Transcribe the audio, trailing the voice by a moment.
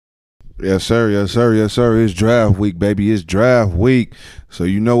Yes, sir. Yes, sir. Yes, sir. It's draft week, baby. It's draft week. So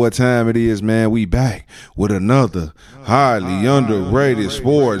you know what time it is, man. We back with another highly underrated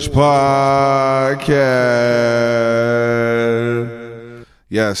sports podcast.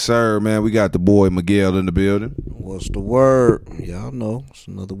 Yes, sir, man. We got the boy Miguel in the building. What's the word? Y'all know. It's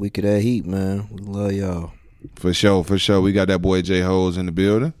another week of that heat, man. We love y'all. For sure, for sure. We got that boy J Hoes in the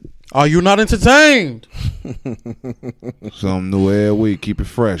building. Are you not entertained? Something new every week. Keep it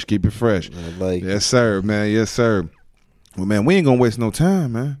fresh. Keep it fresh. Like, Yes, sir, man. Yes, sir. Well, man, we ain't going to waste no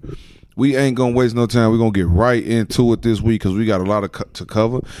time, man. We ain't going to waste no time. We're going to get right into it this week because we got a lot to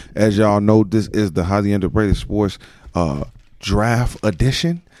cover. As y'all know, this is the highly underrated sports draft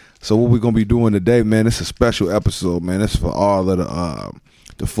edition. So what we're going to be doing today, man, it's a special episode, man. It's for all of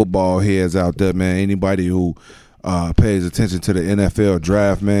the football heads out there, man. Anybody who pays attention to the NFL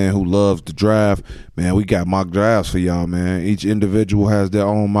draft, man, who loves the draft, man, we got mock drafts for y'all, man. Each individual has their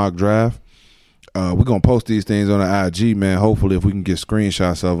own mock draft. We're going to post these things on the IG, man. Hopefully, if we can get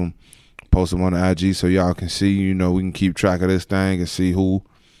screenshots of them, post them on the IG so y'all can see, you know, we can keep track of this thing and see who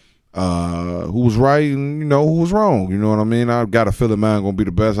was right and, you know, who was wrong. You know what I mean? I got a feeling mine going to be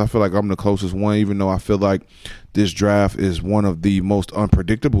the best. I feel like I'm the closest one, even though I feel like this draft is one of the most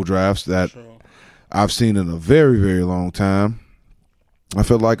unpredictable drafts that I've seen in a very, very long time. I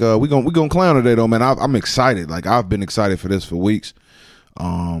feel like we gonna clown today though, man. I'm excited. Like I've been excited for this for weeks.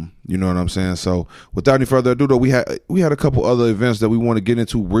 You know what I'm saying? So without any further ado though, we had a couple other events that we want to get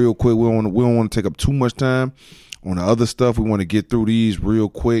into real quick. We don't want to take up too much time on the other stuff. We want to get through these real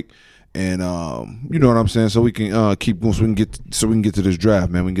quick. And you know what I'm saying, so we can keep going, so we can get to this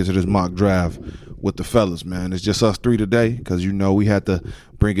draft, man. We can get to this mock draft with the fellas, man. It's just us three today because you know we had to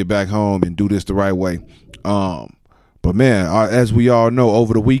bring it back home and do this the right way. But man, as we all know,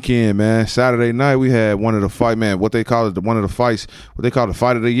 over the weekend, man, Saturday night we had one of the fight, man. What they call it, one of the fights, what they call the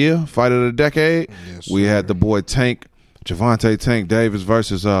fight of the year, fight of the decade. Yes, we sir. had the boy Gervonta Tank Davis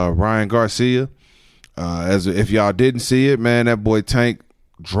versus Ryan Garcia. As if y'all didn't see it, man, that boy Tank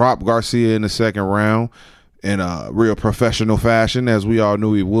dropped Garcia in the second round in a real professional fashion, as we all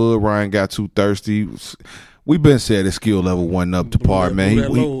knew he would. Ryan got too thirsty. We've been said his skill level wasn't up to par, man.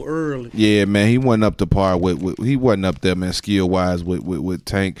 Early. Yeah, man, he wasn't up to par with he wasn't up there, man, skill wise with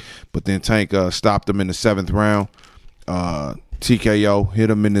Tank. But then Tank stopped him in the seventh round. TKO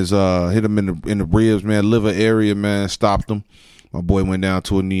hit him in the ribs, man, liver area, man, stopped him. My boy went down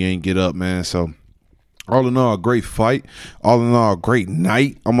to a knee, ain't get up, man. So all in all, a great fight. All in all, a great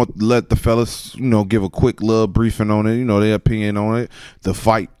night. I'm going to let the fellas, you know, give a quick little briefing on it, you know, their opinion on it, the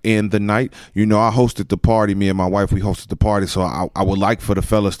fight and the night. You know, I hosted the party. Me and my wife, we hosted the party. So I would like for the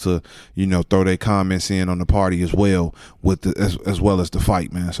fellas to, you know, throw their comments in on the party as well, with as well as the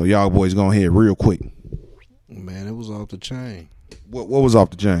fight, man. So y'all boys go ahead real quick. man, it was off the chain. What was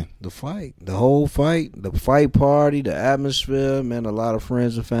off the chain? The fight, the whole fight, the fight party, the atmosphere, man. A lot of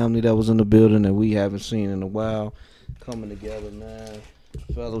friends and family that was in the building that we haven't seen in a while, coming together, man.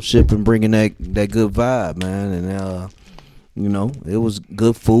 Fellowship and bringing that good vibe, man. And you know, it was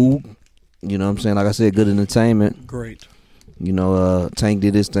good food. You know what I'm saying? Like I said, good entertainment. Great. You know, Tank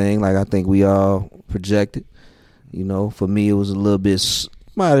did his thing, like I think we all projected. You know, for me, it was a little bit,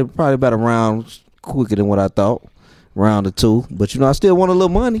 probably about a round quicker than what I thought. Round or two, but you know, I still want a little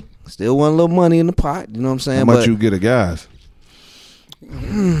money. Still want a little money in the pot. You know what I'm saying? How much you get a guys?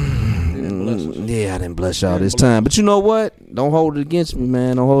 Yeah, I didn't bless y'all this time. But you know what? Don't hold it against me,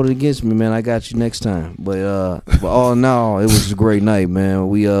 man. Don't hold it against me, man. I got you next time. But all in all, it was a great night, man.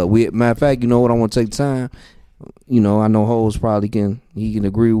 We matter of fact, you know what? I want to take time. You know, I know Hoes probably can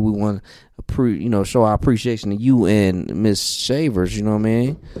agree. We want to show our appreciation to you and Miss Shavers. You know what I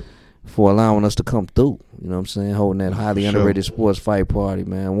mean? For allowing us to come through. You know what I'm saying? Holding that highly underrated sports fight party,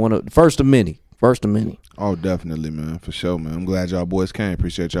 man. First of many. Oh, definitely, man. For sure, man. I'm glad y'all boys came.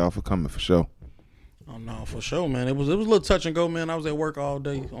 Appreciate y'all for coming, for sure. Oh no, for sure, man. It was a little touch and go, man. I was at work all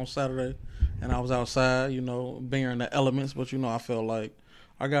day on Saturday, and I was outside, you know, bearing the elements. But you know, I felt like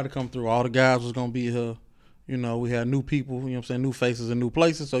I got to come through. All the guys was gonna be here. You know, we had new people. You know what I'm saying? New faces and new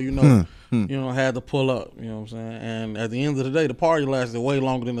places. So you know, I had to pull up. You know what I'm saying? And at the end of the day, the party lasted way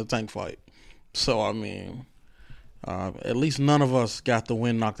longer than the Tank fight. So I mean, at least none of us got the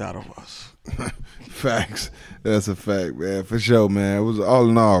wind knocked out of us. Facts. That's a fact, man. For sure, man. It was all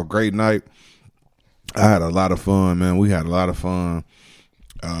in all a great night. I had a lot of fun, man. We had a lot of fun.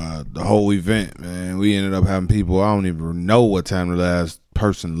 The whole event, man. We ended up having people. I don't even know what time the last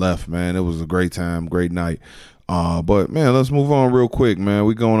person left, man. It was a great time, great night. But man, let's move on real quick, man.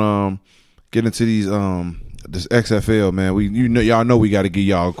 We gonna get into these this XFL, man. Y'all know we got to give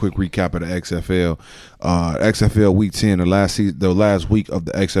y'all a quick recap of the XFL. XFL Week 10, the last week of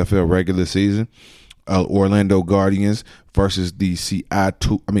the XFL regular season. Orlando Guardians versus the St.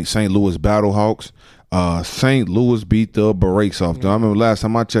 Louis Battlehawks. St. Louis beat the brakes off them. I remember last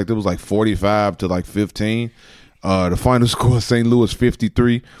time I checked, it was like 45 to like 15. The final score: St. Louis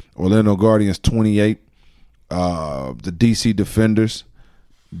 53, Orlando Guardians 28. The DC Defenders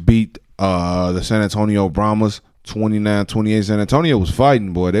beat the San Antonio Brahmas 29-28. San Antonio was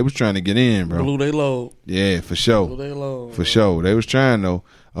fighting, boy. They was trying to get in, bro. Blew they load. Yeah, for sure. Blew they load. For sure. They was trying, though.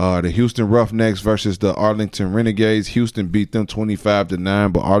 The Houston Roughnecks versus the Arlington Renegades. Houston beat them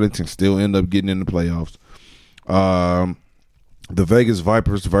 25-9, but Arlington still ended up getting in the playoffs. The Vegas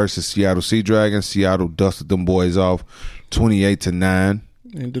Vipers versus Seattle Sea Dragons. Seattle dusted them boys off 28-9.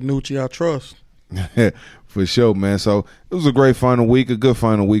 And DiNucci, I trust. For sure, man. So it was a great final week, a good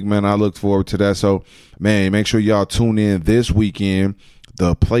final week, man. I look forward to that. So, man, make sure y'all tune in this weekend.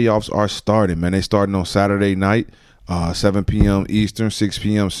 The playoffs are starting, man. They starting on Saturday night, 7 p.m. Eastern, 6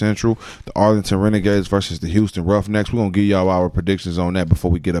 p.m. Central. The Arlington Renegades versus the Houston Roughnecks. We're going to give y'all our predictions on that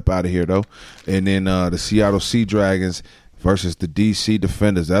before we get up out of here, though. And then the Seattle Sea Dragons versus the DC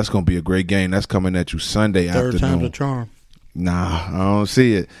Defenders. That's going to be a great game. That's coming at you Sunday afternoon. Third time's a charm. Nah, I don't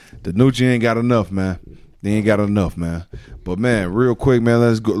see it. DiNucci ain't got enough, man. They ain't got enough, man. But, man, real quick, man,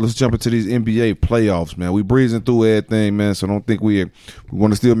 let's jump into these NBA playoffs, man. We breezing through everything, man, so don't think we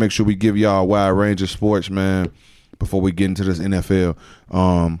want to still make sure we give y'all a wide range of sports, man, before we get into this NFL.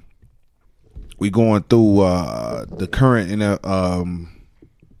 We going through the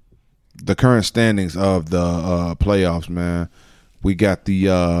current standings of the playoffs, man. We got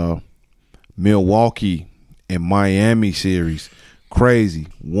the Milwaukee and Miami series. Crazy.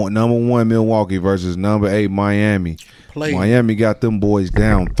 Number 1 Milwaukee versus number 8 Miami. Miami got them boys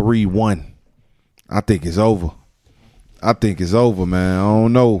down 3-1. I think it's over. Man. I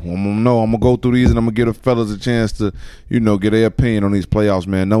don't know. I'm gonna go through these and I'm gonna give the fellas a chance to, get their opinion on these playoffs,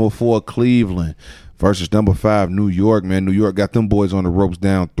 man. Number 4 Cleveland versus number 5 New York, man. New York got them boys on the ropes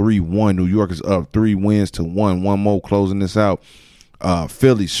down 3-1. New York is up 3-1. One more closing this out.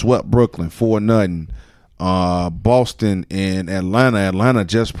 Philly swept Brooklyn 4-0. Boston and Atlanta. Atlanta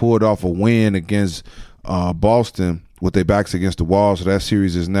just pulled off a win against Boston with their backs against the wall. So that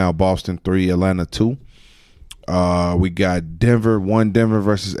series is now Boston 3, Atlanta 2. We got Denver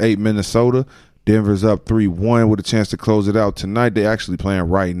versus 8 Minnesota. Denver's up 3-1 with a chance to close it out tonight. They're actually playing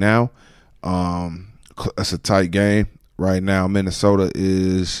right now. That's a tight game. Right now, Minnesota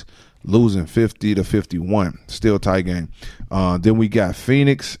is losing 50-51. Still a tight game. Then we got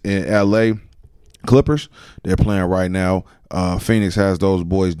Phoenix and LA Clippers. They're playing right now. Phoenix has those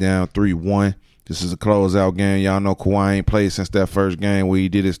boys down 3-1. This is a closeout game. Y'all know Kawhi ain't played since that first game where he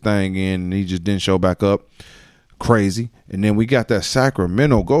did his thing and he just didn't show back up. Crazy. And then we got that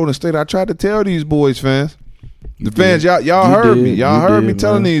Sacramento Golden State. I tried to tell these boys, fans. The fans, y'all heard me. Y'all heard me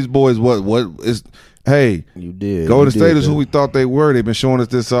telling these boys what is. Hey, you did. Golden State is who we thought they were. They've been showing us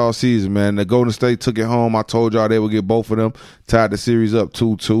this all season, man. The Golden State took it home. I told y'all they would get both of them. Tied the series up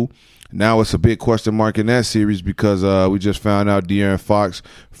 2-2. Now it's a big question mark in that series because we just found out De'Aaron Fox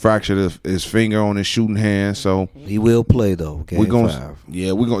fractured his finger on his shooting hand. So he will play though. Game 5.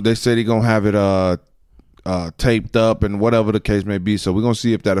 Yeah, they said he's gonna have it taped up and whatever the case may be. So we're gonna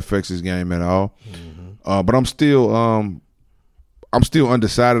see if that affects his game at all. Mm-hmm. But I'm still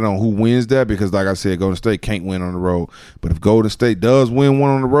undecided on who wins that because, like I said, Golden State can't win on the road. But if Golden State does win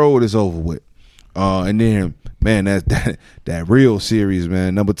one on the road, it's over with. And then, man, that real series,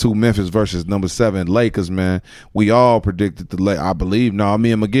 man. Number 2 Memphis versus number 7 Lakers, man. We all predicted I believe. No,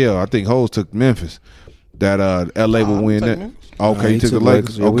 me and Miguel. I think Hoes took Memphis. That LA would win that. Okay, he took the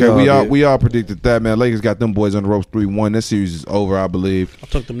Lakers. Yeah, okay, we all predicted that, man. Lakers got them boys on the ropes 3-1. That series is over, I believe. I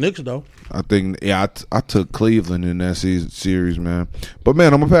took the Knicks though. I think, I took Cleveland in that series, man. But,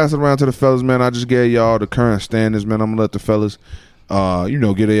 man, I'm going to pass it around to the fellas, man. I just gave y'all the current standings, man. I'm going to let the fellas,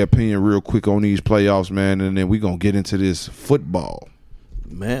 get their opinion real quick on these playoffs, man. And then we're going to get into this football.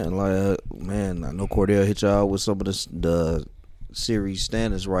 Man, I know Cordell hit y'all with some of the series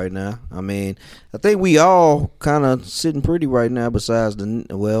standings right now. I mean, I think we all kind of sitting pretty right now besides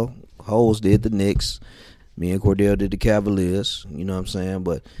Hoes did the Knicks. Me and Cordell did the Cavaliers. You know what I'm saying?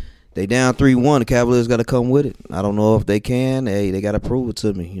 But they down 3-1. The Cavaliers got to come with it. I don't know if they can. Hey, they got to prove it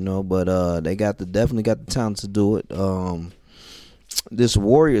to me, But they definitely got the talent to do it. This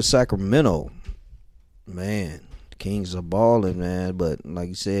Warriors Sacramento, man, the Kings are balling, man. But like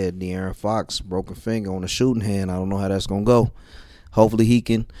you said, De'Aaron Fox broken finger on the shooting hand. I don't know how that's gonna go. Hopefully he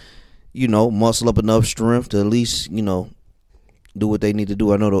can, muscle up enough strength to at least, do what they need to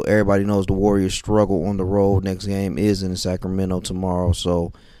do. I know everybody knows the Warriors struggle on the road. Next game is in Sacramento tomorrow,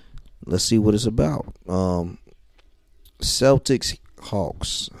 so let's see what it's about. Celtics,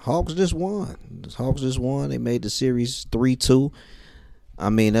 Hawks. Hawks just won. They made the series 3-2. I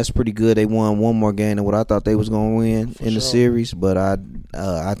mean, that's pretty good. They won one more game than what I thought they was going to win in the series, but I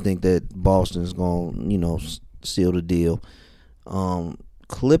think that Boston's going to, seal the deal.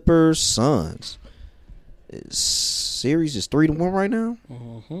 Clippers, Suns. Series is 3-1 right now.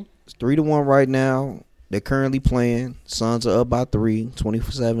 Mm-hmm. It's 3-1 right now. They're currently playing. Suns are up by 3,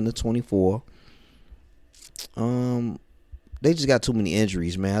 27-24. They just got too many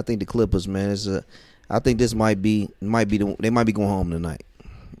injuries, man. I think the Clippers, man, I think this they might be going home tonight.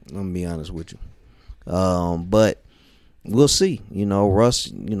 I'm gonna be honest with you. But we'll see. Russ,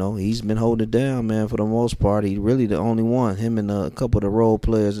 he's been holding it down, man, for the most part. He really the only one. Him and a couple of the role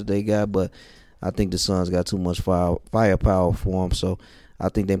players that they got, but I think the Suns got too much firepower for them, so I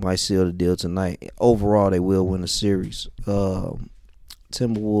think they might seal the deal tonight. Overall, they will win the series.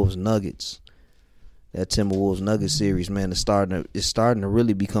 Timberwolves, Nuggets. That Timberwolves Nuggets series, man, it's starting to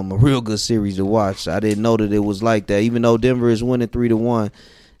really become a real good series to watch. I didn't know that it was like that. Even though Denver is winning 3-1,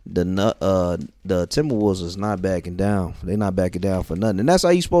 the Timberwolves is not backing down. They're not backing down for nothing, and that's how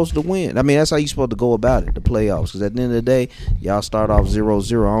you're supposed to win. I mean, that's how you're supposed to go about it, the playoffs. Because at the end of the day, y'all start off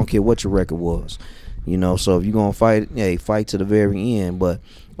 0-0. I don't care what your record was, So if you're gonna fight, fight to the very end. But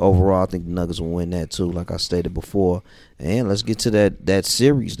overall, I think the Nuggets will win that too, like I stated before. And let's get to that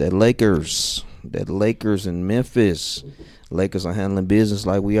series, that Lakers in Memphis. Lakers are handling business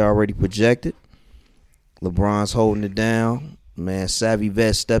like we already projected. LeBron's holding it down. Man, Savvy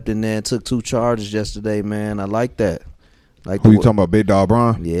Vet stepped in there and took 2 charges yesterday, man. I like that. Who you talking about, Big Dog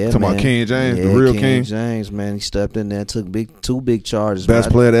Bron? Yeah, talking about King James, the real King James, man. He stepped in there and took 2 big charges. Best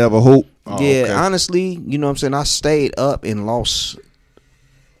player to ever hoop. Okay. Honestly, you know what I'm saying? I stayed up and lost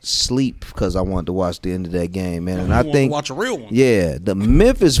sleep because I wanted to watch the end of that game, man. And I think watch a real one. Yeah, the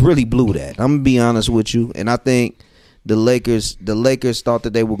Memphis really blew that. I'm gonna be honest with you, and I think the Lakers thought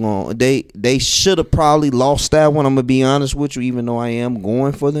that they were going. They should have probably lost that one. I'm gonna be honest with you, even though I am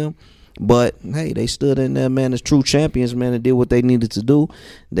going for them. But hey, they stood in there, man, as true champions, man, and did what they needed to do.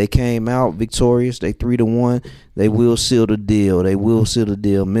 They came out victorious. They 3-1. They will seal the deal.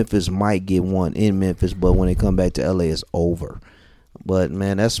 Memphis might get one in Memphis, but when they come back to LA, it's over. But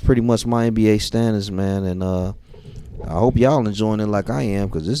man, that's pretty much my NBA standards, man, and I hope y'all enjoying it like I am,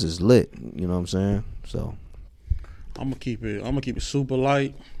 because this is lit. You know what I'm saying? So I'm gonna keep it super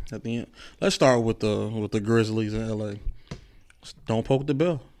light at the end. Let's start with the Grizzlies in LA. Don't poke the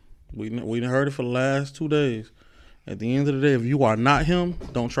bell. We done heard it for the last 2 days. At the end of the day, if you are not him,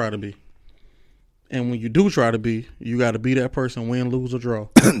 don't try to be. And when you do try to be, you got to be that person, win, lose, or draw.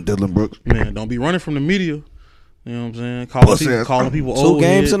 Dylan Brooks. Man, don't be running from the media. You know what I'm saying? Calling people old 2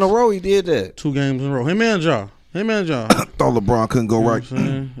 games heads. in a row, he did that. 2 games in a row. Him and Ja. I thought LeBron couldn't go right. You know what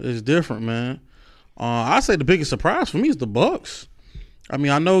I'm saying? It's different, man. I say the biggest surprise for me is the Bucks. I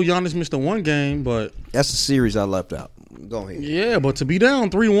mean, I know Giannis missed the 1 game, but that's the series I left out. Go ahead. Yeah, but to be down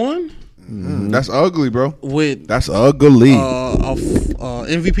 3-1, that's ugly, bro. That's ugly.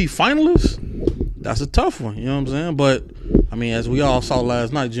 MVP finalist, that's a tough one. You know what I'm saying? But I mean, as we all saw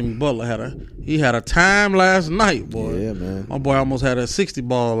last night, Jimmy Butler had a time last night, boy. Yeah, man. My boy almost had a 60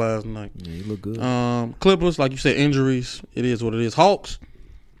 ball last night. Yeah, he looked good. Clippers, like you said, injuries. It is what it is. Hawks,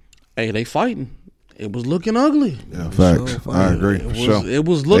 hey, they fighting. It was looking ugly. Yeah, facts. I agree. It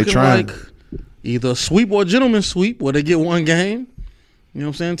was looking like either a sweep or a gentleman's sweep where they get 1 game. You know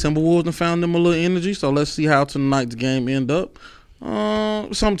what I'm saying? Timberwolves done found them a little energy, so let's see how tonight's game end up.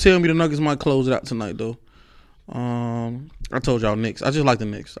 Some tell me the Nuggets might close it out tonight, though. I told y'all Knicks. I just like the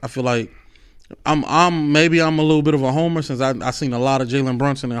Knicks. I feel like I'm a little bit of a homer since I seen a lot of Jalen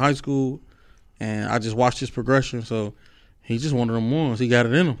Brunson in high school, and I just watched his progression. So he's just one of them ones. He got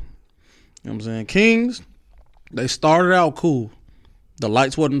it in him. You know what I'm saying? Kings, they started out cool. The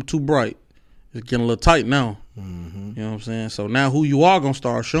lights wasn't too bright. It's getting a little tight now. Mm-hmm. You know what I'm saying? So now who you are gonna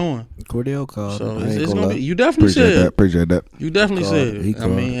start showing. Cordell called. So it's gonna be. You definitely Appreciate that. You definitely said it. I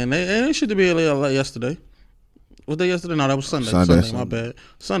mean, and they should have been yesterday. Was that yesterday? No, that was Sunday. Sunday. My bad.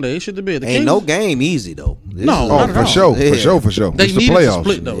 Sunday. It should have been. Ain't no game easy though. For sure. They needed to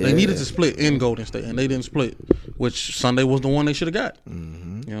split though. Yeah. They needed to split in Golden State, and they didn't split. Which Sunday was the one they should have got.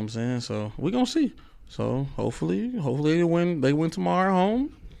 Mm-hmm. You know what I'm saying? So we're gonna see. So hopefully they win. They win tomorrow at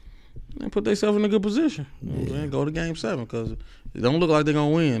home. And put themselves in a good position. You know what I'm saying? Go to Game 7 because it don't look like they're gonna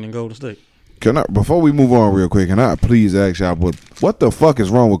win and Golden State. Before we move on real quick, can I please ask y'all what the fuck is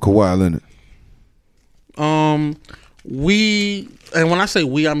wrong with Kawhi Leonard? We, and when I say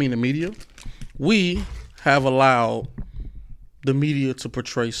we, I mean the media. We have allowed the media to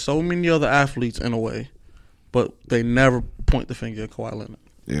portray so many other athletes in a way, but they never point the finger at Kawhi Leonard.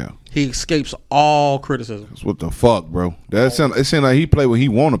 Yeah. He escapes all criticism. That's what the fuck, bro. It seems like he play what he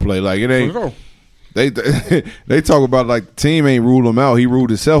want to play. Like it ain't. They talk about like the team ain't ruled him out. He ruled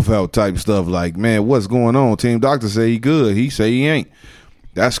himself out type stuff. Like, man, what's going on? Team doctor say he good. He say he ain't.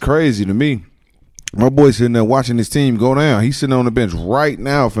 That's crazy to me. My boy sitting there watching his team go down. He's sitting on the bench right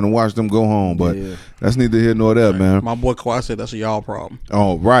now finna watch them go home. But that's neither here nor there, man. My boy Kawhi said that's a y'all problem.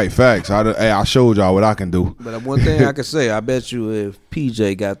 Oh, right. Facts. I showed y'all what I can do. But one thing I can say, I bet you if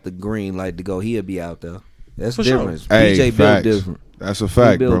PJ got the green light to go, he'll be out there. That's the difference. Sure. PJ built different. That's a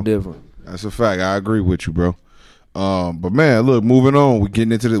fact, bro. He built different. That's a fact. I agree with you, bro. But man, look, moving on. We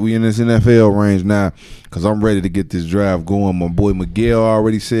getting into we in this NFL range now because I'm ready to get this draft going. My boy Miguel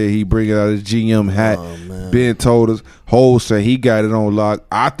already said he bringing out his GM hat. Ben told us. Hole said he got it on lock.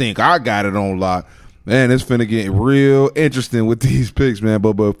 I think I got it on lock. Man, it's finna get real interesting with these picks, man.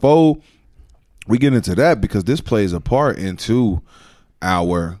 But before we get into that, because this plays a part into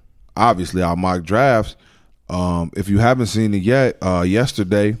our mock drafts. If you haven't seen it yet,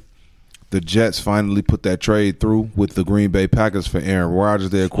 yesterday the Jets finally put that trade through with the Green Bay Packers for Aaron Rodgers.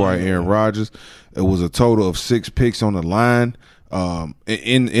 They acquired Aaron Rodgers. It was a total of 6 picks on the line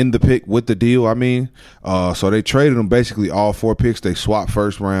in the pick with the deal, I mean. So they traded them basically all 4 picks. They swapped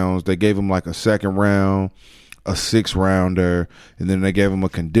first rounds. They gave him like a second round, a 6th rounder, and then they gave him a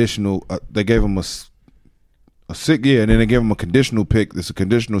conditional they gave him a and then they gave him a conditional pick. It's a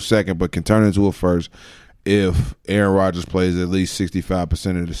conditional second but can turn into a first if Aaron Rodgers plays at least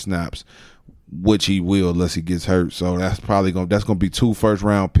 65% of the snaps, which he will unless he gets hurt. So that's probably gonna be 2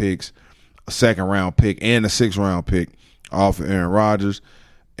 first-round picks, a second-round pick, and a 6th-round pick off of Aaron Rodgers,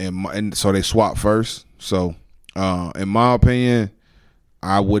 and so they swap first. So in my opinion,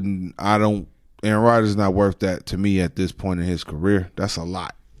 Aaron Rodgers is not worth that to me at this point in his career. That's a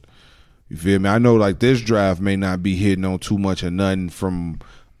lot. You feel me? I know like this draft may not be hitting on too much or nothing from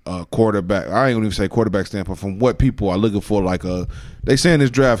quarterback. I ain't gonna even say quarterback standpoint. From what people are looking for, like they saying this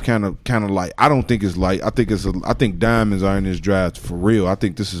draft kind of light. I don't think it's light. I think diamonds are in this draft for real. I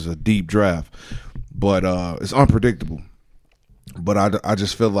think this is a deep draft, but it's unpredictable. But I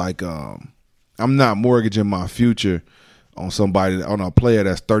just feel like I'm not mortgaging my future on a player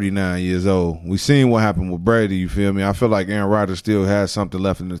that's 39 years old. We seen what happened with Brady, you feel me? I feel like Aaron Rodgers still has something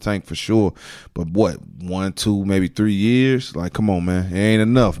left in the tank for sure. But what, 1, 2, maybe 3 years? Like, come on, man. It ain't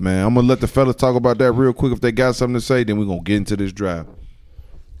enough, man. I'm going to let the fellas talk about that real quick. If they got something to say, then we're going to get into this draft.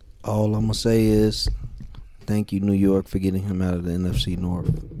 All I'm going to say is thank you, New York, for getting him out of the NFC North.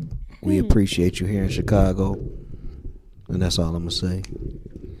 We appreciate you here in Chicago. And that's all I'm going to say.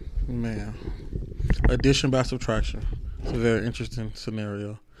 Man. Addition by subtraction. It's a very interesting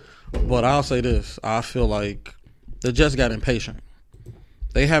scenario. But I'll say this. I feel like the Jets got impatient.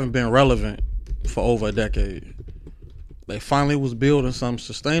 They haven't been relevant for over a decade. They finally was building something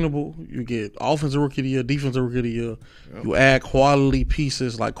sustainable. You get offensive rookie of the year, defensive rookie of the year. Yep. You add quality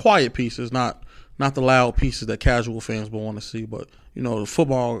pieces, like quiet pieces, not the loud pieces that casual fans will want to see. But, you know, the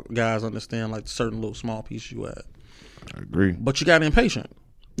football guys understand like certain little small pieces you add. I agree. But you got impatient.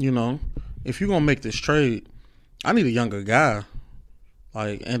 You know, if you're going to make this trade, I need a younger guy.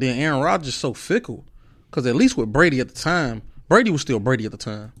 And then Aaron Rodgers is so fickle. Because at least with Brady at the time, Brady was still Brady at the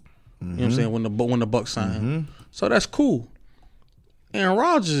time. Mm-hmm. You know what I'm saying? When the Bucs signed him. So that's cool. Aaron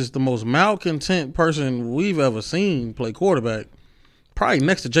Rodgers is the most malcontent person we've ever seen play quarterback. Probably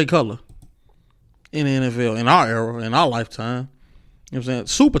next to Jay Cutler in the NFL, in our era, in our lifetime. You know what I'm saying?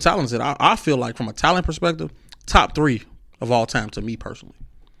 Super talented. I feel like from a talent perspective, top 3 of all time to me personally.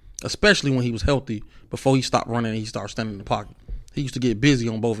 Especially when he was healthy, before he stopped running and he started standing in the pocket. He used to get busy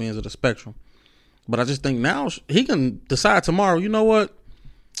on both ends of the spectrum. But I just think now he can decide tomorrow, you know what?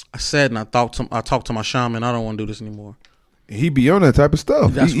 I said and I talked to my shaman, I don't want to do this anymore. He be on that type of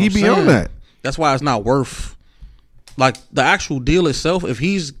stuff. He be on that. That's why it's not worth, like, the actual deal itself. If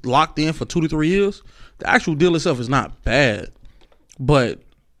he's locked in for 2 to 3 years, the actual deal itself is not bad. But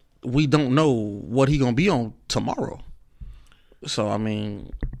we don't know what he going to be on tomorrow. So, I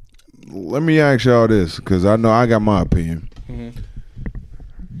mean, let me ask y'all this, because I know I got my opinion. Mm-hmm.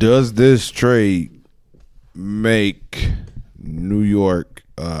 Does this trade make New York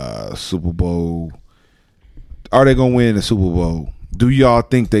Super Bowl? Are they gonna win the Super Bowl? Do y'all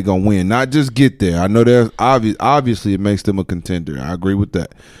think they gonna win? Not just get there. I know there's obviously it makes them a contender. I agree with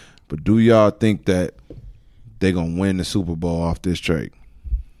that. But do y'all think that they gonna win the Super Bowl off this trade?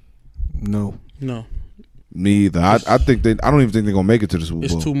 No. Me either. I think I don't even think they're gonna make it to the Super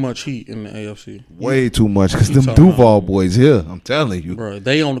Bowl. It's too much heat in the AFC. Way too much, because them Duval boys here. I'm telling you, bro.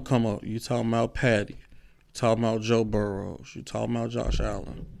 They on the come up. You talking about Patty? talking about Joe Burrow. You talking about Josh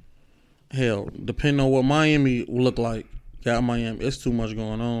Allen. Hell, depending on what Miami will look like, got Miami. It's too much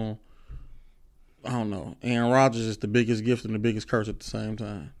going on. I don't know. Aaron Rodgers is the biggest gift and the biggest curse at the same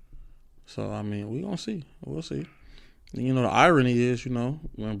time. So, I mean, we're going to see. We'll see. And, you know, the irony is, you know,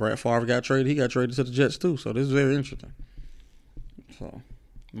 when Brett Favre got traded, he got traded to the Jets too. So, this is very interesting. So,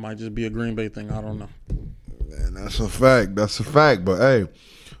 it might just be a Green Bay thing. I don't know. Man, that's a fact. That's a fact. But, hey,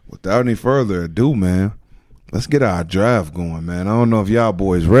 without any further ado, man, let's get our draft going, man. I don't know if y'all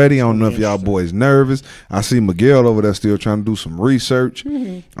boys ready. I don't know if y'all boys nervous. I see Miguel over there still trying to do some research.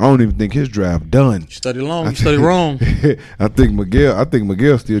 I don't even think his draft done. You study long. You study wrong. I think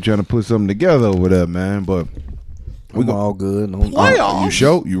Miguel's still trying to put something together over there, man. But I'm all good. You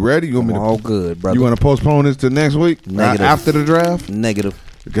sure? You ready? You want me to, all good, brother. You want to postpone this to next week? Negative. After the draft? Negative.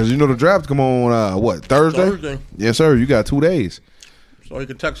 Because you know the draft come on, what, Thursday? Yes, sir. You got 2 days. So you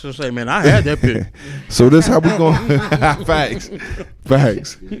can text us and say, man, I had that pick. So this how we going facts.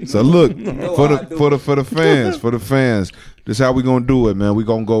 So look, for the fans, this how we gonna do it, man. We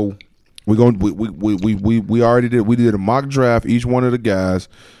gonna go we already did a mock draft, each one of the guys,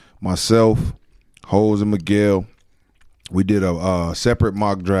 myself, Hose and Miguel. We did a separate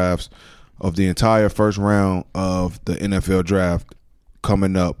mock drafts of the entire first round of the NFL draft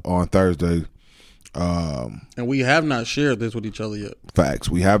coming up on Thursday. And we have not shared this with each other yet. Facts.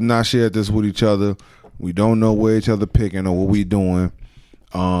 We have not shared this with each other. We don't know where each other picking or what we doing.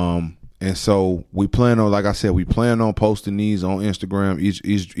 And so we plan on, like I said, we plan on posting these on Instagram,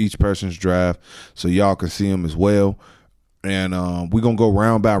 each person's draft, so y'all can see them as well. And we're gonna go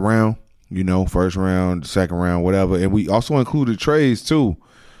round by round, you know, first round, second round, whatever. And we also included trades too.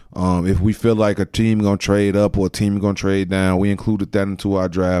 If we feel like a team gonna trade up or a team gonna trade down, we included that into our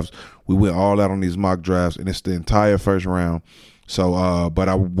drafts. We went all out on these mock drafts, and it's the entire first round. So, what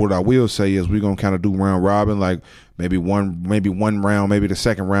I will say is we're gonna kind of do round robin, like maybe one round, maybe the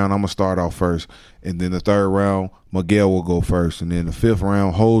second round I'm gonna start off first, and then the third round Miguel will go first, and then the fifth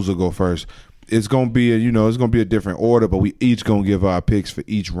round Hose will go first. It's gonna be a different order, but we each gonna give our picks for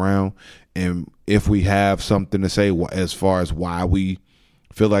each round, and if we have something to say as far as why we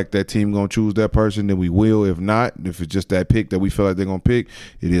feel like that team gonna choose that person, then we will. If not, if it's just that pick that we feel like they're gonna pick,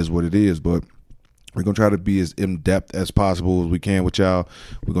 it is what it is. But we're gonna try to be as in depth as possible as we can with y'all.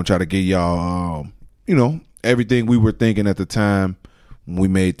 We're gonna try to get y'all, everything we were thinking at the time when we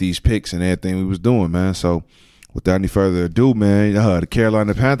made these picks and everything we was doing, man. So without any further ado, man, the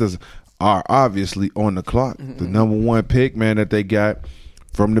Carolina Panthers are obviously on the clock. The number one pick, man, that they got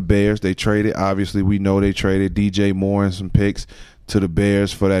from the Bears. They traded. Obviously, we know they traded DJ Moore and some picks to the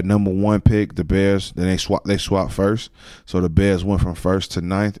Bears for that number one pick. The Bears, then they swapped first. So the Bears went from first to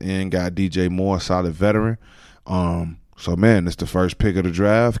ninth and got DJ Moore, a solid veteran. So, man, it's the first pick of the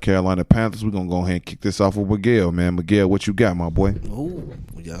draft. Carolina Panthers. We're going to go ahead and kick this off with Miguel, man. Miguel, what you got, my boy? Ooh,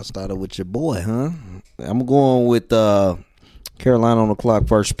 y'all started with your boy, huh? I'm going with Carolina on the clock,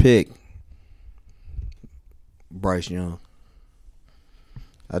 first pick. Bryce Young.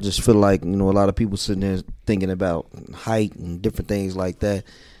 I just feel like, a lot of people sitting there thinking about height and different things like that.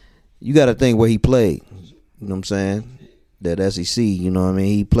 You got to think where he played. You know what I'm saying? That SEC, you know what I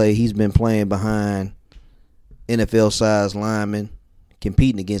mean? He's been playing behind NFL-sized linemen,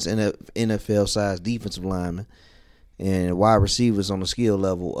 competing against NFL-sized defensive linemen, and wide receivers on the skill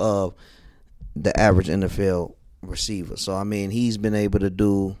level of the average NFL receiver. So, I mean, he's been able to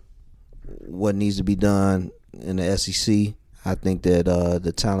do what needs to be done in the SEC. I think that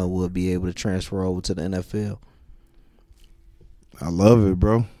the talent will be able to transfer over to the NFL. I love it,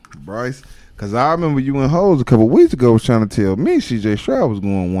 bro. Bryce, because I remember you and Hose a couple weeks ago was trying to tell me C.J. Stroud was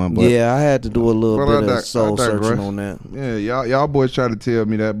going one. But yeah, I had to do a little bit of soul searching on that. Yeah, y'all boys try to tell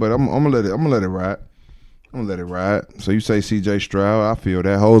me that, but I'm gonna let it ride. I'm gonna let it ride. So you say C.J. Stroud, I feel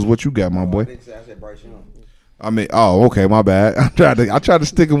that. Hose, what you got, my boy? I said Bryce Young. Okay, my bad. I tried to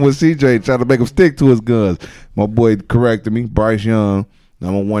stick him with CJ, try to make him stick to his guns. My boy corrected me. Bryce Young,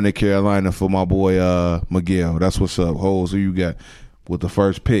 number one in Carolina for my boy Miguel. That's what's up. Hoes, who you got with the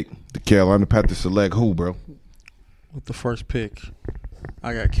first pick? The Carolina Panthers select who, bro? With the first pick,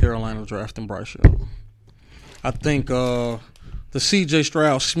 I got Carolina drafting Bryce Young. I think the CJ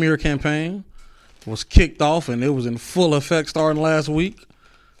Stroud smear campaign was kicked off, and it was in full effect starting last week.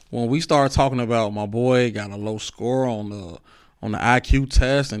 When we started talking about my boy got a low score on the IQ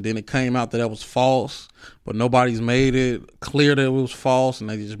test, and then it came out that was false, but nobody's made it clear that it was false, and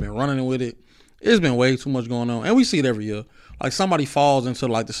they just been running with it. It's been way too much going on, and we see it every year. Like somebody falls into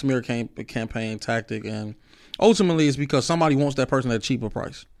like the smear campaign tactic, and ultimately it's because somebody wants that person at a cheaper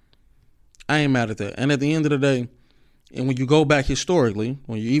price. I ain't mad at that. And at the end of the day, And when you go back historically,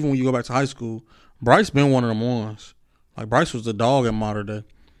 even when you go back to high school, Bryce been one of them ones. Like Bryce was the dog at Mater Dei.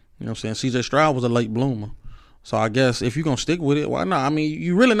 You know what I'm saying? CJ Stroud was a late bloomer. So I guess if you're gonna stick with it, why not? I mean,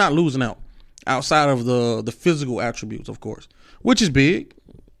 you're really not losing out outside of the physical attributes, of course, which is big.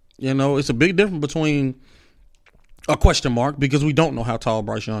 You know, it's a big difference between a question mark because we don't know how tall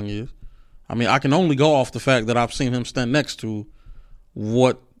Bryce Young is. I mean, I can only go off the fact that I've seen him stand next to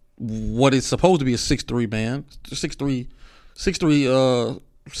what is supposed to be a 6'3" man, 6'3",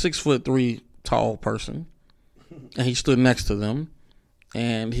 6'3" tall person, and he stood next to them,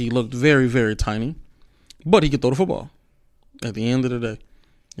 and he looked very, very tiny, but he could throw the football. At the end of the day,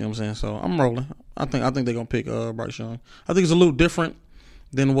 you know what I'm saying. So I'm rolling. I think they're gonna pick Bryce Young. I think it's a little different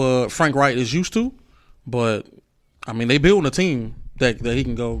than what Frank Wright is used to, but I mean they building a team that he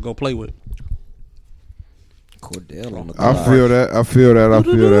can go play with. Cordell on the I block. feel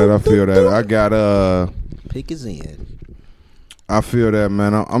that. I got Pick his end. I feel that,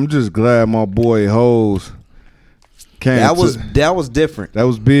 man. I'm just glad my boy Hose came. That was different. That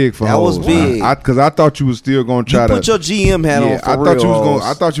was big for That Hose. was big. Because I thought you was still gonna try You put your GM hat on for I real. thought you was Hose.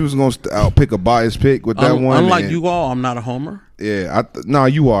 I thought you was gonna pick a biased pick with that one. Unlike and- you all, I'm not a homer. Yeah, no,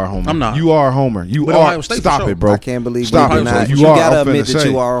 you are a homer. I'm not. You are a homer. You But are. Ohio State for Stop sure. it, bro. I can't believe Stop you're it, not. bro. You are. gotta I'm admit finna that say.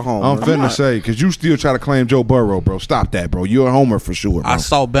 you are a homer. I'm I'm finna not. say because you still try to claim Joe Burrow, bro. Stop that, bro. You're a homer for sure, bro. I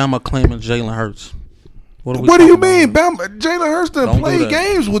saw Bama claiming Jalen Hurts. What What do you talking mean, about? Bama? Jalen Hurts done Don't do played that.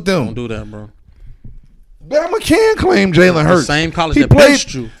 games with them. Don't do that, bro. Bama can claim Jalen Hurts. Same college He that played,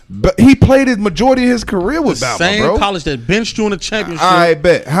 benched you. But he played his majority of his career with The Bama, same bro. college that benched you in the championship. I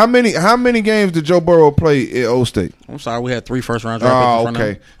bet. How many games did Joe Burrow play at O State? I'm sorry, we had 3 first-round draft picks Oh, in front of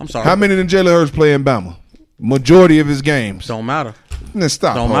okay. him. I'm sorry. How many did Jalen Hurts play in Bama? Majority of his games. Don't matter. Then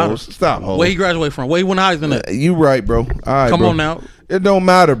stop, Don't matter. Hose. Stop, Hose. Where he graduated from? Where he went Heisman at? You right, bro. All right, Come bro. on now. It don't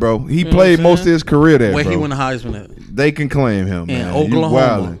matter, bro. He know played what I'm most of saying? his career there, Where bro. he went Heisman at? They can claim him, In man.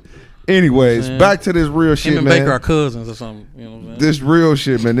 Oklahoma. You wildin'. Anyways, saying? back to this real shit, Him and man. Baker are cousins or something. You know what I'm saying? This real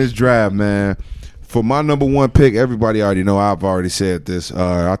shit, man. This draft, man. For my number one pick, everybody already know. I've already said this.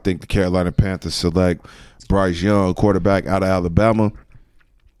 I think the Carolina Panthers select Bryce Young, quarterback out of Alabama.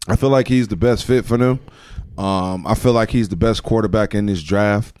 I feel like he's the best fit for them. I feel like he's the best quarterback in this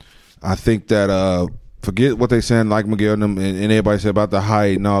draft. I think that forget what they saying, like Miguel and them, and everybody said about the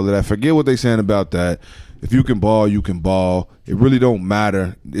height and all of that. Forget what they saying about that. If you can ball, you can ball. It really don't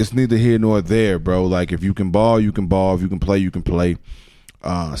matter. It's neither here nor there, bro. Like if you can ball, you can ball. If you can play, you can play.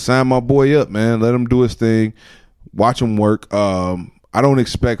 Sign my boy up, man. Let him do his thing. Watch him work. I don't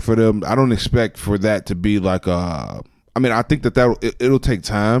expect for that to be like I mean, I think that it'll take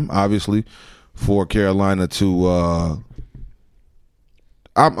time, obviously, for Carolina to.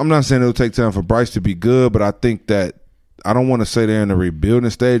 I'm not saying it'll take time for Bryce to be good, but I think that I don't want to say they're in a rebuilding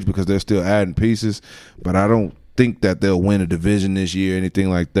stage because they're still adding pieces, but I don't think that they'll win a division this year, anything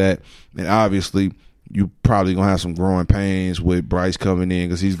like that. And obviously, you probably gonna have some growing pains with Bryce coming in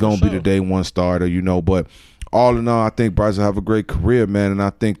because he's gonna be the day one starter, you know. But all in all, I think Bryce will have a great career, man. And I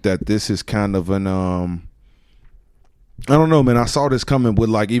think that this is kind of an I don't know, man. I saw this coming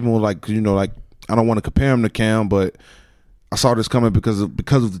with I don't want to compare him to Cam, but I saw this coming because of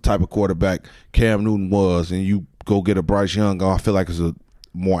the type of quarterback Cam Newton was, and you go get a Bryce Young. I feel like it's a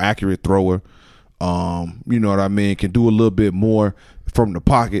more accurate thrower. You know what I mean? Can do a little bit more from the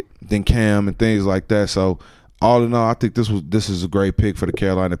pocket than Cam and things like that. So all in all, I think this is a great pick for the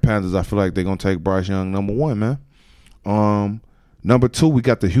Carolina Panthers. I feel like they're gonna take Bryce Young number one, man. Number two, we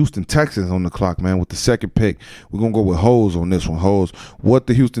got the Houston Texans on the clock, man, with the second pick. We're going to go with Hose on this one. Hose, what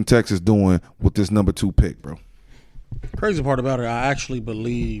the Houston Texans doing with this number 2 pick, bro? Crazy part about it, I actually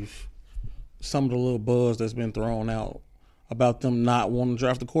believe some of the little buzz that's been thrown out about them not wanting to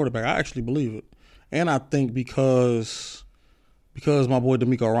draft a quarterback. I actually believe it. And I think because my boy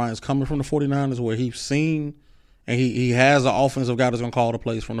DeMeco Ryans coming from the 49ers where he's seen and he has an offensive guy that's going to call the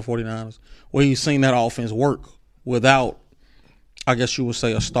plays from the 49ers where he's seen that offense work without, I guess you would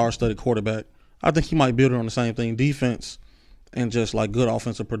say, a star-studded quarterback. I think he might build it on the same thing, defense and just like good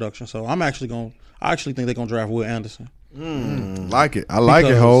offensive production. So I actually think they're going to draft Will Anderson. Like it. I like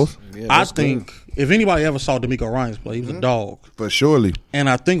it, Hose. Yeah, I that's think if anybody ever saw DeMeco Ryans play, he was a dog. For surely. And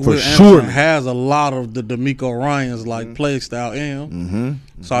I think For Will sure. Anderson has a lot of the DeMeco Ryans like play style in him.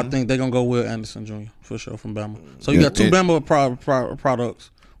 So I think they're going to go Will Anderson Jr. for sure from Bama. So you got two Bama products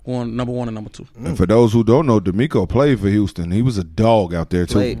on number 1 and number 2. And for those who don't know, DeMeco played for Houston. He was a dog out there,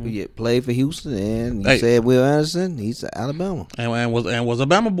 too. Played for Houston, and you said Will Anderson, he's Alabama. And was a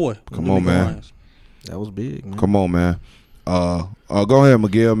Bama boy. Come on, man. That was big, man. Come on, man. Go ahead,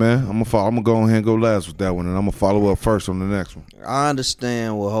 Miguel, man. I'm gonna go ahead and go last with that one, and I'm gonna follow up first on the next one. I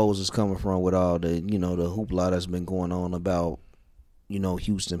understand where Hose is coming from with all the, the hoopla that's been going on about,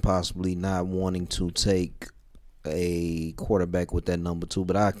 Houston possibly not wanting to take a quarterback with that number 2.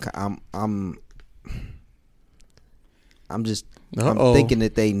 But I'm thinking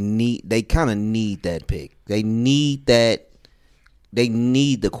that they kind of need that pick. They need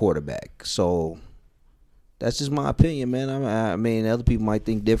the quarterback. So that's just my opinion, man. I mean, other people might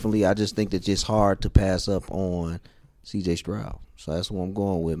think differently. I just think that it's hard to pass up on C.J. Stroud. So that's what I'm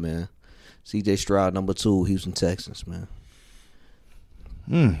going with, man. C.J. Stroud, number 2, Houston Texans, man.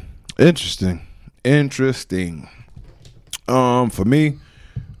 Interesting. For me,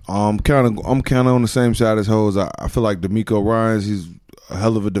 I'm kind of on the same side as Hose. I feel like DeMeco Ryans, he's a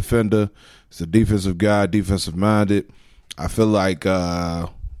hell of a defender. He's a defensive guy, defensive minded. I feel like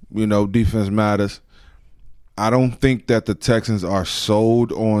defense matters. I don't think that the Texans are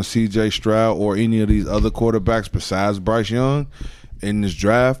sold on C.J. Stroud or any of these other quarterbacks besides Bryce Young in this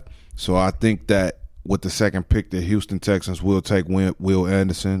draft. So I think that with the second pick, the Houston Texans will take Will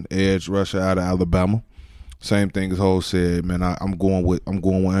Anderson, edge rusher out of Alabama. Same thing as Hov said, man. I'm going with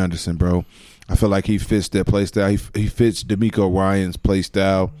Anderson, bro. I feel like he fits that play style. He fits DeMeco Ryans' play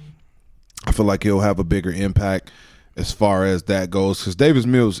style. I feel like he'll have a bigger impact as far as that goes, because Davis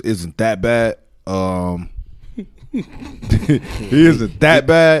Mills isn't that bad. He isn't that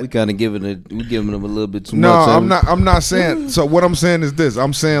bad. We kind of giving him a little bit too much. No, I'm not saying. So what I'm saying is this.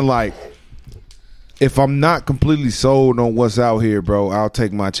 I'm saying, like, if I'm not completely sold on what's out here, bro, I'll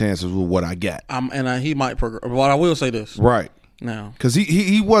take my chances with what I got. He might progress. But I will say this right now, because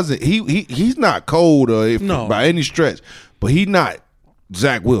he wasn't he's not cold by any stretch, but he not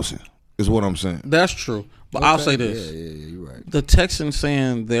Zach Wilson is what I'm saying. That's true. But I'll say this. Yeah, you're right. The Texans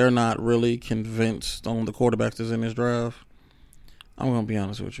saying they're not really convinced on the quarterbacks that's in this draft, I'm going to be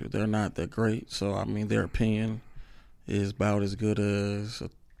honest with you. They're not that great. So, I mean, their opinion is about as good as,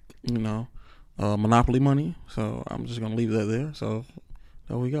 monopoly money. So, I'm just going to leave that there. So,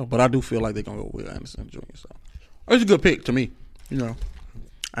 there we go. But I do feel like they're going to go with Anderson Jr. So, it's a good pick to me,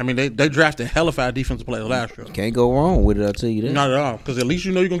 I mean, they drafted hellified defensive players last year. Can't go wrong with it, I'll tell you that. Not at all. Because at least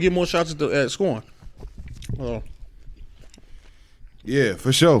you're going to get more shots at scoring. Well, yeah,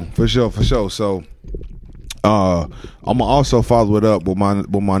 for sure. So, I'm gonna also follow it up with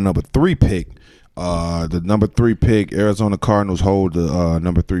my number 3 pick. The number 3 pick, Arizona Cardinals hold the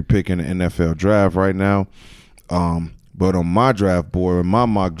number 3 pick in the NFL draft right now. But on my draft board, in my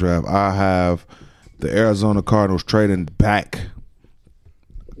mock draft, I have the Arizona Cardinals trading back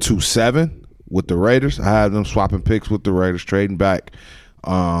to 7 with the Raiders. I have them swapping picks with the Raiders, trading back.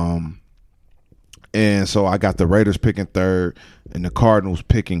 And so I got the Raiders picking 3rd and the Cardinals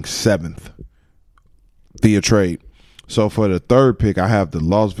picking 7th via trade. So for the 3rd pick, I have the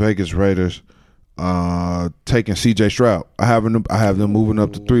Las Vegas Raiders taking C.J. Stroud. I have them moving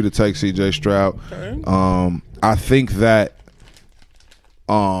up to 3 to take C.J. Stroud. Okay. I think that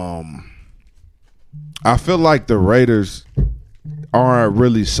I feel like the Raiders aren't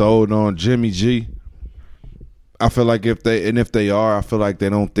really sold on Jimmy G. I feel like if they are, I feel like they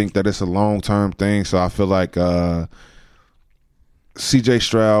don't think that it's a long-term thing. So I feel like C.J.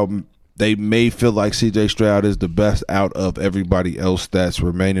 Stroud, they may feel like C.J. Stroud is the best out of everybody else that's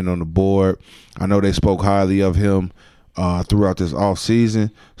remaining on the board. I know they spoke highly of him throughout this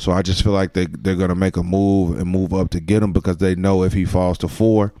offseason. So I just feel like they're going to make a move and move up to get him, because they know if he falls to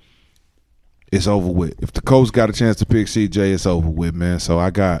 4, it's over with. If the Colts got a chance to pick C.J., it's over with, man. So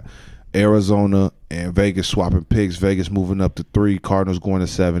I got Arizona and Vegas swapping picks. Vegas moving up to 3. Cardinals going to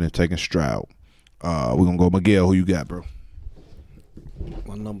 7 and taking Stroud. We're going to go Miguel. Who you got, bro?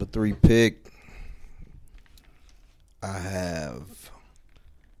 My number 3 pick, I have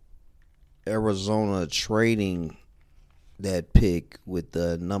Arizona trading that pick with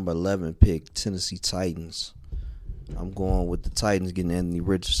the number 11 pick, Tennessee Titans. I'm going with the Titans getting Anthony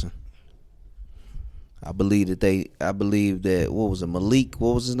Richardson. I believe that what was it?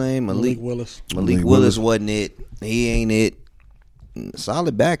 What was his name? Malik Willis. Malik Willis wasn't it. He ain't it.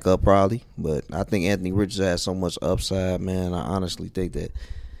 Solid backup probably, but I think Anthony Richardson has so much upside, man. I honestly think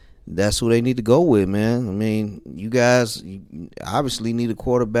that's who they need to go with, man. I mean, you guys obviously need a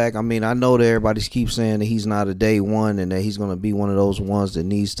quarterback. I mean, I know that everybody keeps saying that he's not a day one and that he's going to be one of those ones that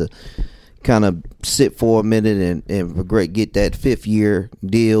needs to kind of sit for a minute and get that 5th-year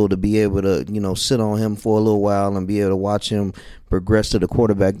deal to be able to, sit on him for a little while and be able to watch him progress to the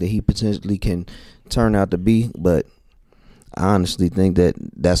quarterback that he potentially can turn out to be. But I honestly think that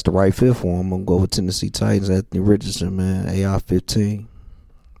that's the right fit for him. I'm going to go with Tennessee Titans, Anthony Richardson, man, AR-15.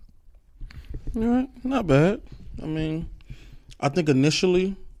 All right, not bad. I mean, I think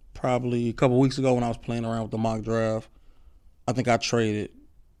initially, probably a couple weeks ago when I was playing around with the mock draft, I think I traded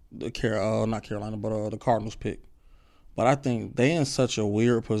the not Carolina, but the Cardinals pick. But I think they in such a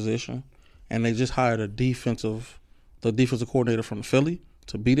weird position, and they just hired the defensive coordinator from Philly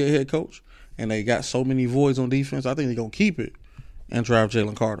to be their head coach, and they got so many voids on defense. I think they're gonna keep it and draft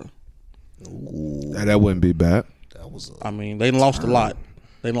Jalen Carter. Ooh, That wouldn't be bad. I mean, they lost a lot.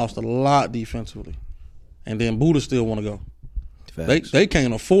 They lost a lot defensively, and then Buddha still want to go. They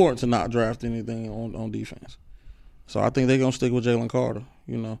can't afford to not draft anything on defense. So I think they're gonna stick with Jalen Carter.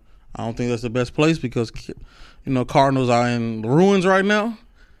 You know, I don't think that's the best place because Cardinals are in ruins right now.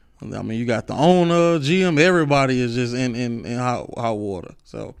 I mean, you got the owner, GM, everybody is just in hot water.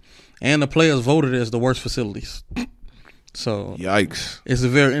 So, and the players voted as the worst facilities. So, Yikes! It's a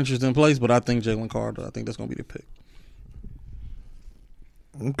very interesting place, but I think Jalen Carter. I think that's gonna be the pick.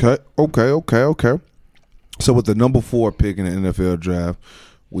 Okay. So with the number 4 pick in the NFL draft,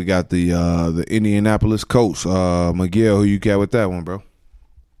 we got the Indianapolis Colts. Miguel, who you got with that one, bro?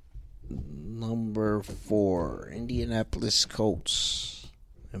 Number 4, Indianapolis Colts.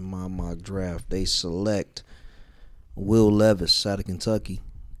 In my mock draft, they select Will Levis out of Kentucky.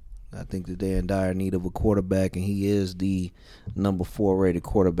 I think that they're in dire need of a quarterback, and he is the number 4 rated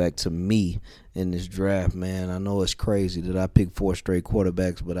quarterback to me in this draft, man. I know it's crazy that I picked 4 straight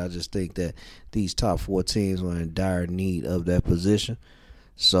quarterbacks, but I just think that these top 4 teams are in dire need of that position.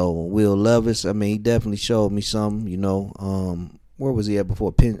 So Will Levis, I mean, he definitely showed me some, where was he at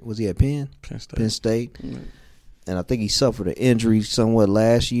before? Was he at Penn? Penn State. Mm-hmm. And I think he suffered an injury somewhat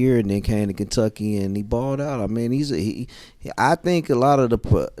last year, and then came to Kentucky and he balled out. I mean, I think a lot of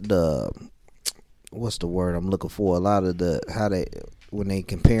the what's the word I'm looking for? A lot of when they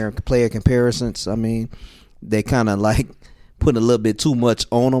compare player comparisons. I mean, they kind of like put a little bit too much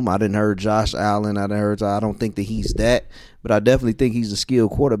on him. I didn't heard Josh Allen. I don't think that he's that, but I definitely think he's a skilled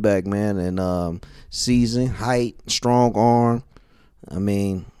quarterback, man. And season, height, strong arm. I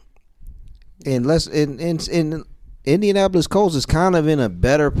mean, and in Indianapolis Colts is kind of in a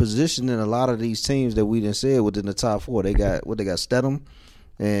better position than a lot of these teams that we didn't say within the top 4. They got Stidham,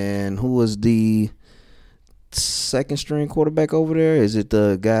 and who was the second string quarterback over there? Is it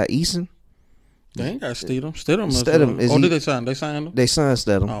the guy Eason? They ain't got Stidham. Stidham. Did they sign? They signed him. They signed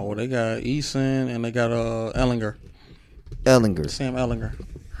Stidham. Oh well, they got Eason and they got Ellinger. Sam Ellinger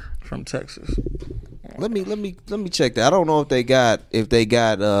from Texas. Let me check that. I don't know if they got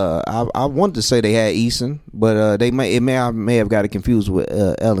I wanted to say they had Eason, but they may have got it confused with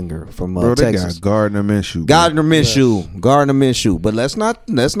Ellinger from Texas. They got Gardner Minshew. Gardner Minshew. But let's not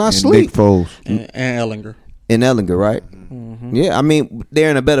and sleep. Nick Foles. And Ellinger. And Ellinger, right? Mm-hmm. Yeah, I mean,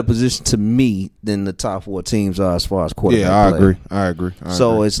 they're in a better position to me than the top 4 teams are as far as quarterback play. I agree.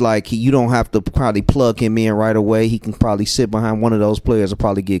 So it's like you don't have to probably plug him in right away. He can probably sit behind one of those players or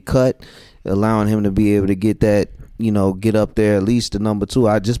probably get cut, allowing him to be able to get that, get up there at least to number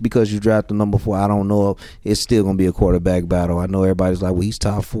 2. Just because you draft the number 4, I don't know if it's still going to be a quarterback battle. I know everybody's like, well, he's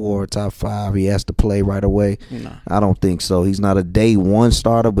top 4, top 5. He has to play right away. No. I don't think so. He's not a day 1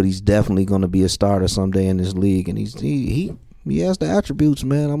 starter, but he's definitely going to be a starter someday in this league. And he has the attributes,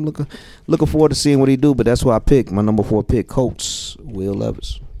 man. I'm looking forward to seeing what he do. But that's who I picked. My number 4 pick, Colts, Will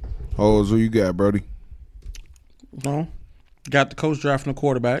Levis. Oh, who you got, Brody? No, got the coach drafting a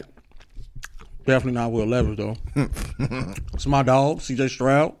quarterback. Definitely not Will Levis, though. It's my dog, C.J.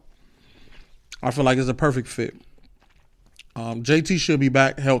 Stroud. I feel like it's a perfect fit. JT should be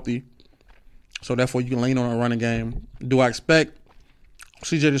back healthy, so therefore you can lean on a running game. Do I expect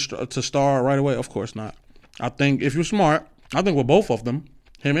C.J. to start right away? Of course not. I think if you're smart, I think with both of them,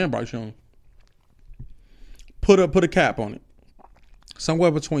 him and Bryce Young, put a cap on it.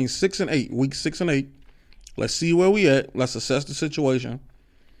 Somewhere between 6 and 8, week 6 and 8. Let's see where we at. Let's assess the situation.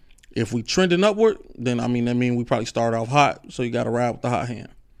 If we trending upward, then that means we probably start off hot, so you got to ride with the hot hand.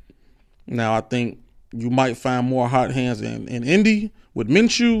 Now, I think you might find more hot hands in Indy with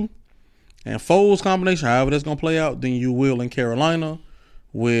Minshew and Foles combination, however that's going to play out, than you will in Carolina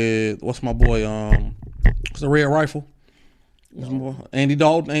with, what's my boy, what's the red rifle? Andy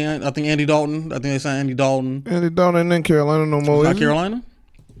Dalton. I think they signed Andy Dalton. Andy Dalton ain't in Carolina no more. Not Carolina?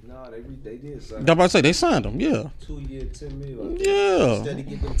 They did sign him. I'm about to say they signed him, yeah. 2 year, $10 million. Yeah. Instead of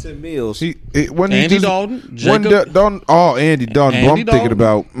getting them $10 million. Andy Dalton, Jacob. Andy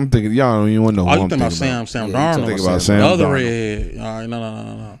Dalton. I'm thinking y'all don't even know. Oh, you think about Sam Darnold? Think about Sam the other Darnold. redhead. All right, no. You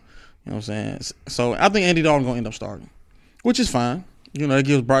know what I'm saying? So I think Andy Dalton gonna end up starting, which is fine. It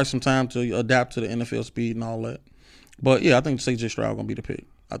gives Bryce some time to adapt to the NFL speed and all that. But yeah, I think C.J. Stroud gonna be the pick.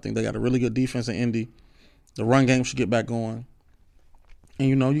 I think they got a really good defense in Indy. The run game should get back going. And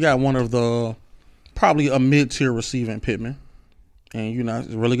you got one of the probably a mid-tier receiver in Pittman. and you're not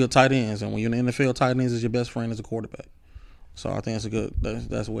really good tight ends. And when you're in the NFL, tight ends is your best friend as a quarterback. So I think that's a good.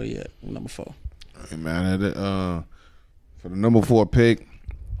 That's where he at, number 4. Hey man, for the number 4 pick,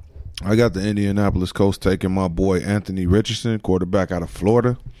 I got the Indianapolis Colts taking my boy Anthony Richardson, quarterback out of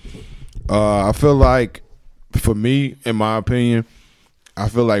Florida. I feel like, for me, in my opinion, I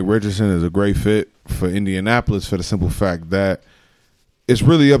feel like Richardson is a great fit for Indianapolis for the simple fact that it's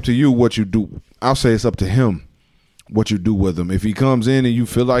really up to you what you do. I'll say it's up to him what you do with him. If he comes in and you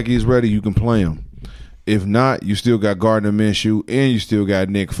feel like he's ready, you can play him. If not, you still got Gardner Minshew and you still got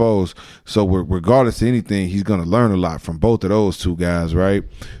Nick Foles. So regardless of anything, he's going to learn a lot from both of those two guys, right?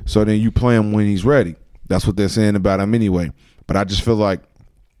 So then you play him when he's ready. That's what they're saying about him anyway. But I just feel like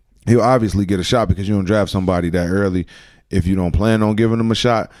he'll obviously get a shot because you don't draft somebody that early if you don't plan on giving him a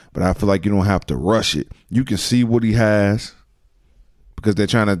shot. But I feel like you don't have to rush it. You can see what he has because they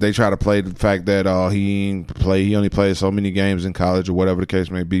try to play the fact that he only played so many games in college or whatever the case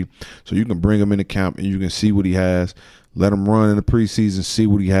may be. So you can bring him into camp and you can see what he has. Let him run in the preseason, see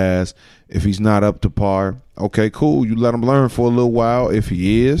what he has. If he's not up to par, okay, cool. You let him learn for a little while. If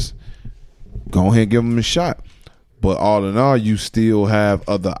he is, go ahead and give him a shot. But all in all, you still have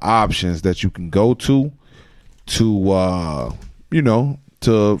other options that you can go to fulfill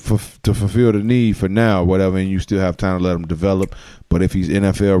the need for now, whatever, and you still have time to let him develop. But if he's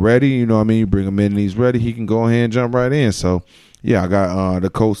NFL ready, you know what I mean, you bring him in and he's ready, he can go ahead and jump right in. So, yeah, I got the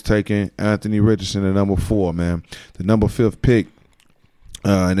Colts taking Anthony Richardson at number 4, man. The number 5th pick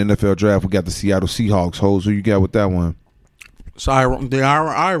in the NFL draft, we got the Seattle Seahawks. Hose, who you got with that one? So the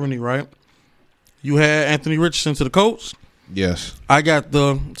irony, right? You had Anthony Richardson to the Colts. Yes. I got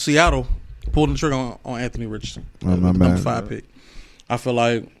the Seattle pulling the trigger on Anthony Richardson. Number 5 pick. I feel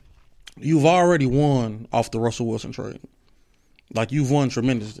like you've already won off the Russell Wilson trade. Like, you've won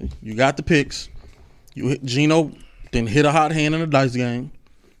tremendously. You got the picks. Geno then hit a hot hand in the dice game.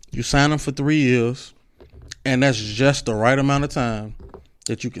 You sign him for 3 years. And that's just the right amount of time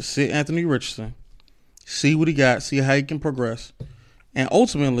that you can sit Anthony Richardson, see what he got, see how he can progress. And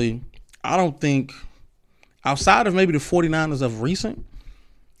ultimately, I don't think, outside of maybe the 49ers of recent,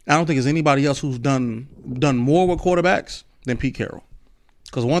 I don't think there's anybody else who's done more with quarterbacks than Pete Carroll.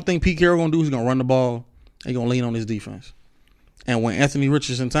 Because one thing Pete Carroll going to do, he's going to run the ball and he's going to lean on his defense. And when Anthony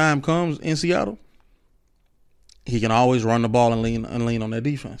Richardson time comes in Seattle, he can always run the ball and lean on that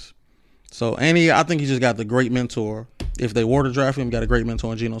defense. So, I think he just got the great mentor. If they were to draft him, got a great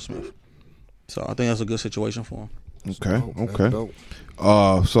mentor in Geno Smith. So, I think that's a good situation for him. Okay.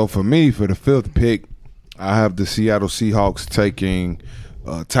 So, for me, for the 5th pick, I have the Seattle Seahawks taking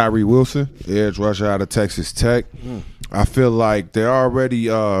Tyree Wilson, edge rusher out of Texas Tech. I feel like they're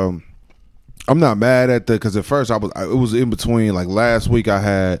already I'm not mad at because at first it was in between. Like last week I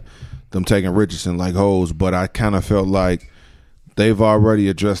had them taking Richardson like hoes, but I kind of felt like they've already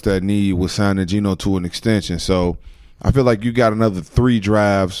addressed that need with signing Geno to an extension. So I feel like you got another 3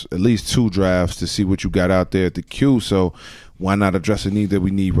 drafts, at least 2 drafts to see what you got out there at the queue. So why not address the need that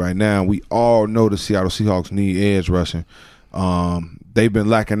we need right now? We all know the Seattle Seahawks need edge rushing. They've been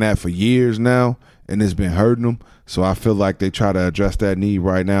lacking that for years now, and it's been hurting them. So I feel like they try to address that need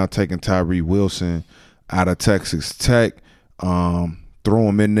right now, taking Tyree Wilson out of Texas Tech, throw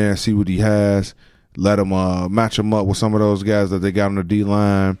him in there, see what he has, let him match him up with some of those guys that they got on the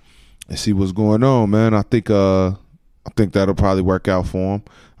D-line and see what's going on, man. I think that'll probably work out for him.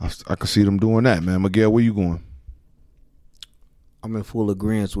 I can see them doing that, man. Miguel, where you going? I'm in full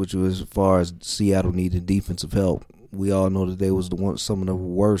agreement with you as far as Seattle needed defensive help. We all know that they was some of the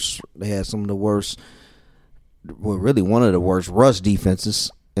worst. They had some of the worst. Well, really one of the worst rush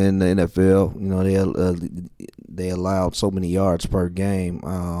defenses in the NFL. You know, they allowed so many yards per game.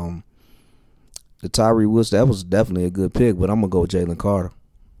 The Tyree Wilson, that was definitely a good pick, but I'm gonna go with Jalen Carter.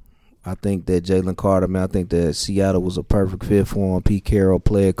 I think that Jalen Carter, man, I think that Seattle was a perfect fit for him. Pete Carroll,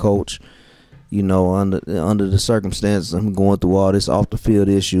 player coach. You know, under the circumstances, I'm going through all this off the field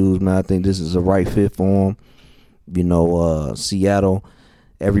issues, man. I think this is a right fit for him. You know, Seattle,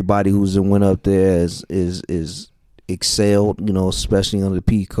 everybody who's went up there is excelled. You know, especially under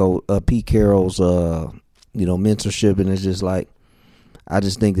Pete Carroll's mentorship, and it's just like, I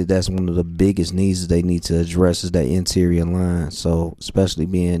just think that that's one of the biggest needs that they need to address is that interior line. So, especially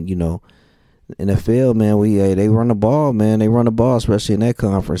being, you know, NFL, man, they run the ball, man. They run the ball, especially in that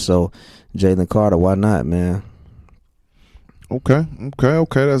conference. So, Jalen Carter, why not, man? Okay.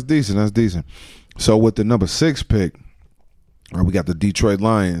 That's decent. So, with the number 6 pick, we got the Detroit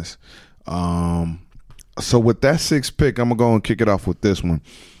Lions. So, with that 6th pick, I'm going to go and kick it off with this one.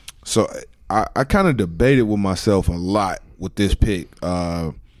 So, I kind of debated with myself a lot with this pick.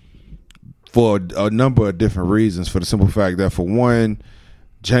 for a number of different reasons. For the simple fact that, for one,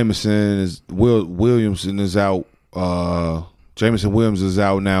 Williamson is out. Jameson Williams is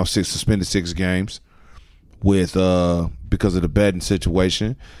out now, suspended 6 games with because of the betting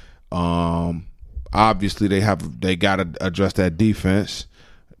situation. Obviously, they got to address that defense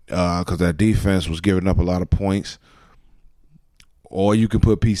because that defense was giving up a lot of points. Or you can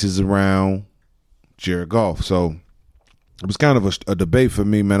put pieces around Jared Goff. So it was kind of a debate for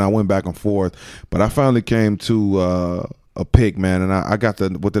me, man. I went back and forth, but I finally came to a pick, man, and I got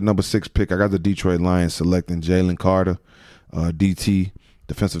with the number 6 pick. I got the Detroit Lions selecting Jalen Carter, DT,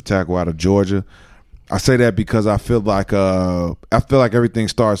 defensive tackle out of Georgia. I say that because I feel like everything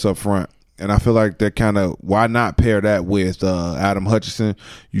starts up front, and I feel like they're kind of, why not pair that with Adam Hutchinson?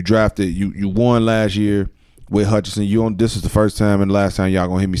 You drafted, you won last year with Hutchinson. This is the first time and the last time y'all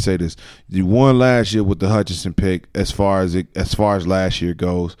gonna hear me say this. You won last year with the Hutchinson pick. As far as last year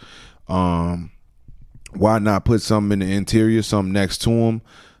goes, why not put something in the interior, something next to him,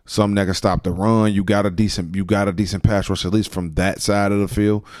 something that can stop the run? You got a decent pass rush, at least from that side of the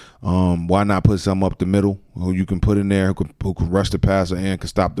field. Why not put something up the middle who you can put in there who can rush the passer and can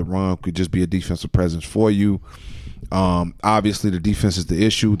stop the run? Could just be a defensive presence for you. Obviously, the defense is the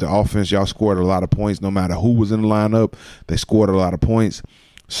issue. The offense, y'all scored a lot of points. No matter who was in the lineup, they scored a lot of points.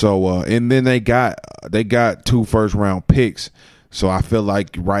 So, and then they got 2 first-round picks. So I feel like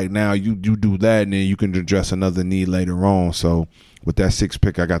right now you do that, and then you can address another need later on. So with that 6th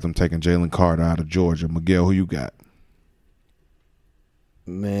pick, I got them taking Jalen Carter out of Georgia. Miguel, who you got?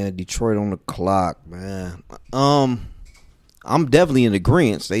 Man, Detroit on the clock, man. I'm definitely in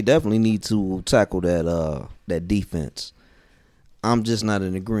agreement. They definitely need to tackle that defense. I'm just not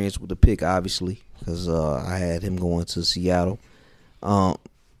in agreement with the pick, obviously, because I had him going to Seattle. I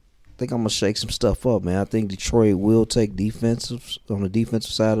think I'm gonna shake some stuff up, man. I think Detroit will take defensive on the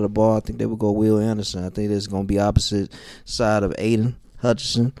defensive side of the ball. I think they will go Will Anderson. I think there's gonna be opposite side of Aiden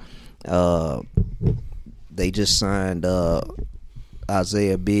Hutchinson. They just signed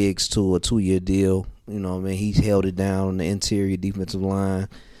Isaiah Biggs to a 2-year deal. You know what I mean? He's held it down on the interior defensive line.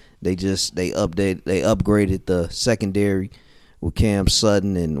 They upgraded the secondary with Cam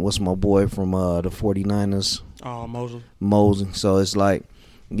Sutton and what's my boy from the 49ers? Mosley. So it's like,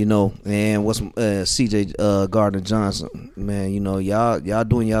 you know, and what's CJ Gardner-Johnson, man, you know, y'all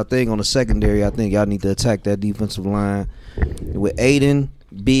doing y'all thing on the secondary. I think y'all need to attack that defensive line with Aiden,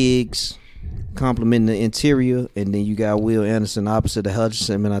 Biggs, complementing the interior, and then you got Will Anderson opposite of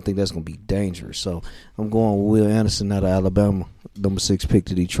Hutchinson. Man, I think that's going to be dangerous. So I'm going with Will Anderson out of Alabama, number 6 pick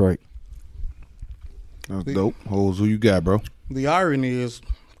to Detroit. That's dope. Holes, who you got, bro? The irony is,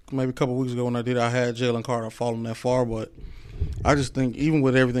 maybe a couple weeks ago when I had Jalen Carter falling that far, but I just think even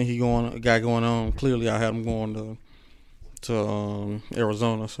with everything he got going on, clearly I had him going to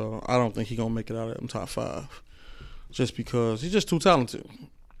Arizona. So I don't think he's gonna make it out of them top 5, just because he's just too talented.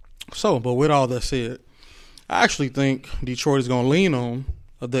 So, but with all that said, I actually think Detroit is gonna lean on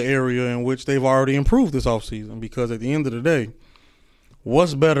the area in which they've already improved this offseason, because at the end of the day,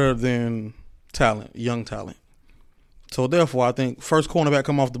 what's better than talent, young talent? So therefore, I think first cornerback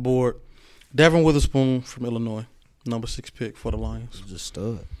come off the board, Devin Witherspoon from Illinois. Number 6 pick for the Lions. Just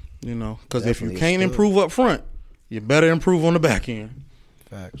stud. You know, because if you can't improve up front, you better improve on the back end.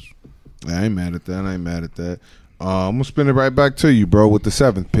 Facts. I ain't mad at that. I'm going to spin it right back to you, bro, with the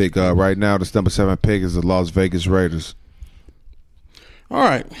 7th pick. Right now, this number 7 pick is the Las Vegas Raiders. All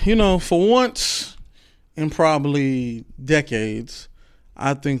right. You know, for once in probably decades,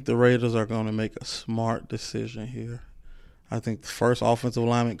 I think the Raiders are going to make a smart decision here. I think the first offensive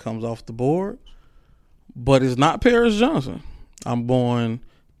lineman comes off the board. But it's not Paris Johnson. I'm going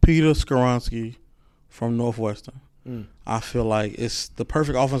Peter Skoronski from Northwestern. I feel like it's the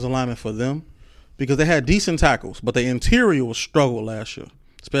perfect offensive lineman for them because they had decent tackles, but the interior was struggled last year,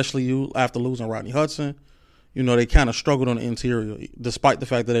 especially after losing Rodney Hudson. You know, they kind of struggled on the interior, despite the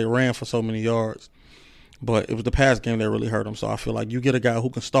fact that they ran for so many yards. But it was the pass game that really hurt them. So I feel like you get a guy who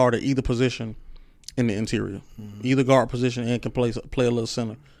can start at either position in the interior, either guard position, and can play a little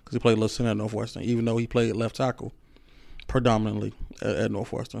center. He played a little center at Northwestern, even though he played left tackle predominantly at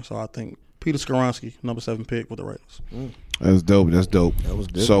Northwestern. So I think Peter Skoronski, number 7 pick with the Raiders. That's dope. That was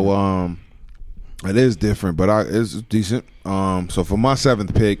different. So it is different, but it's decent. So for my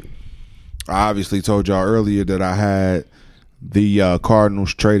 7th pick, I obviously told y'all earlier that I had the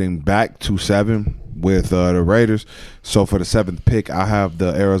Cardinals trading back to 7 with the Raiders. So for the 7th pick, I have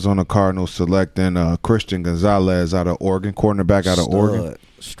the Arizona Cardinals selecting Christian Gonzalez out of Oregon, cornerback out of Oregon.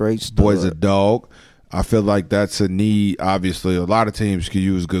 Straight stud. Boy's a dog. I feel like that's a need. Obviously, a lot of teams can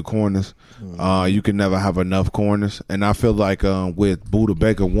use good corners. You can never have enough corners. And I feel like with Budda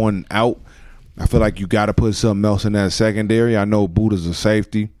Baker 1 out, I feel like you got to put something else in that secondary. I know Buddha's a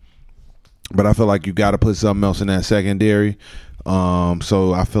safety, but I feel like you got to put something else in that secondary.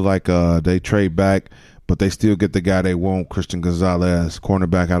 So I feel like they trade back, but they still get the guy they want, Christian Gonzalez,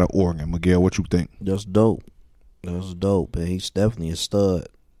 cornerback out of Oregon. Miguel, what you think? That's dope. That's dope, and he's definitely a stud.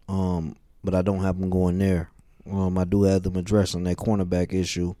 But I don't have him going there. I do have them addressing that cornerback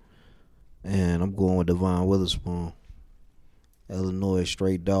issue, and I'm going with Devon Witherspoon. Illinois,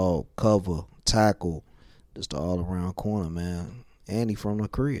 straight dog, cover, tackle, just an all-around corner, man. And he from the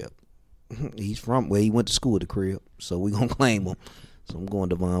crib. He's from where he went to school at the crib, so we gonna claim him. So I'm going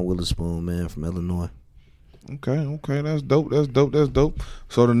Devon Witherspoon, man, from Illinois. Okay, that's dope.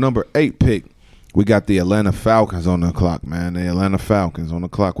 So the number 8 pick, we got the Atlanta Falcons on the clock, man. The Atlanta Falcons on the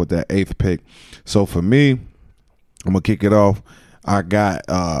clock with that 8th pick. So for me, I'm gonna kick it off. I got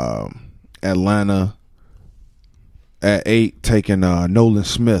Atlanta at 8, taking Nolan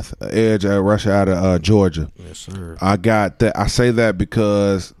Smith, edge at rusher out of Georgia. Yes, sir. I got that. I say that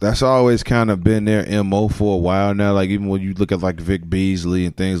because that's always kind of been their MO for a while now. Like even when you look at like Vic Beasley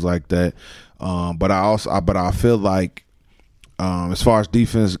and things like that. But I feel like as far as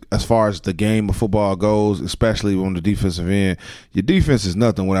defense, as far as the game of football goes, especially on the defensive end, your defense is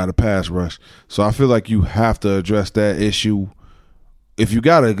nothing without a pass rush. So I feel like you have to address that issue. If you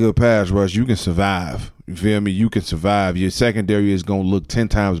got a good pass rush, you can survive. You feel me? You can survive. Your secondary is going to look 10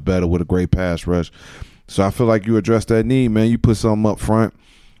 times better with a great pass rush. So I feel like you address that need, man. You put something up front.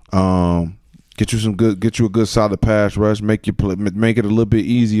 Get you a good solid pass rush. Make it a little bit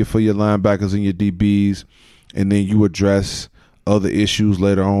easier for your linebackers and your DBs, and then you address other issues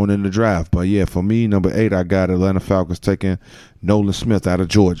later on in the draft. But yeah, for me, number 8, I got Atlanta Falcons taking Nolan Smith out of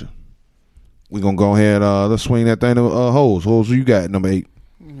Georgia. We're going to go ahead, let's swing that thing to Hoes. Hoes, who you got at number 8?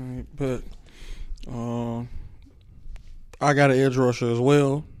 All right, but I got an edge rusher as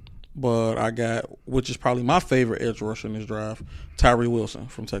well, but I got, which is probably my favorite edge rusher in this draft, Tyree Wilson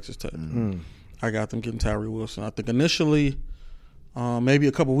from Texas Tech. Mm-hmm. I got them getting Tyree Wilson. I think initially, maybe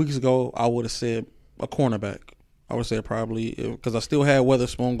a couple weeks ago, I would have said a cornerback. I would say probably, because I still had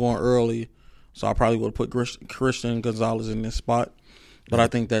Witherspoon going early, so I probably would have put Christian Gonzalez in this spot. But I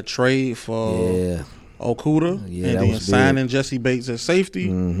think that trade for Okuda and then signing Jesse Bates at safety,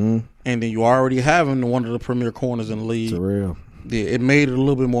 and then you already have him one of the premier corners in the league. For real. Yeah, it made it a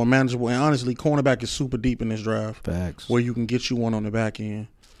little bit more manageable. And honestly, cornerback is super deep in this draft. Facts. Where you can get you one on the back end,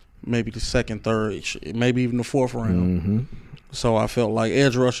 maybe the second, third, maybe even the 4th round. Mm-hmm. So I felt like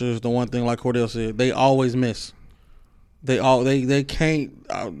edge rushers, the one thing like Cordell said, they always miss. They can't.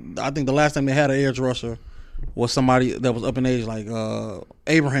 I think the last time they had an edge rusher was somebody that was up in age, like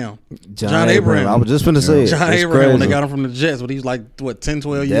Abraham. John Abraham. I was just finna say John Abraham crazy. when they got him from the Jets, but he's like, 10,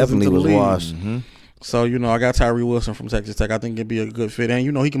 12 years Definitely into the was league. washed. Mm-hmm. So, I got Tyree Wilson from Texas Tech. I think it'd be a good fit.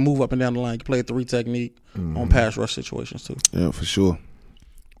 And, he can move up and down the line. He can play a 3 technique on pass rush situations, too. Yeah, for sure.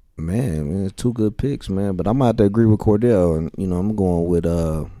 Man, it's 2 good picks, man. But I'm going to have to agree with Cordell. And, I'm going with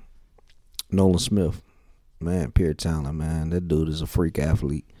Nolan Smith. Man, pure talent, man. That dude is a freak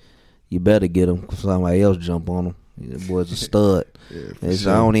athlete. You better get him because somebody else jump on him. That boy's a stud. Sure. I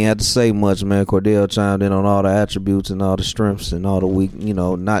don't even have to say much, man. Cordell chimed in on all the attributes and all the strengths and all the weak.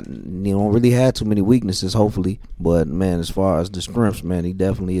 Don't really have too many weaknesses, hopefully. But man, as far as the strengths, man, he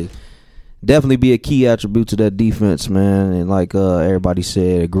definitely be a key attribute to that defense, man. And like everybody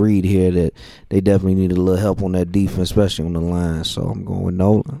said, agreed here that they definitely need a little help on that defense, especially on the line. So I'm going with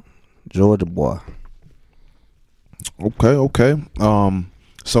Nolan, Georgia boy. Okay.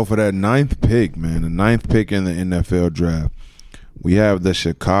 So for that 9th pick, man, the 9th pick in the NFL draft, we have the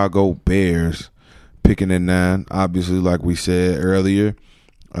Chicago Bears picking at 9. Obviously, like we said earlier,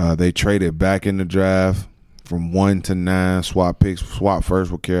 they traded back in the draft from 1 to 9, swap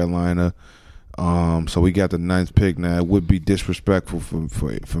first with Carolina. So we got the 9th pick now. It would be disrespectful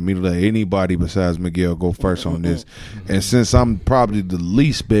for me to let anybody besides Miguel go first on this. And since I'm probably the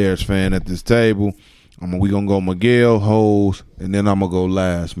least Bears fan at this table, we going to go Miguel, Hoes, and then I'm going to go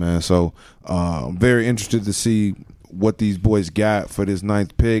last, man. So I'm very interested to see what these boys got for this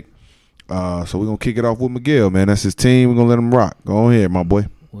 9th pick. So we're going to kick it off with Miguel, man. That's his team. We're going to let him rock. Go ahead, my boy.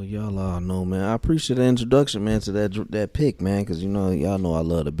 Well, y'all all know, man. I appreciate the introduction, man, to that pick, man, because, y'all know I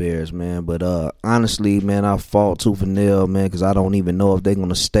love the Bears, man. But honestly, man, I fought tooth and nail, man, because I don't even know if they're going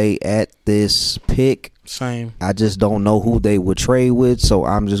to stay at this pick. Same. I just don't know who they would trade with, so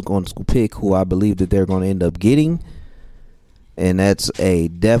I'm just going to pick who I believe that they're going to end up getting. And that's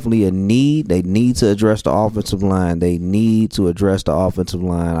definitely a need. They need to address the offensive line. I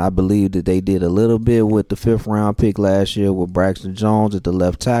believe that they did a little bit with the 5th round pick last year with Braxton Jones at the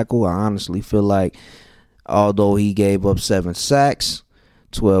left tackle. I honestly feel like although he gave up 7 sacks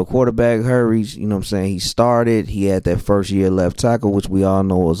 12 quarterback hurries. You know what I'm saying? He started. He had that first year left tackle, which we all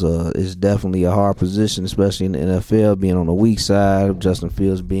know is definitely a hard position, especially in the NFL, being on the weak side. Justin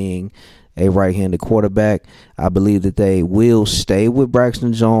Fields being a right-handed quarterback. I believe that they will stay with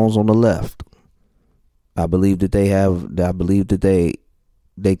Braxton Jones on the left. I believe that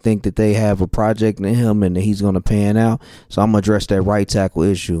they think that they have a project in him and that he's going to pan out. So I'm going to address that right tackle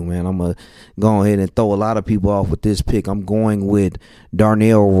issue, man. I'm going to go ahead and throw a lot of people off with this pick. I'm going with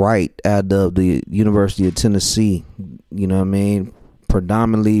Darnell Wright out of the University of Tennessee. You know what I mean?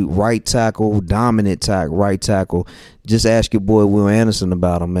 Predominantly right tackle, dominant right tackle. Just ask your boy Will Anderson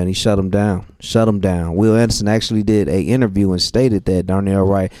about him, man. He shut him down. Will Anderson actually did an interview and stated that Darnell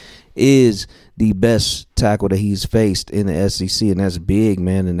Wright is the best tackle that he's faced in the SEC, and that's big,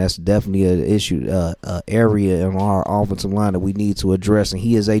 man, and that's definitely an issue, area in our offensive line that we need to address, and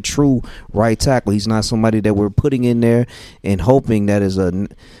he is a true right tackle. He's not somebody that we're putting in there and hoping that is a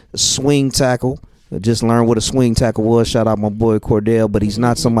swing tackle. Just learned what a swing tackle was. Shout out my boy Cordell, but he's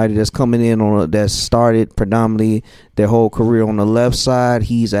not somebody that's coming in that started predominantly their whole career on the left side.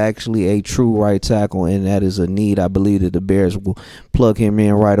 He's actually a true right tackle, and that is a need. I believe that the Bears will plug him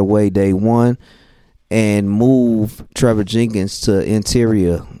in right away, day one, and move Trevor Jenkins to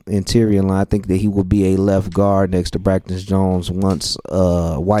interior line. I think that he will be a left guard next to Braxton Jones once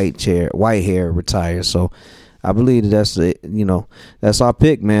Whitehair retires. So I believe that that's our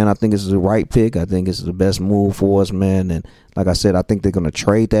pick, man. I think it's the right pick. I think it's the best move for us, man. And like I said, I think they're going to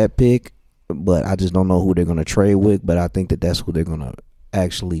trade that pick, but I just don't know who they're going to trade with. But I think that that's who they're going to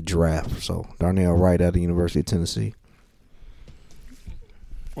actually draft. So Darnell Wright out of the University of Tennessee.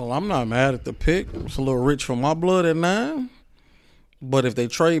 Well, I'm not mad at the pick. It's a little rich for my blood at 9. But if they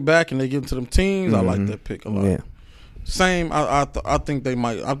trade back and they get into them teams, I like that pick a lot. Yeah. Same. I think they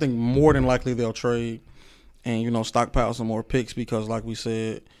might. I think more than likely they'll trade and, stockpile some more picks because, like we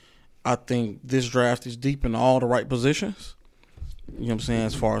said, I think this draft is deep in all the right positions. You know what I'm saying?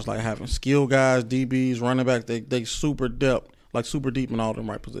 As far as, like, having skill guys, DBs, running back, they super deep in all them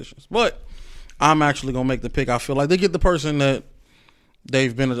right positions. But I'm actually going to make the pick. I feel like they get the person that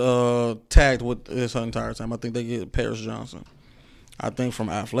they've been tagged with this entire time. I think they get Paris Johnson. I think from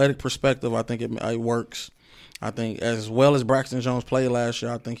an athletic perspective, I think it works. I think as well as Braxton Jones played last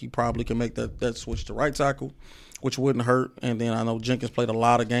year, I think he probably can make that switch to right tackle, which wouldn't hurt. And then I know Jenkins played a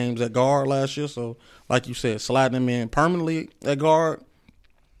lot of games at guard last year. So, like you said, sliding him in permanently at guard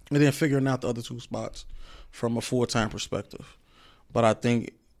and then figuring out the other two spots from a full-time perspective. But I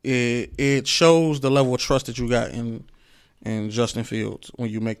think it shows the level of trust that you got in Justin Fields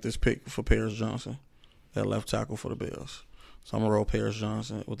when you make this pick for Paris Johnson at left tackle for the Bears. So I'm gonna roll Paris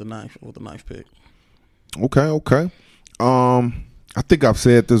Johnson with the ninth pick. Okay. I think I've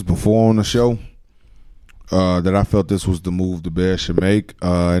said this before on the show that I felt this was the move the Bears should make.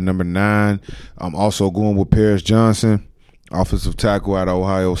 At number 9, I'm also going with Paris Johnson, offensive tackle out of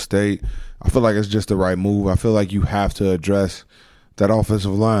Ohio State. I feel like it's just the right move. I feel like you have to address that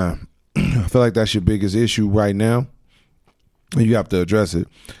offensive line. I feel like that's your biggest issue right now. You have to address it.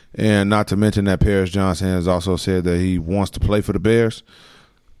 And not to mention that Paris Johnson has also said that he wants to play for the Bears.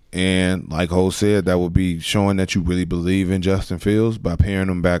 And like Ho said, that would be showing that you really believe in Justin Fields by pairing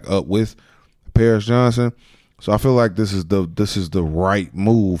him back up with Paris Johnson. So I feel like this is the right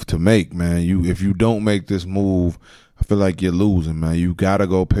move to make, man. If you don't make this move, I feel like you're losing, man. You gotta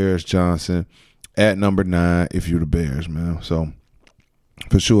go Paris Johnson at number 9 if you're the Bears, man. So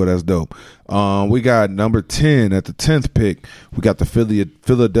for sure, that's dope. We got number 10 at the 10th pick. We got the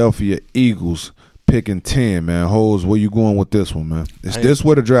Philadelphia Eagles picking 10, man. Hoes, where you going with this one, man? Is this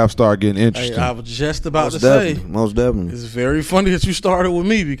where the draft start getting interesting? I was just about to say. Most definitely. It's very funny that you started with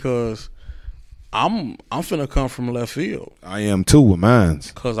me because I'm finna come from left field. I am too with mine.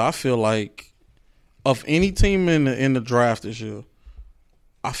 Because I feel like of any team in the draft this year,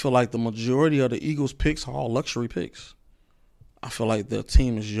 I feel like the majority of the Eagles picks are all luxury picks. I feel like their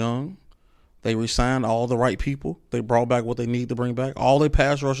team is young. They re-signed all the right people. They brought back what they need to bring back. All their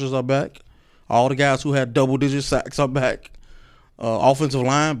pass rushers are back. All the guys who had double-digit sacks are back. Offensive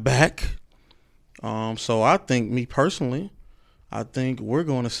line back. So I think, me personally, I think we're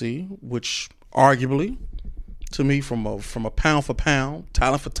going to see, which arguably, to me, from a pound for pound,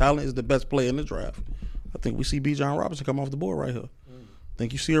 talent for talent, is the best player in the draft. I think we see Bijan Robinson come off the board right here. I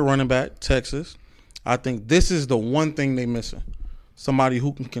think you see a running back, Texas. I think this is the one thing they're missing. Somebody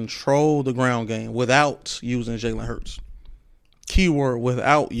who can control the ground game without using Jalen Hurts. Keyword,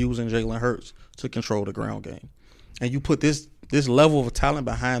 without using Jalen Hurts to control the ground game. And you put this level of talent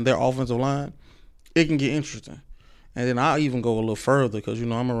behind their offensive line, it can get interesting. And then I'll even go a little further because,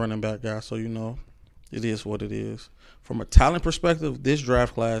 I'm a running back guy. So, It is what it is. From a talent perspective, this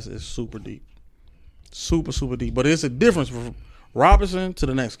draft class is super deep. Super, super deep. But it's a difference from Robinson to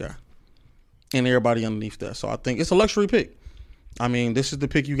the next guy and everybody underneath that. So I think it's a luxury pick. I mean, this is the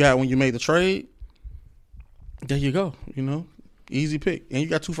pick you got when you made the trade. There you go. Easy pick. And you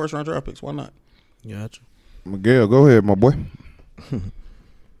got 2 first-round draft picks. Why not? Gotcha. Miguel, go ahead, my boy.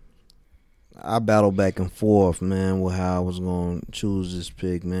 I battled back and forth, man, with how I was going to choose this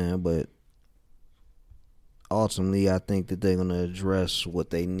pick, man. But ultimately, I think that they're going to address what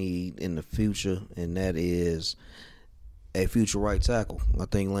they need in the future, and that is a future right tackle. I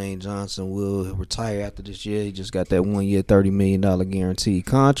think Lane Johnson will retire after this year. He just got that 1 year, $30 million guaranteed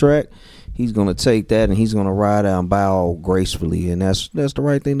contract. He's going to take that and he's going to ride out and bow gracefully, and that's the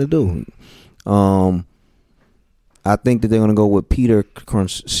right thing to do. I think that they're going to go with Peter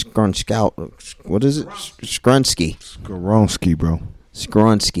Skronsky. What is it? Skronsky. Skronsky, bro.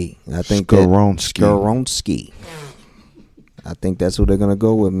 Skronsky. I think Skronsky. I think that's who they're going to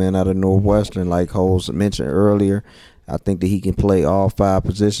go with, man, out of Northwestern. Like Holes mentioned earlier, I think that he can play all 5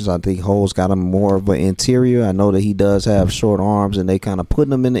 positions. I think Holes got him more of an interior. I know that he does have short arms, and they kind of put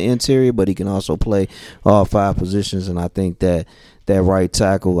him in the interior, but he can also play all 5 positions. And I think that right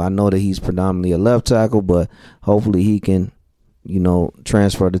tackle, I know that he's predominantly a left tackle, but hopefully he can,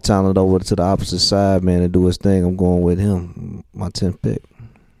 transfer the talent over to the opposite side, man, and do his thing. I'm going with him, my 10th pick.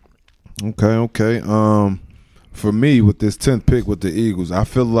 Okay. For me, with this 10th pick with the Eagles, I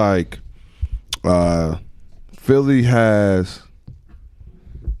feel like Philly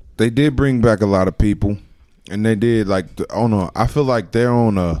they did bring back a lot of people, and they did I feel like they're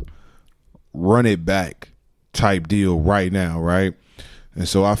on a run it back type deal right now, right? And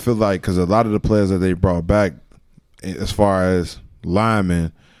so I feel like because a lot of the players that they brought back, as far as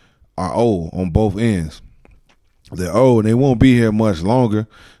linemen, are old on both ends. They're old and they won't be here much longer.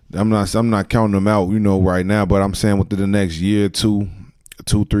 I'm not counting them out, right now, but I'm saying within the next year, 2,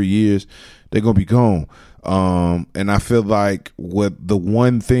 3 years, they're gonna be gone. And I feel like what the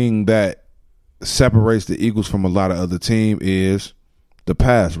one thing that separates the Eagles from a lot of other teams is the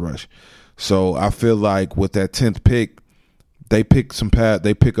pass rush. So I feel like with that 10th pick, they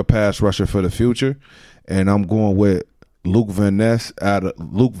pick a pass rusher for the future, and I'm going with Luke Van Ness out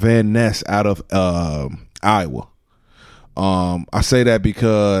of Iowa. I say that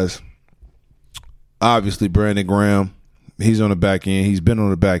because obviously Brandon Graham, he's on the back end. He's been on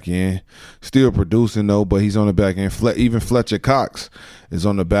the back end, still producing though, but he's on the back end. Even Fletcher Cox is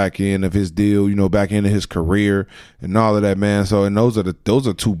on the back end of his deal, back end of his career and all of that, man. So, and those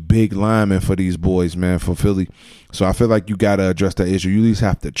are 2 big linemen for these boys, man, for Philly. So I feel like you got to address that issue. You at least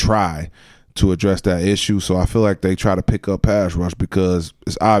have to try to address that issue. So I feel like they try to pick up pass rush because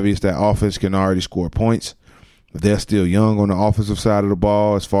it's obvious that offense can already score points. They're still young on the offensive side of the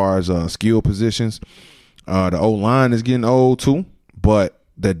ball as far as skill positions. The O-line is getting old too, but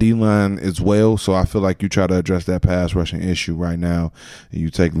the D-line as well. So I feel like you try to address that pass rushing issue right now, and you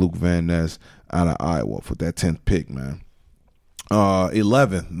take Luke Van Ness out of Iowa for that 10th pick, man.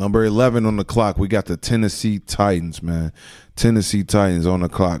 Number 11 on the clock. We got the Tennessee Titans, man. Tennessee Titans on the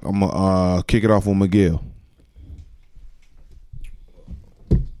clock. I'm gonna kick it off with Miguel.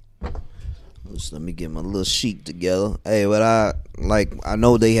 Let me get my little sheet together. Hey, but I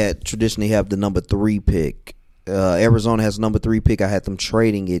know they traditionally have the number 3 pick. Arizona has number 3 pick. I had them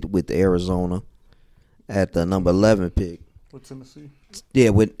trading it with Arizona at the number 11 pick. With Tennessee?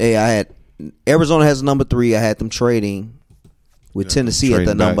 Yeah, I had Arizona has number 3. I had them trading with Tennessee at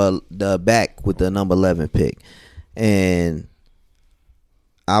the back with the number 11 pick. And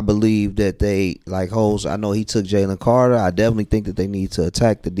I believe that they, like Holes, I know he took Jalen Carter. I definitely think that they need to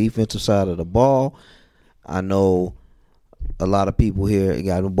attack the defensive side of the ball. I know a lot of people here,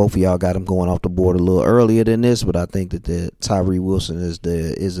 both of y'all got him going off the board a little earlier than this, but I think that the Tyree Wilson is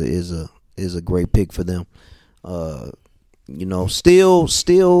a great pick for them. Still,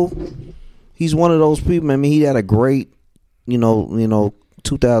 he's one of those people. I mean, he had a great,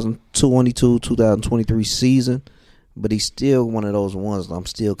 2022, 2023 season. But he's still one of those ones that I'm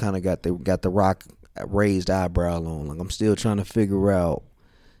still kind of got the rock raised eyebrow on. Like I'm still trying to figure out,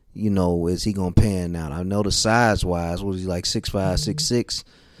 is he gonna pan out? I know the size wise, was he like 6'5", 6'6"?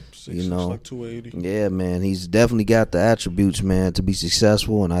 Like 280. Yeah, man, he's definitely got the attributes, man, to be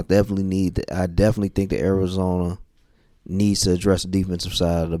successful. And I definitely think that Arizona needs to address the defensive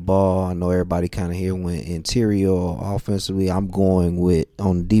side of the ball. I know everybody kind of here went interior or offensively. I'm going with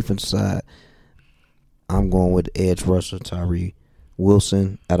on the defensive side. I'm going with edge rusher Tyree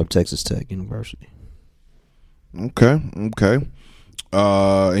Wilson out of Texas Tech University. Okay.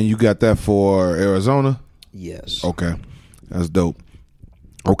 And you got that for Arizona? Yes. Okay. That's dope.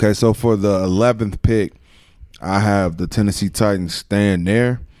 Okay, so for the 11th pick, I have the Tennessee Titans staying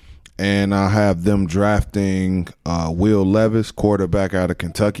there, and I have them drafting Will Levis, quarterback out of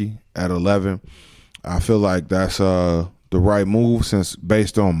Kentucky, at 11. I feel like that's the right move since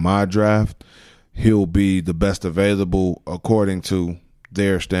based on my draft, he'll be the best available according to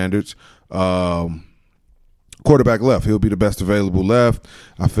their standards. Quarterback left, he'll be the best available left.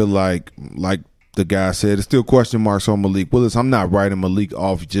 I feel like the guy said, it's still question marks on Malik Willis. I'm not writing Malik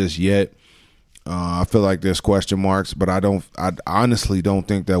off just yet. I feel like there's question marks, but I honestly don't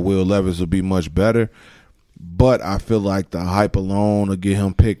think that Will Levis will be much better. But I feel like the hype alone will get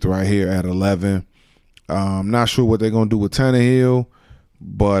him picked right here at 11. I'm not sure what they're going to do with Tannehill,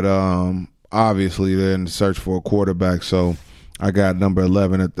 but obviously they're in the search for a quarterback. So I got number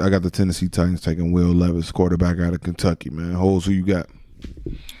 11. I got the Tennessee Titans taking Will Levis, quarterback out of Kentucky, man. Holes, who you got?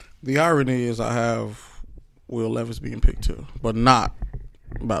 The irony is I have Will Levis being picked too, but not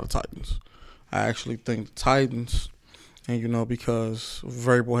by the Titans. I actually think the Titans, and because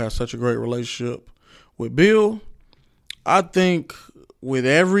Vrabel has such a great relationship with Bill, I think with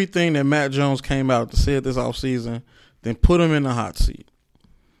everything that Matt Jones came out to say this offseason, then put him in the hot seat.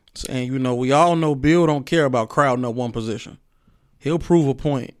 And we all know Bill don't care about crowding up one position. He'll prove a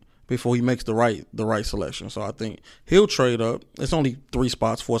point before he makes the right selection. So I think he'll trade up. It's only 4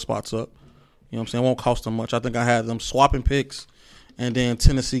 spots up. You know what I'm saying? It won't cost them much. I think I had them swapping picks and then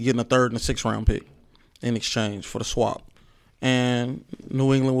Tennessee getting a 3rd and a 6th round pick in exchange for the swap. And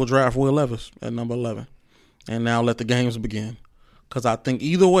New England will draft Will Levis at number 11. And now let the games begin. Because I think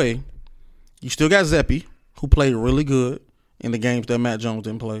either way, you still got Zeppi, who played really good in the games that Matt Jones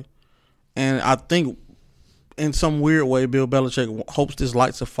didn't play. And I think in some weird way, Bill Belichick hopes this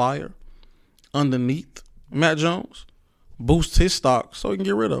lights a fire underneath Matt Jones, boosts his stock so he can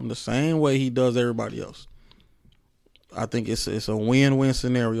get rid of him the same way he does everybody else. I think it's a win-win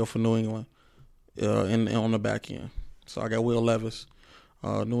scenario for New England on the back end. So I got Will Levis.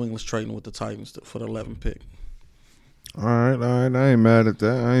 New England's trading with the Titans for the 11th pick. All right. I ain't mad at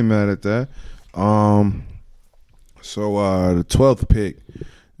that. So the 12th pick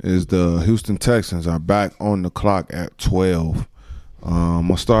is the Houston Texans are back on the clock at 12. I'm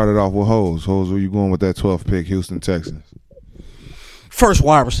going to start it off with Hose. Hose, where you going with that 12th pick, Houston Texans? First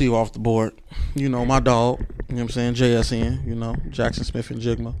wide receiver off the board. My dog. You know what I'm saying? JSN, Jackson Smith and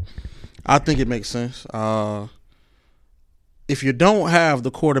Jigma. I think it makes sense. If you don't have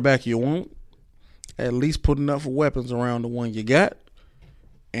the quarterback you want, at least put enough weapons around the one you got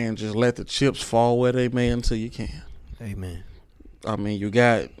and just let the chips fall where they may until you can. Amen. I mean, you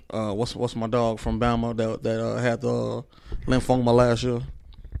got what's my dog from Bama that had the lymphoma last year?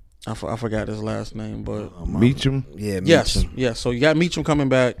 I forgot his last name, but Meacham. Yeah, Meacham. Yes. So you got Meacham coming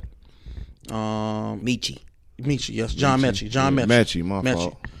back. Mechie, yes, John Mechie. Mechie, my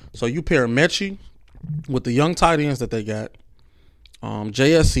fault. So you pair Mechie with the young tight ends that they got,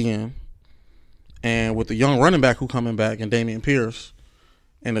 JSN, and with the young running back who coming back and Dameon Pierce,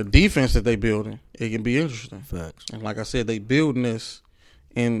 and the defense that they building, it can be interesting. Facts. And like I said, they building this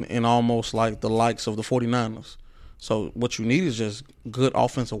in almost like the likes of the 49ers. So what you need is just good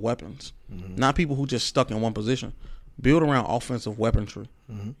offensive weapons, not people who just stuck in one position. Build around offensive weaponry.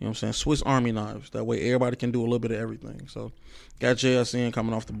 You know what I'm saying? Swiss Army knives. That way everybody can do a little bit of everything. So got JSN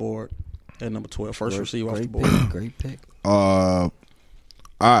coming off the board at number 12. First receiver off the board. Great pick. I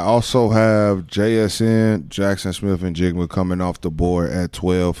also have JSN, Jackson Smith, and Jigma coming off the board at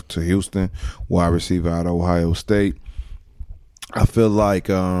 12 to Houston, wide receiver out of Ohio State. I feel like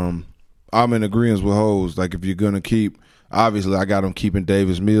I'm in agreement with Hose. Like, if you're going to keep, obviously I got him keeping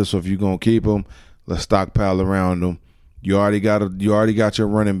Davis Mills, so if you're going to keep him, let's stockpile around him. You already got your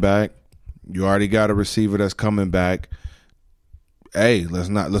running back. You already got a receiver that's coming back. Hey,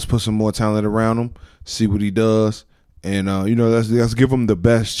 let's put some more talent around him, see what he does. And, let's give him the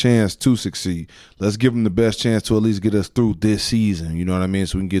best chance to succeed. Let's give him the best chance to at least get us through this season. You know what I mean?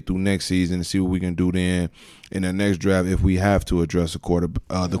 So we can get through next season and see what we can do then in the next draft if we have to address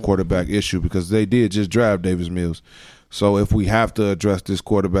the quarterback issue, because they did just draft Davis Mills. So if we have to address this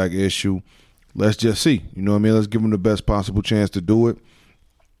quarterback issue, let's just see. You know what I mean? Let's give them the best possible chance to do it.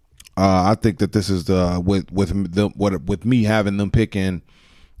 I think that this is with me having them picking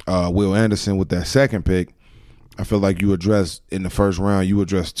Will Anderson with that second pick. I feel like you address in the first round, you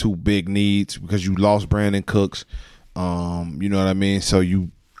address two big needs because you lost Brandon Cooks. You know what I mean? So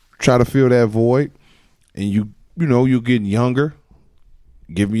you try to fill that void, and you're getting younger,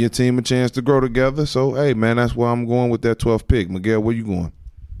 giving your team a chance to grow together. So, hey, man, that's why I'm going with that 12th pick. Miguel, where you going?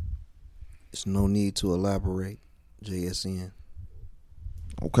 There's no need to elaborate. JSN.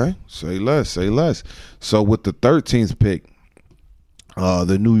 Okay, say less. So with the 13th pick,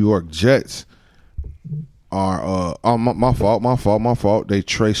 the New York Jets are my fault. They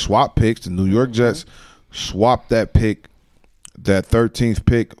trade swap picks. The New York Jets swapped that pick, that 13th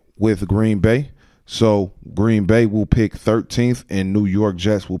pick, with Green Bay. So Green Bay will pick 13th and New York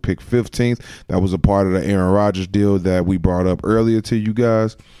Jets will pick 15th. That was a part of the Aaron Rodgers deal that we brought up earlier to you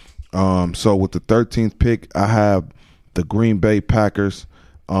guys. So with the 13th pick, I have the Green Bay Packers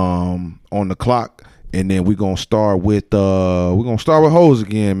on the clock, and then we're gonna start with Hoes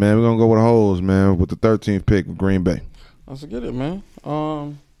again, man. We're gonna go with the Hoes, man, with the 13th pick of Green Bay. Let's get it, man.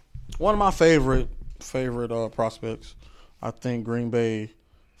 One of my favorite prospects. I think Green Bay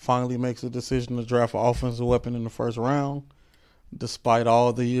finally makes a decision to draft an offensive weapon in the first round, despite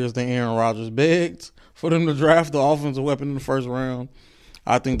all the years that Aaron Rodgers begged for them to draft the offensive weapon in the first round.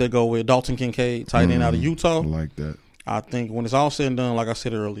 I think they go with Dalton Kincaid, tight end out of Utah. I like that. I think when it's all said and done, like I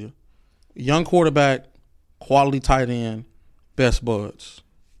said earlier, young quarterback, quality tight end, best buds.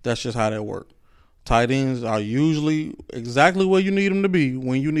 That's just how that works. Tight ends are usually exactly where you need them to be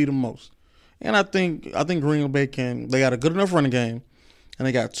when you need them most. And I think Green Bay they got a good enough running game, and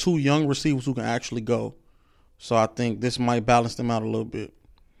they got two young receivers who can actually go. So I think this might balance them out a little bit.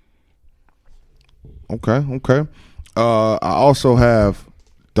 Okay. I also have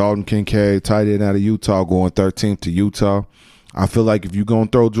Dalton Kincaid, tight end out of Utah, going 13th to Utah. I feel like if you're going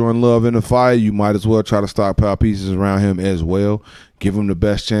to throw Jordan Love in the fire, you might as well try to stockpile pieces around him as well. Give him the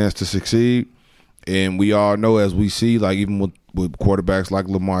best chance to succeed. And we all know, as we see, like even with quarterbacks like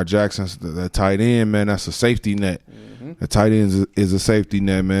Lamar Jackson, the tight end, man, that's a safety net. Mm-hmm. The tight end is a safety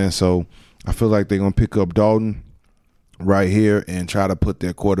net, man. So I feel like they're going to pick up Dalton right here and try to put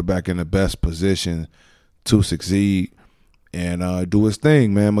their quarterback in the best position to succeed and do his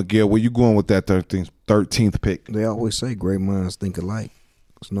thing, man. Miguel, where you going with that 13th pick? They always say great minds think alike.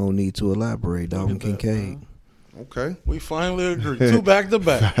 There's no need to elaborate. Dalton Kincaid. Okay. We finally agree. Two back to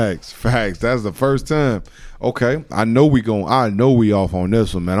back. Facts. That's the first time. Okay. I know we off on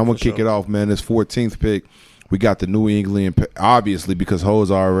this one, man. I'm gonna kick it off, man. This 14th pick, we got the New England, obviously, because Hoes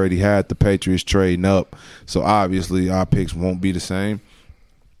already had the Patriots trading up. So obviously our picks won't be the same.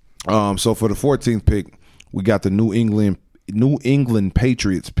 So for the 14th pick, we got the New England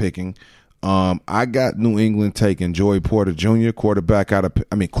Patriots picking. I got New England taking Joey Porter Jr., cornerback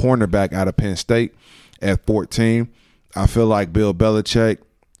out of Penn State at 14. I feel like Bill Belichick,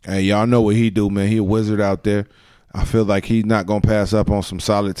 and y'all know what he do, man. He a wizard out there. I feel like he's not gonna pass up on some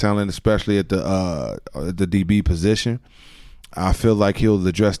solid talent, especially at the DB position. I feel like he'll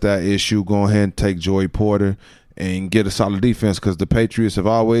address that issue. Go ahead and take Joey Porter and get a solid defense, because the Patriots have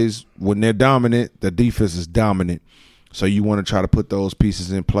always, when they're dominant, the defense is dominant. So you want to try to put those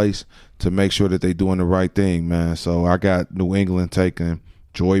pieces in place to make sure that they're doing the right thing, man. So I got New England taking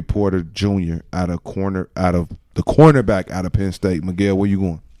Joey Porter Jr. out of the cornerback out of Penn State. Miguel, where you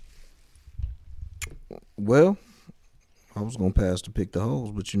going? Well, I was gonna pass to pick the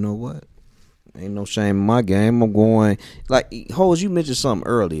Hoes, but you know what? Ain't no shame in my game. I'm going like Hoes. You mentioned something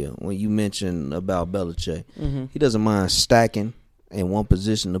earlier when you mentioned about Belichick. Mm-hmm. He doesn't mind stacking in one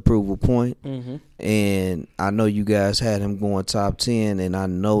position to prove a point. Mm-hmm. And I know you guys had him going top 10, and I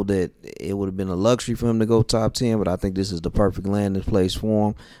know that it would have been a luxury for him to go top 10, but I think this is the perfect landing place for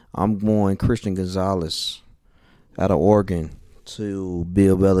him. I'm going Christian Gonzalez out of Oregon to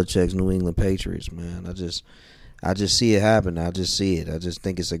Bill Belichick's New England Patriots, man. I just see it happen. I just see it. I just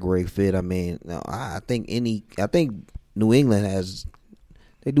think it's a great fit. I mean, I think New England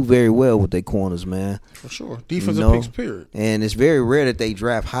they do very well with their corners, man. For sure. Defensive picks, period. And it's very rare that they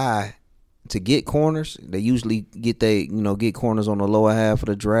draft high to get corners. They usually get corners on the lower half of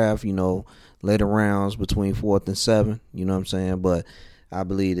the draft, later rounds between 4th and 7th, you know what I'm saying? But I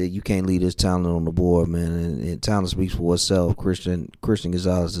believe that you can't leave this talent on the board, man. And talent speaks for itself. Christian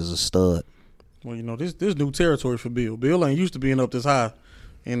Gonzalez is a stud. Well, this new territory for Bill. Bill ain't used to being up this high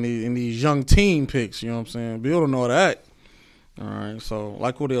in these young team picks, you know what I'm saying? Bill don't know how to act. All right, so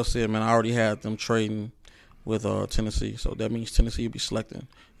like Cordell said, man, I already had them trading with Tennessee, so that means Tennessee will be selecting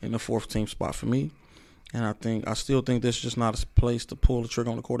in the 4th team spot for me. And I still think this is just not a place to pull the trigger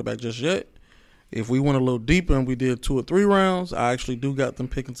on the quarterback just yet. If we went a little deeper and we did 2 or 3 rounds, I actually do got them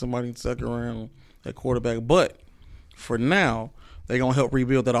picking somebody in the 2nd round at quarterback. But for now, they're going to help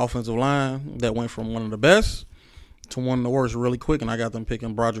rebuild that offensive line that went from one of the best to one of the worst really quick, and I got them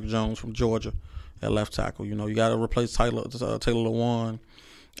picking Broderick Jones from Georgia at left tackle. You got to replace Taylor Lewan.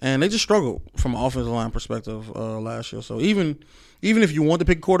 And they just struggled from an offensive line perspective last year. So even if you want to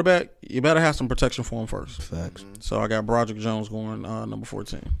pick a quarterback, you better have some protection for him first. Facts. So I got Broderick Jones going number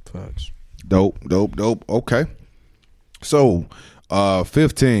 14. Facts. Dope. Okay. So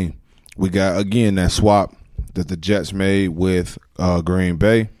 15, we got, again, that swap. that the Jets made with Green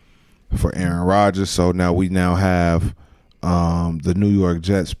Bay for Aaron Rodgers. So now we have the New York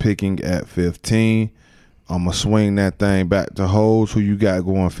Jets picking at 15. I'm going to swing that thing back to Hoes. Who you got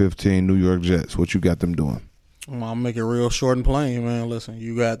going 15 New York Jets? What you got them doing? I'm going to make it real short and plain, man. Listen,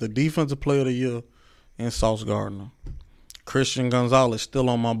 you got the Defensive Player of the Year in Sauce Gardner. Christian Gonzalez still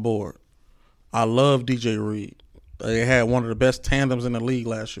on my board. I love DJ Reed. They had one of the best tandems in the league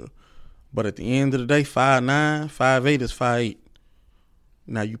last year. But at the end of the day, 5'9", 5'8" is 5'8".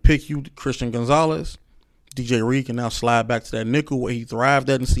 Now you pick Christian Gonzalez. DJ Reed can now slide back to that nickel where he thrived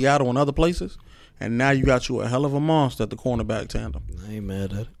at in Seattle and other places. And now you got you a hell of a monster at the cornerback tandem. I ain't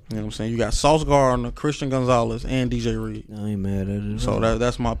mad at it. You know what I'm saying? You got Sauce Gardner, Christian Gonzalez, and DJ Reed. I ain't mad at it. So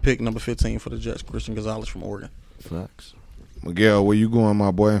that's my pick, number 15 for the Jets, Christian Gonzalez from Oregon. Facts. Miguel, where you going, my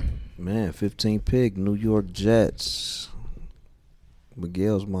boy? Man, 15 pick, New York Jets.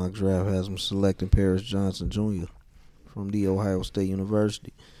 Miguel's mock draft has him selecting Paris Johnson Jr. from The Ohio State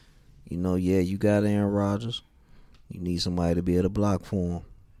University. You know, you got Aaron Rodgers. You need somebody to be able to block for him.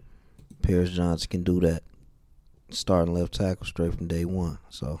 Paris Johnson can do that. Starting left tackle straight from day one.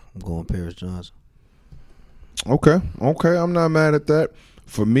 So I'm going Paris Johnson. Okay. I'm not mad at that.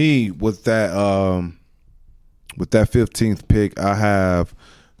 For me, with that 15th pick, I have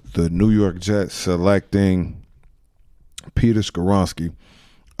the New York Jets selecting Peter Skoronski.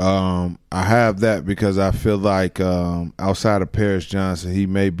 I have that because I feel like outside of Paris Johnson, he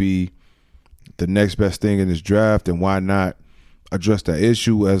may be the next best thing in this draft, and why not address that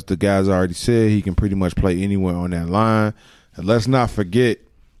issue? As the guys already said, he can pretty much play anywhere on that line. And let's not forget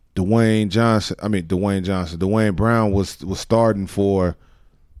Dwayne Brown was starting for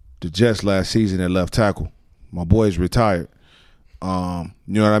the Jets last season at left tackle. My boy's retired. You know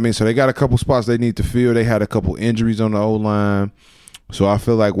what I mean? So they got a couple spots they need to fill. They had a couple injuries on the O-line. So I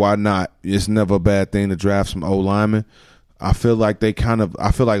feel like why not? It's never a bad thing to draft some O-linemen. I feel like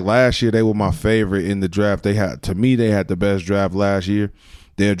last year they were my favorite in the draft. They had the best draft last year.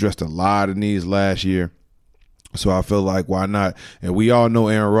 They addressed a lot of needs last year. So I feel like why not? And we all know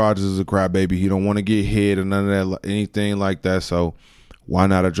Aaron Rodgers is a crybaby. He don't want to get hit or none of that, anything like that. So why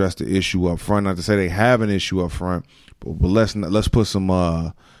not address the issue up front? Not to say they have an issue up front, but let's put some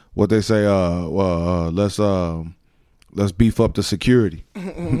what they say. Let's beef up the security.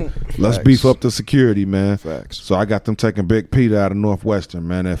 Let's beef up the security, man. Facts. So I got them taking Big Peter out of Northwestern,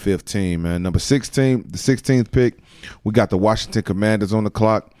 man, at 15, man. Number 16, the 16th pick, we got the Washington Commanders on the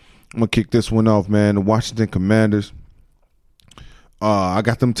clock. I'm going to kick this one off, man. The Washington Commanders. I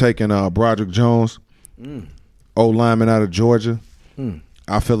got them taking Broderick Jones, O-lineman out of Georgia.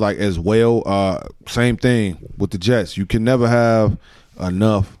 I feel like as well, same thing with the Jets. You can never have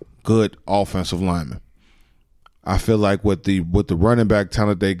enough good offensive linemen. I feel like with the running back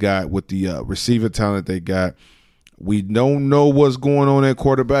talent they got, with the receiver talent they got, we don't know what's going on at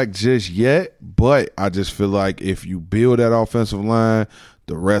quarterback just yet, but I just feel like if you build that offensive line,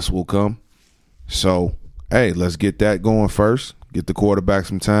 the rest will come. So, hey, let's get that going first. Get the quarterback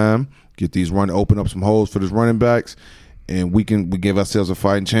some time. Get these open up some holes for these running backs, and we give ourselves a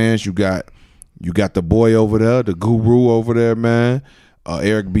fighting chance. You got the boy over there, the guru over there, man.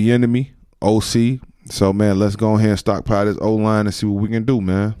 Eric Bieniemy, OC. So, man, let's go ahead and stockpile this O-line and see what we can do,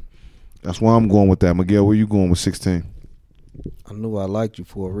 man. That's why I'm going with that. Miguel, where you going with 16? I knew I liked you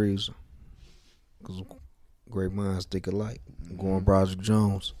for a reason. Because great minds think alike. I'm going Broderick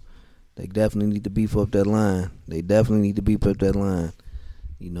Jones. They definitely need to beef up that line.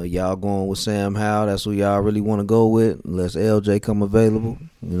 You know, y'all going with Sam Howell. That's who y'all really want to go with. Unless LJ come available.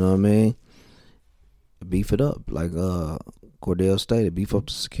 You know what I mean? Beef it up. Like Cordell stated, beef up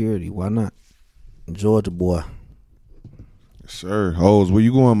the security. Why not? Georgia boy. Yes, sir. Hoes, where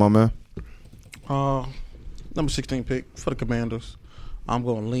you going, my man? Number 16 pick for the Commanders. I'm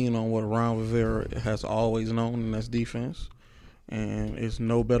going to lean on what Ron Rivera has always known, and that's defense. And it's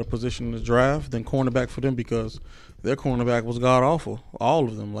no better position in the draft than cornerback for them because their cornerback was god-awful, all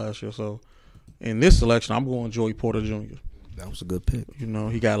of them last year. So in this selection, I'm going Joey Porter Jr. That was a good pick. You know,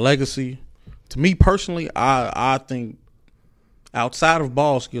 he got legacy. To me personally, I think outside of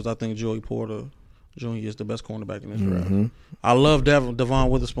ball skills, I think Joey Porter Jr. is the best cornerback in this draft. I love Devon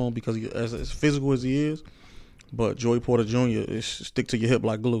Witherspoon because he, as physical as he is, but Joey Porter Jr. is stick to your hip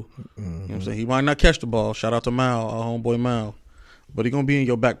like glue. You know what I'm saying? He might not catch the ball. Shout out to Mal, our homeboy Mal. But he's going to be in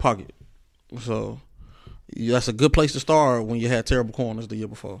your back pocket. So that's a good place to start when you had terrible corners the year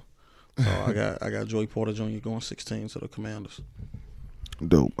before. So I got Joey Porter Jr. going 16 to the Commanders.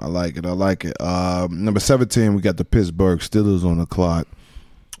 Dope. I like it. Number 17, we got the Pittsburgh Steelers on the clock.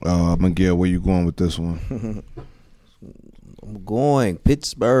 Miguel, where you going with this one? I'm going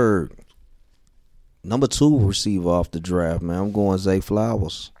Pittsburgh. Number 2 receiver off the draft, man. I'm going Zay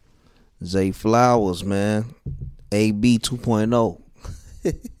Flowers. Zay Flowers, man. AB 2.0.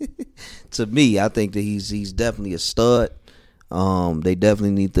 To me, I think that he's definitely a stud. They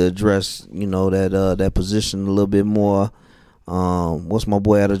definitely need to address, that position a little bit more. What's my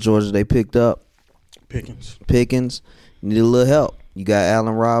boy out of Georgia they picked up? Pickens. Need a little help. You got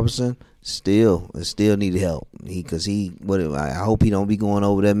Allen Robinson. Still needed help. I hope he don't be going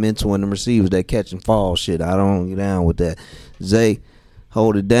over that mentoring the receivers, that catch and fall shit. I don't get down with that. Zay,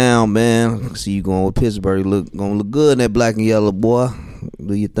 hold it down, man. See you going with Pittsburgh. Gonna look good in that black and yellow, boy.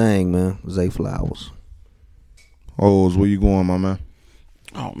 Do your thing, man. Zay Flowers. O's, where you going, my man?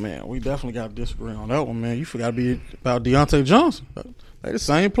 Oh man, we definitely got to disagree on that one, man. You forgot to be about Deontay Johnson. They the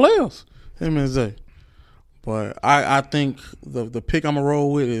same players, him and Zay. But I think the pick I'm gonna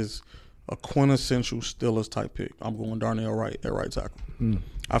roll with is a quintessential Steelers type pick. I'm going Darnell Wright at right tackle.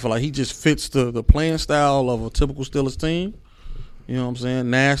 I feel like he just fits the playing style of a typical Steelers team. You know what I'm saying?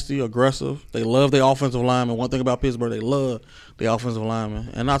 Nasty, aggressive. They love their offensive linemen. One thing about Pittsburgh, they love the offensive linemen.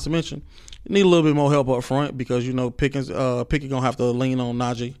 And not to mention, you need a little bit more help up front because, Pickens going to have to lean on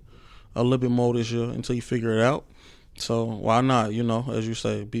Najee a little bit more this year until you figure it out. So why not, as you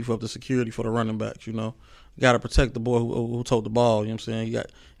say, beef up the security for the running backs, You got to protect the boy who told the ball, you know what I'm saying?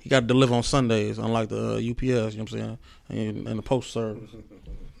 He got to deliver on Sundays, unlike the UPS, you know what I'm saying, and the post service.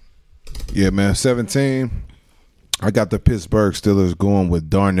 Yeah, man, 17. I got the Pittsburgh Steelers going with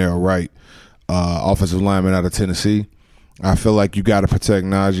Darnell Wright, offensive lineman out of Tennessee. I feel like you got to protect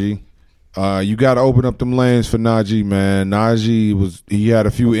Najee. You got to open up them lanes for Najee, man. He had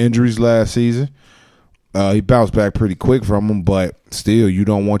a few injuries last season. He bounced back pretty quick from them, but still, you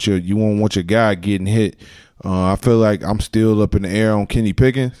won't want your guy getting hit. I feel like I'm still up in the air on Kenny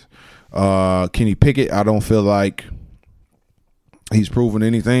Pickett. I don't feel like he's proven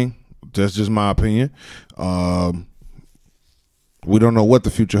anything. That's just my opinion. We don't know what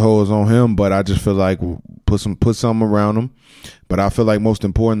the future holds on him, but I just feel like put something around him. But I feel like most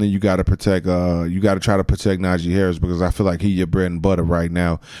importantly, you got to protect. You got to try to protect Najee Harris because I feel like he's your bread and butter right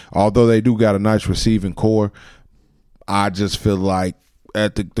now. Although they do got a nice receiving core, I just feel like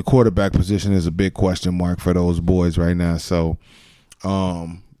at the quarterback position is a big question mark for those boys right now. So,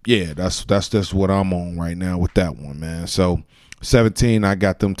 yeah, that's just what I'm on right now with that one, man. So, 17, I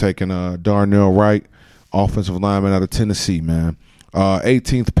got them taking Darnell Wright, offensive lineman out of Tennessee, man.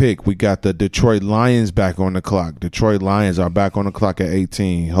 18th pick, we got the Detroit Lions back on the clock. Detroit Lions are back on the clock at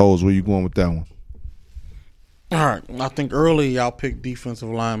 18. Hoes, where you going with that one? All right, I think early y'all picked defensive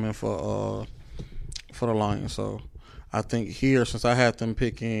lineman for the Lions. So I think here, since I had them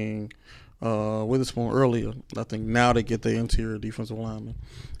picking Witherspoon earlier, I think now they get the interior defensive lineman,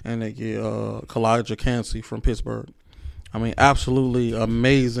 and they get Kalijah Cansey from Pittsburgh. I mean, absolutely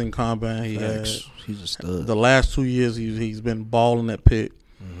amazing combine he has. He's a stud. The last 2 years, he's been balling that pit.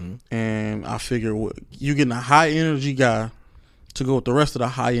 And I figure you getting a high-energy guy to go with the rest of the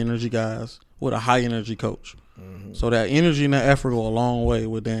high-energy guys with a high-energy coach. So that energy and that effort go a long way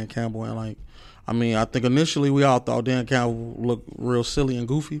with Dan Campbell. And, I think initially we all thought Dan Campbell looked real silly and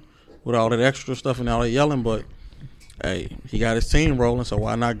goofy with all that extra stuff and all that yelling. But, hey, he got his team rolling, so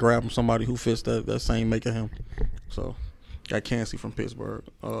why not grab him somebody who fits that same make of him? So got Cansey from Pittsburgh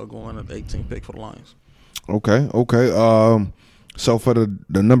going at the 18th pick for the Lions. Okay. So for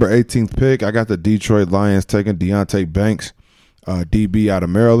the number 18th pick, I got the Detroit Lions taking Deonte Banks, DB out of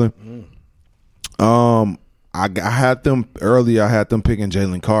Maryland. I had them early. I had them picking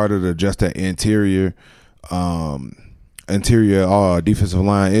Jalen Carter to adjust that interior defensive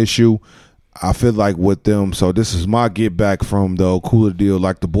line issue. I feel like with them, so this is my get back from the Okula deal.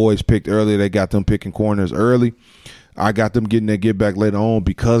 Like the boys picked earlier, they got them picking corners early. I got them getting their get back later on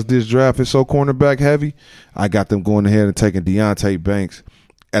because this draft is so cornerback heavy. I got them going ahead and taking Deonte Banks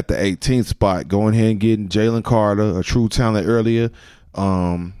at the 18th spot, going ahead and getting Jalen Carter, a true talent early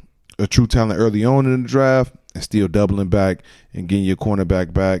on in the draft, and still doubling back and getting your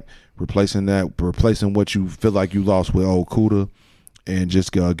cornerback back, replacing what you feel like you lost with Okudah, and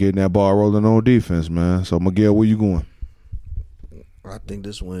just getting that ball rolling on defense, man. So Miguel, where you going? I think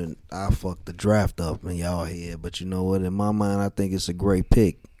this one I fucked the draft up in y'all head, but you know what? In my mind, I think it's a great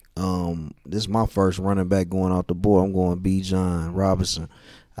pick. This is my first running back going off the board. I'm going Bijan Robinson.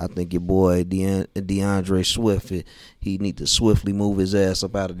 I think your boy DeAndre Swift, he need to swiftly move his ass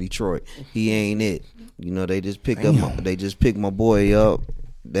up out of Detroit. He ain't it. They just picked my boy up.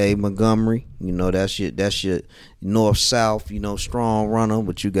 Dave Montgomery, that's your north south, strong runner,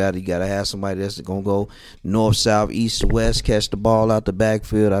 but you gotta have somebody that's gonna go north, south, east, west, catch the ball out the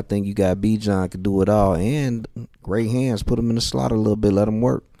backfield. I think you got Bijan could do it all, and great hands. Put him in the slot a little bit, let him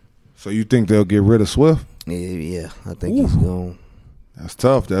work. So you think they'll get rid of Swift? Yeah, I think he's going. That's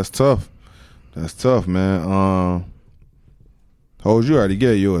tough. That's tough, man. Hold, you already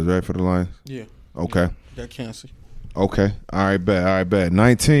get yours, right, for the Lions? Yeah. Okay. Got Kansas. Okay. All right, bet.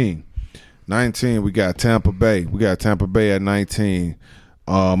 19, we got Tampa Bay. We got Tampa Bay at 19.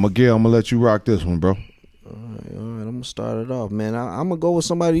 Miguel, I'm going to let you rock this one, bro. All right, I'm going to start it off, man. I'm going to go with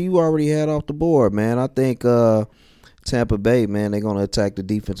somebody you already had off the board, man. I think Tampa Bay, man, they're going to attack the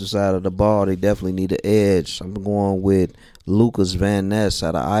defensive side of the ball. They definitely need an edge. I'm going with Lucas Van Ness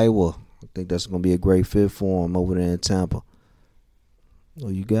out of Iowa. I think that's going to be a great fit for him over there in Tampa.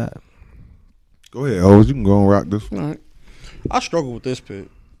 What you got? Go ahead, Oz. You can go and rock this one. All right. I struggle with this pick.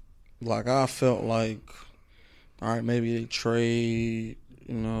 Like, I felt like, all right, maybe they trade,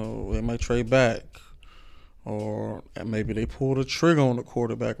 they might trade back. Or maybe they pull the trigger on the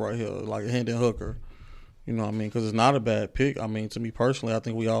quarterback right here, like Hendon Hooker. You know what I mean? Because it's not a bad pick. I mean, to me personally, I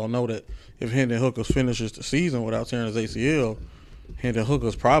think we all know that if Hendon Hooker finishes the season without tearing his ACL, Hendon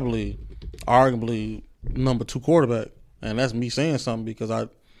Hooker's probably arguably number 2 quarterback. And that's me saying something because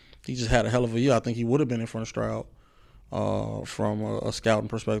he just had a hell of a year. I think he would have been in front of Stroud from a scouting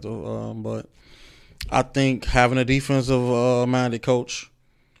perspective. But I think having a defensive-minded coach,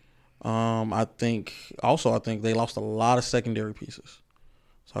 I think they lost a lot of secondary pieces.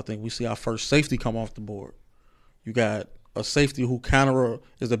 So I think we see our first safety come off the board. You got a safety who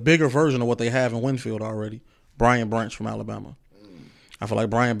is a bigger version of what they have in Winfield already, Brian Branch from Alabama. I feel like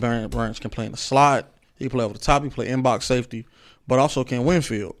Brian Branch can play in the slot. He can play over the top. He can play inbox safety, but also can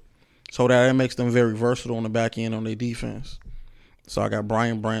Winfield. So that makes them very versatile on the back end on their defense. So I got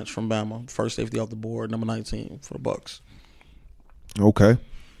Brian Branch from Bama, first safety off the board, number 19 for the Bucs.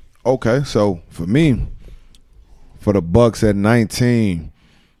 Okay. So for me, for the Bucs at 19,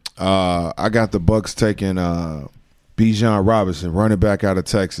 I got the Bucs taking Bijan Robinson, running back out of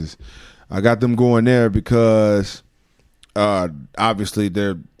Texas. I got them going there because obviously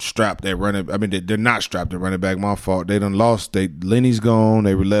they're strapped at running. I mean, they're not strapped at running back. My fault. They done lost. Lenny's gone.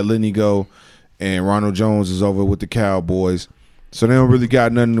 They let Lenny go, and Ronald Jones is over with the Cowboys. So they don't really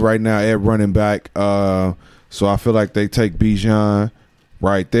got nothing right now at running back. So I feel like they take Bijan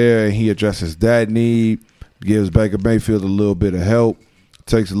right there, and he addresses that need, gives Baker Mayfield a little bit of help,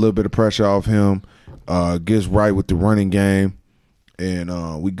 takes a little bit of pressure off him, gets right with the running game,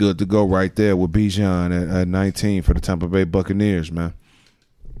 and we good to go right there with Bijan at 19 for the Tampa Bay Buccaneers, man.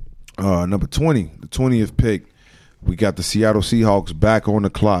 Number 20, the 20th pick, we got the Seattle Seahawks back on the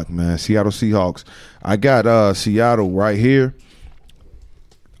clock, man. Seattle Seahawks. I got Seattle right here.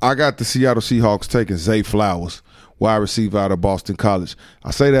 I got the Seattle Seahawks taking Zay Flowers, wide receiver out of Boston College.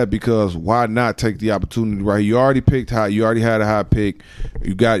 I say that because why not take the opportunity, right? You already picked high. You already had a high pick.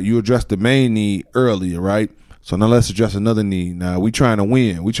 You addressed the main need earlier, right? So now let's address another need. Now we trying to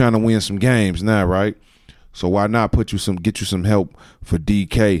win. We trying to win some games now, right? So why not get you some help for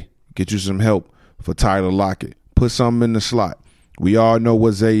DK? Get you some help for Tyler Lockett. Put something in the slot. We all know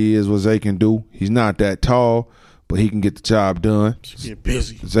what Zay is, what Zay can do. He's not that tall, but he can get the job done. Get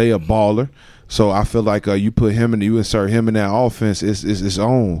busy. Zay a baller. So I feel like you insert him in that offense, it's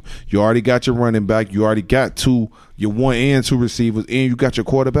on. You already got your running back. You already got your 1 and 2 receivers, and you got your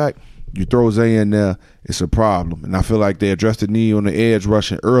quarterback. You throw Zay in there, it's a problem. And I feel like they addressed the need on the edge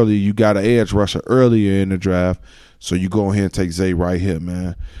rushing earlier. You got an edge rusher earlier in the draft, so you go ahead and take Zay right here,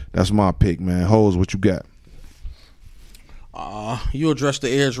 man. That's my pick, man. Hoes, what you got? You addressed the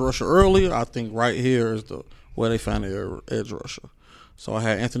edge rusher earlier. I think right here is where they found the edge rusher. So I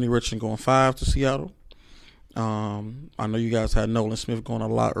had Anthony Richardson going 5 to Seattle. I know you guys had Nolan Smith going a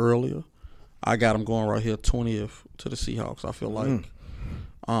lot earlier. I got him going right here 20th to the Seahawks. I feel like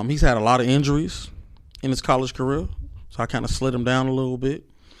he's had a lot of injuries in his college career, so I kind of slid him down a little bit.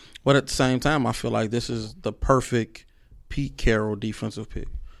 But at the same time, I feel like this is the perfect Pete Carroll defensive pick.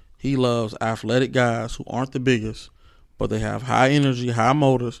 He loves athletic guys who aren't the biggest, but they have high energy, high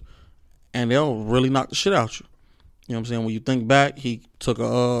motors, and they'll really knock the shit out you. You know what I'm saying? When you think back, he took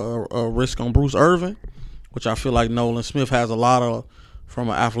a risk on Bruce Irvin, which I feel like Nolan Smith has a lot of, from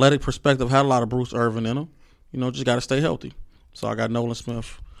an athletic perspective, had a lot of Bruce Irvin in him. Just got to stay healthy. So I got Nolan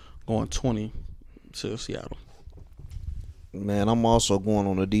Smith going 20 to Seattle. Man, I'm also going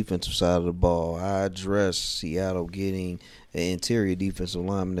on the defensive side of the ball. I addressed Seattle getting an interior defensive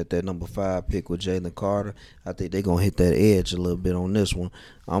lineman at that number 5 pick with Jalen Carter. I think they're going to hit that edge a little bit on this one.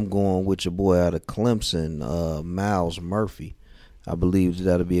 I'm going with your boy out of Clemson, Miles Murphy. I believe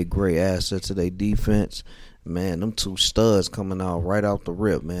that'll be a great asset to their defense. Man, them 2 studs coming out right out the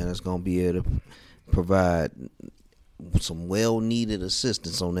rip, man. It's going to be able to provide some well-needed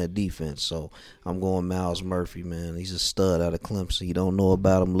assistance on that defense. So I'm going Myles Murphy, man. He's a stud out of Clemson. You don't know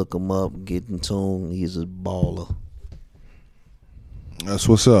about him, look him up, get in tune. He's a baller. That's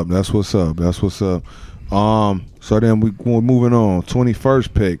what's up. That's what's up. That's what's up. So then we're moving on.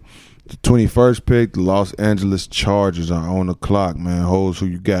 21st pick. The 21st pick, the Los Angeles Chargers are on the clock, man. Hoes, who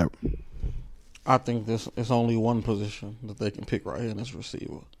you got? I think it's only one position that they can pick right here, and it's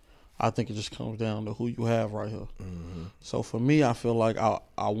receiver. I think it just comes down to who you have right here. Mm-hmm. So for me, I feel like I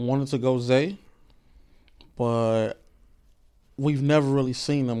wanted to go Zay, but we've never really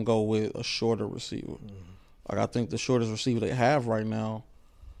seen them go with a shorter receiver. Mm-hmm. Like, I think the shortest receiver they have right now,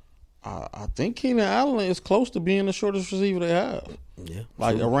 I think Keenan Allen is close to being the shortest receiver they have. Yeah,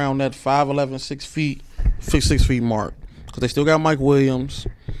 like sure. Around that 5'11", 6 feet mark. Because they still got Mike Williams,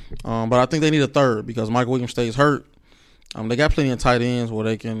 but I think they need a third because Mike Williams stays hurt. They got plenty of tight ends where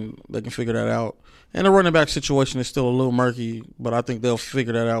they can figure that out. And the running back situation is still a little murky, but I think they'll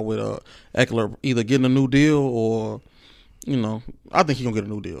figure that out with Eckler either getting a new deal or, I think he's going to get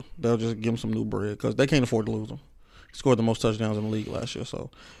a new deal. They'll just give him some new bread because they can't afford to lose him. He scored the most touchdowns in the league last year.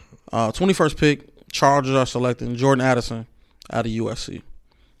 So, 21st pick, Chargers are selecting Jordan Addison out of USC.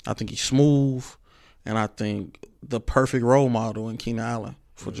 I think he's smooth, and I think the perfect role model in Keenan Allen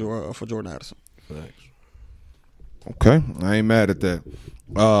for Jordan Addison. Thanks. Okay, I ain't mad at that.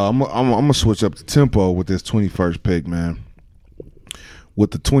 I'm gonna switch up the tempo with this 21st pick, man. With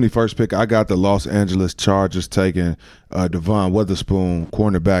the 21st pick, I got the Los Angeles Chargers taking Devon Witherspoon,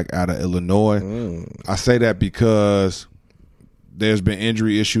 cornerback out of Illinois. I say that because there's been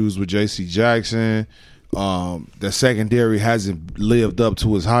injury issues with J.C. Jackson. The secondary hasn't lived up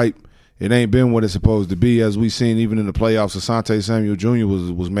to his hype. It ain't been what it's supposed to be, as we've seen even in the playoffs. Asante Samuel Jr.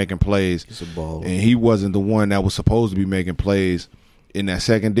 was making plays, he's a baller, and he wasn't the one that was supposed to be making plays in that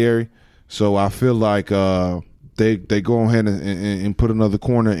secondary. So I feel like they go ahead and put another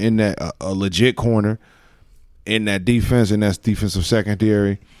corner in that a legit corner in that defense, in that defensive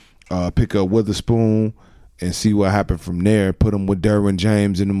secondary. Pick up Witherspoon and see what happened from there. Put them with Derwin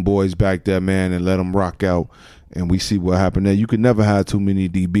James and them boys back there, man, and let them rock out. And we see what happened there. You can never have too many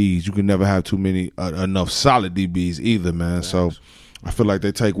DBs. You can never have too many enough solid DBs either, man. Nice. So I feel like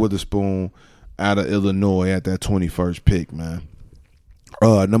they take Witherspoon out of Illinois at that 21st pick, man.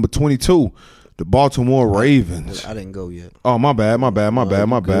 Number 22, the Baltimore Ravens. I didn't go yet. Oh, my bad.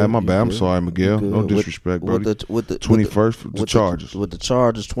 I'm sorry, Miguel. No disrespect, bro. With the 21st, the Chargers. With the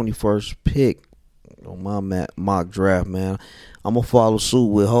Chargers' 21st pick on my mock draft, man, I'm going to follow suit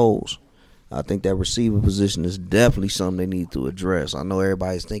with holes. I think that receiver position is definitely something they need to address. I know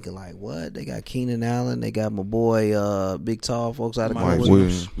everybody's thinking like, what? They got Keenan Allen. They got my boy, big tall folks out of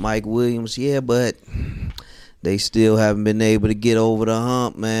Mike Williams. Yeah, but they still haven't been able to get over the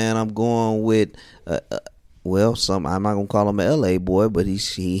hump, man. I'm going with, I'm not going to call him an LA boy, but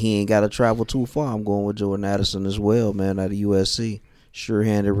he ain't got to travel too far. I'm going with Jordan Addison as well, man, out of USC.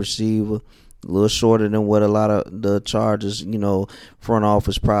 Sure-handed receiver. A little shorter than what a lot of the Chargers, front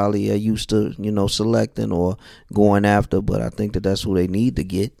office probably are used to, selecting or going after. But I think that's who they need to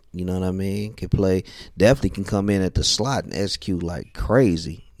get. You know what I mean? Definitely can come in at the slot and execute like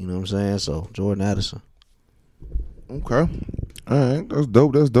crazy. You know what I'm saying? So, Jordan Addison. Okay. All right. That's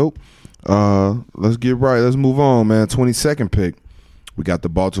dope. Let's get right. Let's move on, man. 22nd pick. We got the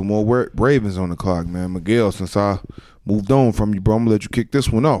Baltimore Ravens on the clock, man. Miguel, since I moved on from you, bro, I'm going to let you kick this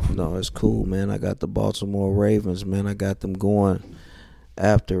one off. No, it's cool, man. I got the Baltimore Ravens, man. I got them going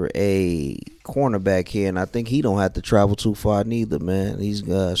after a cornerback here, and I think he don't have to travel too far neither, man. He's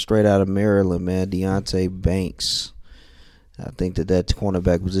straight out of Maryland, man. Deonte Banks. I think that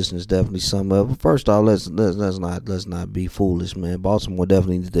cornerback position is definitely something up. But first off, let's not be foolish, man. Baltimore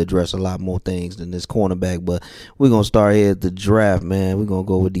definitely needs to address a lot more things than this cornerback. But we're gonna start here at the draft, man. We're gonna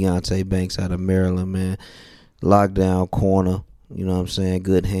go with Deonte Banks out of Maryland, man. Lockdown corner, you know what I'm saying?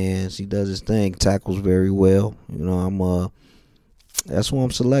 Good hands. He does his thing. Tackles very well. That's who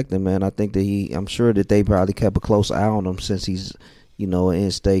I'm selecting, man. I think that I'm sure that they probably kept a close eye on him since he's, an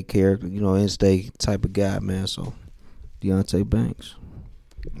in-state character, in-state type of guy, man. So Deonte Banks.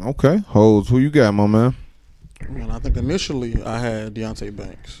 Okay. Holds, who you got, my man? Man, I think initially I had Deonte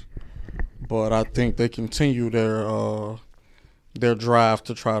Banks. But I think they continue their drive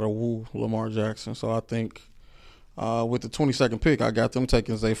to try to woo Lamar Jackson. So I think with the 22nd pick, I got them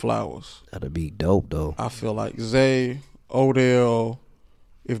taking Zay Flowers. That'd be dope, though. I feel like Zay, Odell,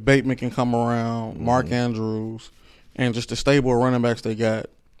 if Bateman can come around, Mark Andrews, and just the stable of running backs they got.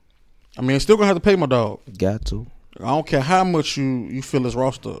 I mean, still going to have to pay my dog. Got to. I don't care how much you fill his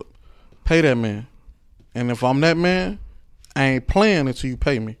roster up. Pay that man. And if I'm that man, I ain't playing until you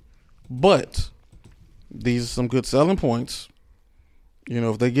pay me. But these are some good selling points. You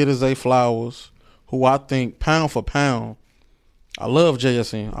know, if they get a Zay Flowers, who I think pound for pound, I love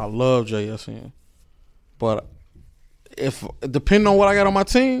JSN. But if depending on what I got on my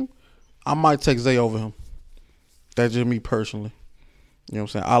team, I might take Zay over him. That's just me personally. You know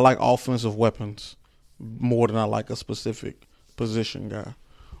what I'm saying? I like offensive weapons more than I like a specific position guy.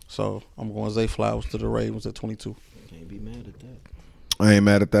 So I'm going Zay Flowers to the Ravens at 22. Can't be mad at that. I ain't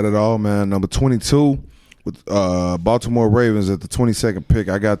mad at that at all, man. Number 22 with Baltimore Ravens at the 22nd pick.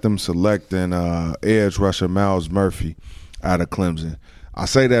 I got them selecting edge rusher Myles Murphy out of Clemson. I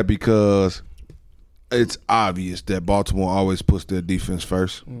say that because it's obvious that Baltimore always puts their defense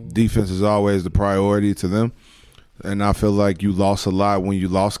first. Defense is always the priority to them. And I feel like you lost a lot when you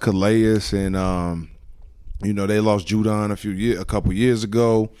lost Calais and they lost Judon a couple years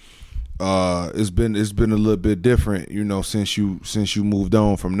ago. It's been a little bit different, since you moved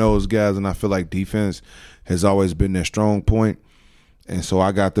on from those guys, and I feel like defense has always been their strong point, and so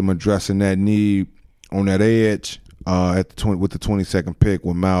I got them addressing that need on that edge with the 22nd pick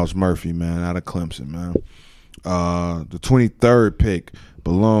with Myles Murphy, man, out of Clemson, man. The 23rd pick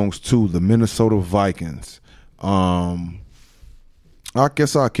belongs to the Minnesota Vikings. I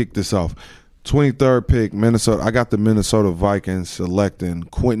guess I'll kick this off. 23rd pick, Minnesota. I got the Minnesota Vikings selecting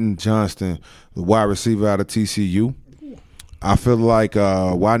Quentin Johnston, the wide receiver out of TCU. I feel like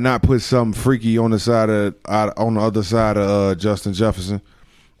why not put something freaky on the other side of Justin Jefferson?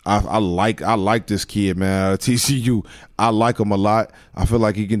 I like this kid, man, out of TCU. I like him a lot. I feel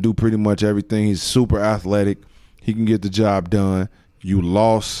like he can do pretty much everything. He's super athletic. He can get the job done. You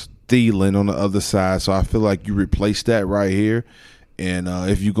lost Thielen on the other side, so I feel like you replaced that right here. And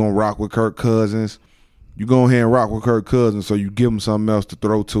if you're going to rock with Kirk Cousins, you go ahead and rock with Kirk Cousins, so you give him something else to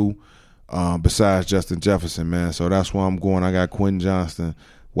throw to besides Justin Jefferson, man. So that's why I'm going. I got Quentin Johnston,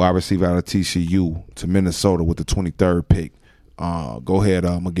 wide receiver out of TCU, to Minnesota with the 23rd pick. Go ahead,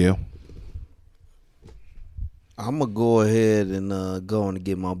 Miguel. I'm going to go ahead and go and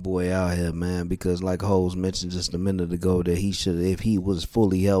get my boy out here, man, because like Hose mentioned just a minute ago that if he was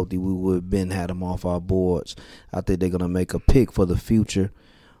fully healthy, we would have been had him off our boards. I think they're going to make a pick for the future.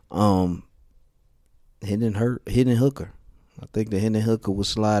 Hendon Hooker. I think the Hendon Hooker will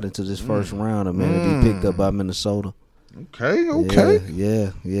slide into this first round, man, and be picked up by Minnesota. Okay.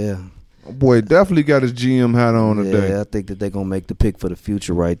 Yeah. Oh boy, definitely got his GM hat on today. Yeah, I think that they're going to make the pick for the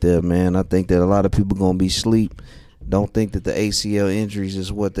future right there, man. I think that a lot of people going to be asleep. Don't think that the ACL injuries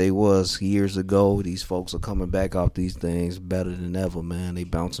is what they was years ago. These folks are coming back off these things better than ever, man. They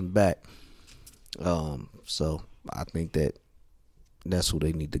bouncing back. So I think that's who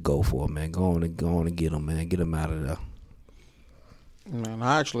they need to go for, man. Go on and get them, man. Get them out of there. Man,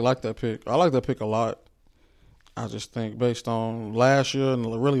 I actually like that pick. I like that pick a lot. I just think based on last year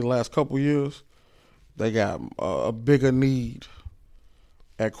and really the last couple years, they got a bigger need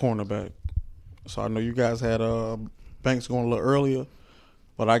at cornerback. So I know you guys had Banks going a little earlier,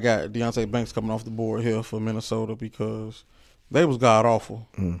 but I got Deonte Banks coming off the board here for Minnesota because they was god-awful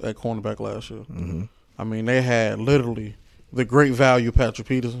at cornerback last year. Mm-hmm. I mean, they had literally the great value Patrick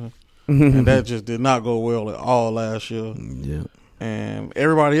Peterson, and that just did not go well at all last year. Yeah. And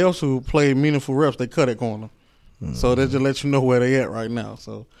everybody else who played meaningful reps, they cut at corner. So that just lets you know where they at right now.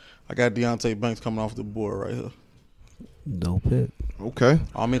 So I got Deonte Banks coming off the board right here. Dope pick. Okay.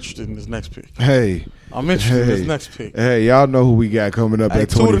 I'm interested in this next pick. Hey. I'm interested in this next pick. Hey, y'all know who we got coming up at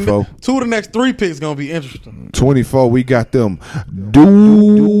 24. Two of the next three picks going to be interesting. 24, we got them.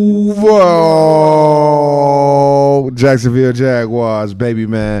 Duval Jacksonville Jaguars, baby,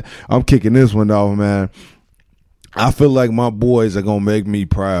 man. I'm kicking this one off, man. I feel like my boys are going to make me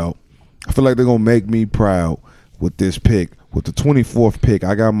proud. I feel like they're going to make me proud with this pick. With the 24th pick,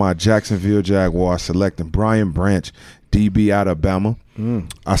 I got my Jacksonville Jaguars selecting Brian Branch, DB out of Bama.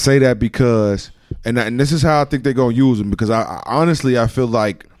 I say that because, and this is how I think they're going to use him, because I honestly feel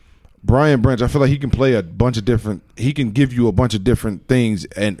like Brian Branch, I feel like he can play a bunch of different, he can give you a bunch of different things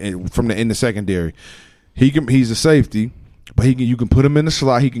and in the secondary. He's a safety. But you can put him in the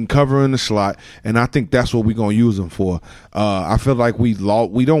slot. He can cover in the slot, and I think that's what we're gonna use him for. I feel like we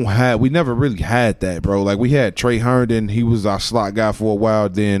never really had that, bro. Like we had Trey Herndon, he was our slot guy for a while.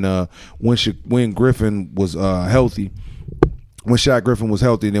 Then when Griffin was healthy, when Shaq Griffin was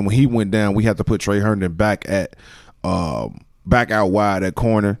healthy, then when he went down, we had to put Trey Herndon back out wide at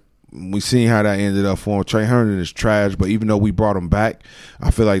corner. We seen how that ended up for him. Trey Herndon is trash, but even though we brought him back,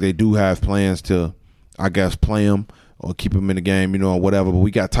 I feel like they do have plans to, I guess, play him or keep him in the game, or whatever. But we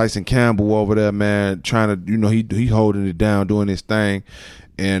got Tyson Campbell over there, man, trying to, he holding it down, doing his thing.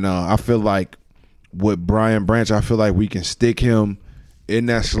 And I feel like with Brian Branch, I feel like we can stick him in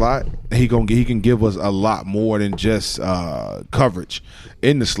that slot, he can give us a lot more than just coverage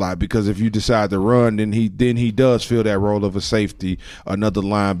in the slot, because if you decide to run, then he does fill that role of a safety, another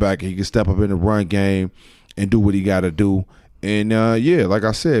linebacker. He can step up in the run game and do what he got to do. And yeah, like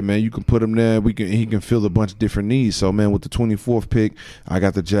I said, man, you can put him there. He can fill a bunch of different needs. So, man, with the 24th pick, I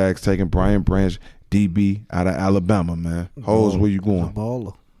got the Jags taking Brian Branch, DB out of Alabama, man. Hoes, where you going?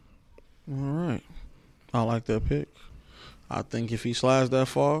 Baller. All right, I like that pick. I think if he slides that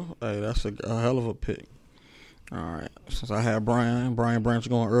far, hey, that's a hell of a pick. All right, since I had Brian Branch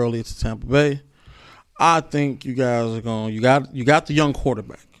going early to Tampa Bay, I think you guys are going. You got the young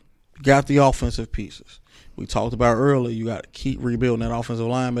quarterback, you got the offensive pieces. We talked about earlier, you got to keep rebuilding that offensive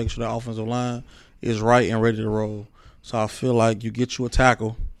line, make sure that offensive line is right and ready to roll. So I feel like you get you a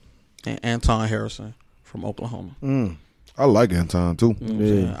tackle, and Anton Harrison from Oklahoma. I like Anton too.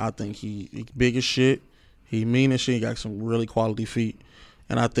 Yeah. I think he big as shit. He mean as shit. He got some really quality feet.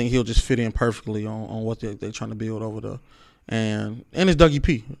 And I think he'll just fit in perfectly on what they're trying to build over there. And it's Dougie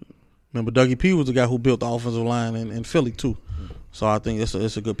P. Remember, Dougie P was the guy who built the offensive line in Philly too. So I think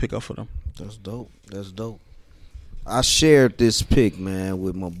it's a good pickup for them. That's dope. I shared this pick, man,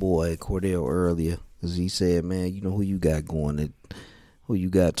 with my boy Cordell earlier, because he said, man, you know who you got going, who you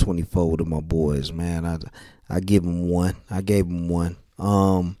got 24 to my boys, man. I give him one. I gave him one.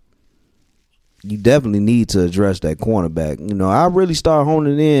 You definitely need to address that cornerback. You know, I really started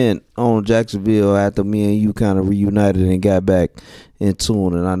honing in on Jacksonville after me and you kind of reunited and got back in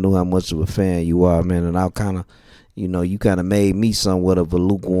tune, and I knew how much of a fan you are, man. And I kind of, you know, you kind of made me somewhat of a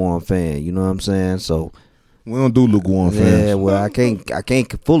lukewarm fan. You know what I'm saying? So we don't do lukewarm fans. Yeah, well, I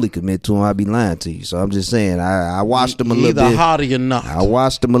can't fully commit to him. I'd be lying to you. So I'm just saying, I watched him a little bit. Either hot or you're not. I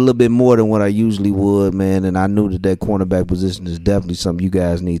watched him a little bit more than what I usually would, man, and I knew that cornerback position is definitely something you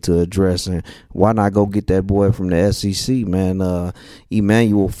guys need to address. And why not go get that boy from the SEC, man?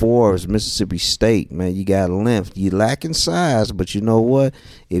 Emmanuel Forbes, Mississippi State, man. You got length. You lacking size, but you know what?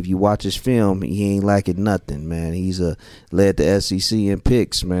 If you watch his film, he ain't lacking nothing, man. He's led the SEC in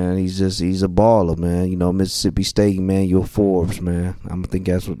picks, man. He's a baller, man. You know, Mississippi State, Emmanuel Forbes, man. I think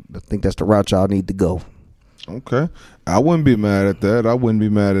that's the route y'all need to go. Okay, I wouldn't be mad at that. I wouldn't be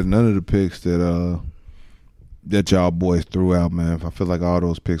mad at none of the picks that y'all boys threw out, man. I feel like all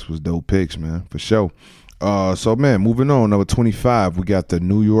those picks was dope picks, man, for sure. So, man, moving on, number 25, we got the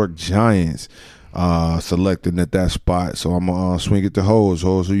New York Giants selecting at that spot. So I'm gonna swing it to Hoes.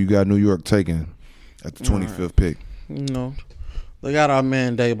 Hoes, who you got New York taking at the 25th pick? You know, they got our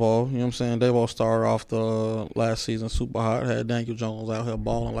man Dayball. You know what I'm saying? Dayball started off the last season super hot. Had Daniel Jones out here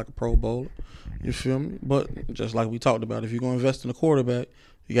balling like a Pro Bowler. You feel me? But just like we talked about, if you're going to invest in a quarterback,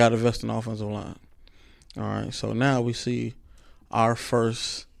 you got to invest in the offensive line. All right, so now we see our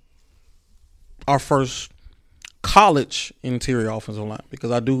first college interior offensive line,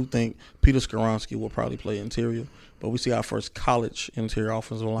 because I do think Peter Skoronski will probably play interior, but we see our first college interior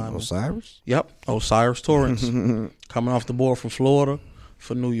offensive line. Osiris? Yep, Osiris Torrance coming off the board from Florida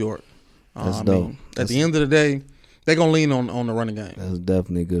for New York. That's dope. At the end of the day, they're going to lean on the running game. That's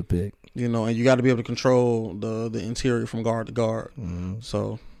definitely a good pick. You know, and you got to be able to control the interior from guard to guard. Mm-hmm.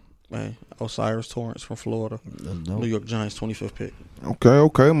 So, man, Osiris Torrance from Florida, New York Giants 25th pick.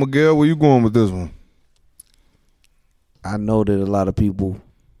 Okay. Miguel, where you going with this one? I know that a lot of people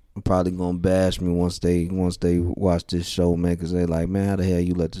are probably gonna bash me once they watch this show, man, because they like, man, how the hell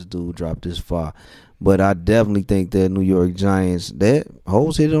you let this dude drop this far? But I definitely think that New York Giants, that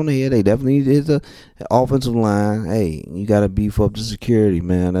Hoes hit it on the head. They definitely need to hit the offensive line. Hey, you got to beef up the security,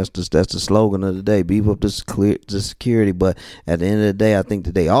 man. That's the slogan of the day. Beef up the security. But at the end of the day, I think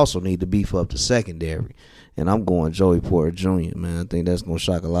that they also need to beef up the secondary. And I'm going Joey Porter Jr., man. I think that's going to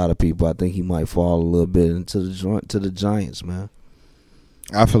shock a lot of people. I think he might fall a little bit into the Giants, man.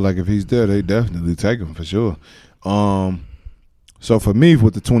 I feel like if he's there, they definitely take him for sure. So for me,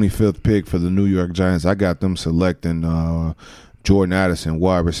 with the 25th pick for the New York Giants, I got them selecting Jordan Addison,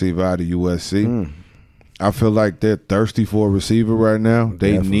 wide receiver out of USC. I feel like they're thirsty for a receiver right now.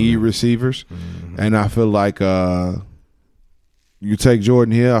 They need receivers. And I feel like you take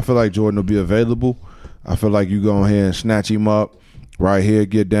Jordan here, I feel like Jordan will be available. I feel like you go ahead and snatch him up right here,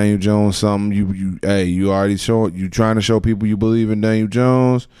 get Daniel Jones something. You already you trying to show people you believe in Daniel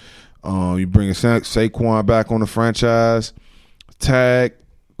Jones. You bring Saquon back on the franchise tag.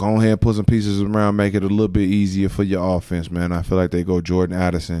 Go ahead and put some pieces around, make it a little bit easier for your offense, man. I feel like they go Jordan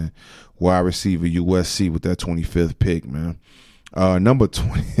Addison, wide receiver, USC, with that 25th pick, man. Number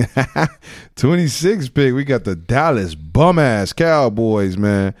 26 pick, we got the Dallas bum-ass Cowboys,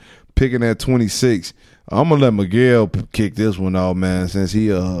 man, picking at 26. I'm going to let Miguel kick this one off, man, since he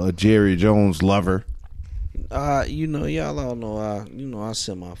a Jerry Jones lover. Y'all all know I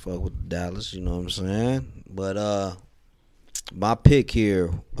semi fuck with Dallas, you know what I'm saying? But my pick here,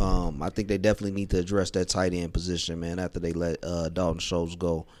 I think they definitely need to address that tight end position, man, after they let Dalton Schultz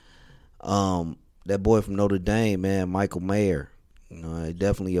go. That boy from Notre Dame, man, Michael Mayer,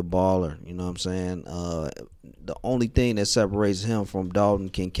 definitely a baller, you know what I'm saying? The only thing that separates him from Dalton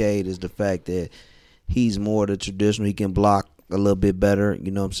Kincaid is the fact that he's more the traditional. He can block a little bit better, you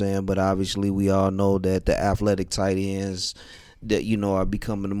know what I'm saying? But obviously we all know that the athletic tight ends that, are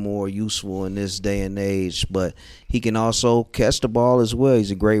becoming more useful in this day and age. But he can also catch the ball as well.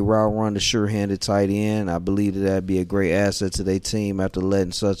 He's a great route runner, sure-handed tight end. I believe that'd be a great asset to their team after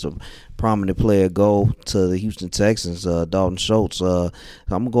letting such a prominent player go to the Houston Texans, Dalton Schultz. I'm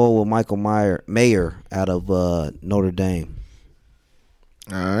going to go with Michael Mayer out of Notre Dame.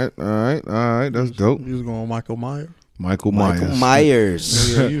 All right. That's dope. You was going Michael Myers. Michael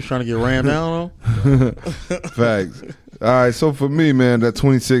Myers. Yeah, you was trying to get ran down on? Facts. All right, so for me, man, that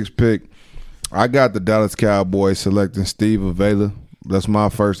 26 pick, I got the Dallas Cowboys selecting Steve Avila. That's my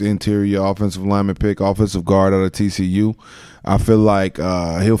first interior offensive lineman pick, offensive guard out of TCU. I feel like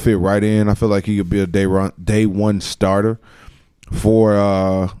he'll fit right in. I feel like he could be a day one starter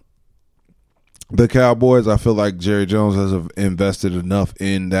for the Cowboys. I feel like Jerry Jones has invested enough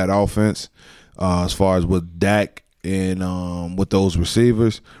in that offense as far as with Dak and with those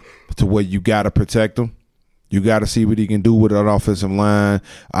receivers to where you got to protect them. You got to see what he can do with that offensive line.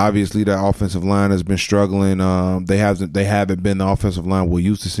 Obviously, that offensive line has been struggling. They haven't been the offensive line we're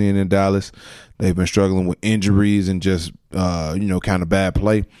used to seeing in Dallas. They've been struggling with injuries and just kind of bad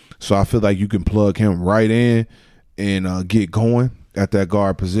play. So I feel like you can plug him right in and get going at that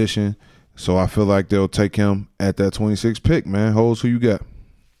guard position. So I feel like they'll take him at that 26 pick, man. Hoes, who you got?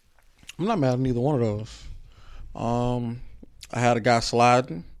 I'm not mad at neither one of those. I had a guy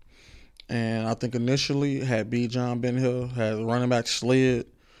sliding. And I think initially, had B. John been here, had the running back slid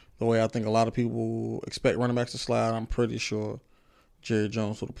the way I think a lot of people expect running backs to slide, I'm pretty sure Jerry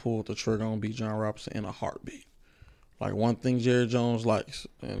Jones would have pulled the trigger on B. John Robinson in a heartbeat. Like, one thing Jerry Jones likes,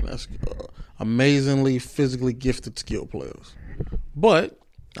 and that's amazingly physically gifted skill players. But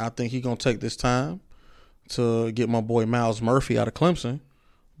I think he's going to take this time to get my boy Myles Murphy out of Clemson,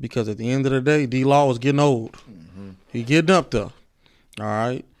 because at the end of the day, D-Law is getting old. Mm-hmm. He getting up there. All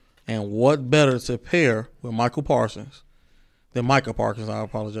right? And what better to pair with Micah Parsons than Michael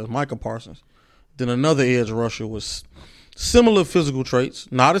Parsons, than another edge rusher with similar physical traits,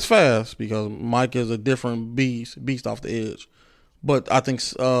 not as fast because Mike is a different beast off the edge, but I think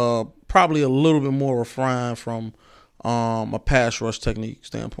probably a little bit more refined from a pass rush technique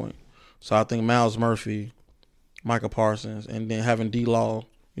standpoint. So I think Myles Murphy, Micah Parsons, and then having D-Law,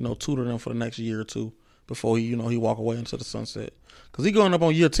 tutor them for the next year or two before he walk away into the sunset. Because he's going up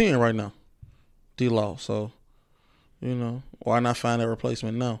on year 10 right now, D-Law. So, why not find that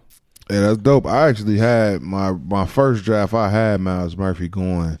replacement now? Yeah, that's dope. I actually had my first draft, I had Myles Murphy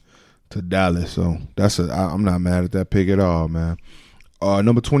going to Dallas. So I'm not mad at that pick at all, man.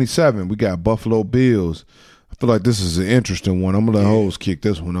 Number 27, we got Buffalo Bills. I feel like this is an interesting one. I'm going to let Hoes kick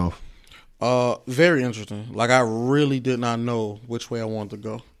this one off. Very interesting. Like, I really did not know which way I wanted to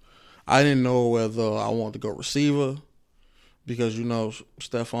go. I didn't know whether I wanted to go receiver, because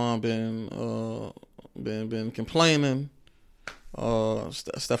Stephon been complaining,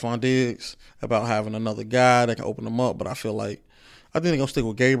 Stephon Diggs, about having another guy that can open them up. But I think they're gonna stick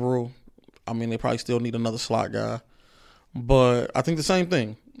with Gabriel. I mean, they probably still need another slot guy, but I think the same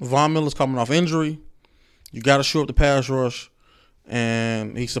thing. Von Miller's coming off injury. You got to shore up the pass rush,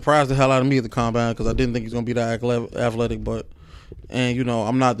 and he surprised the hell out of me at the combine because I didn't think he's gonna be that athletic. But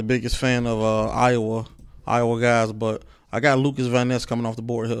I'm not the biggest fan of Iowa guys, but I got Lucas Van Ness coming off the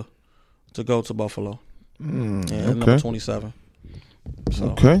board here to go to Buffalo. Okay. Number 27. So.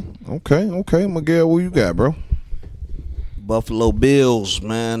 Okay. Miguel, what you got, bro? Buffalo Bills,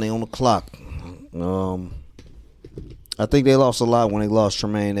 man, they on the clock. I think they lost a lot when they lost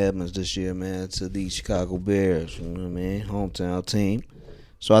Tremaine Edmonds this year, man, to the Chicago Bears. You know what I mean? Hometown team.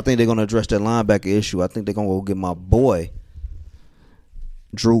 So I think they're going to address that linebacker issue. I think they're going to go get my boy,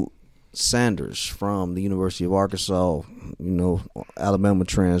 Drew Sanders from the University of Arkansas, Alabama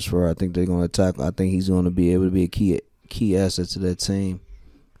transfer. I think they're going to attack. I think he's going to be able to be a key asset to that team.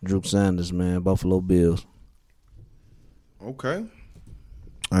 Drew Sanders, man, Buffalo Bills. Okay.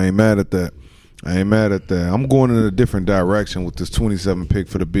 I ain't mad at that. I'm going in a different direction with this 27 pick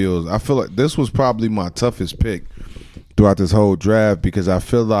for the Bills. I feel like this was probably my toughest pick throughout this whole draft because I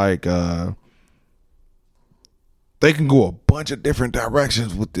feel like they can go a bunch of different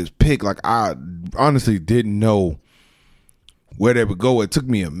directions with this pick. Like, I honestly didn't know where they would go. It took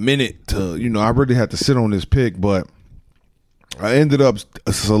me a minute to, I really had to sit on this pick, but I ended up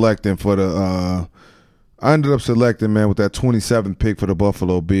selecting man, with that 27th pick for the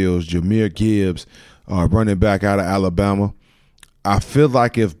Buffalo Bills, Jahmyr Gibbs, running back out of Alabama. I feel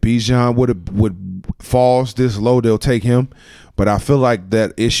like if Bijan would falls this low, they'll take him. But I feel like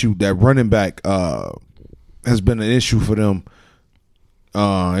that running back has been an issue for them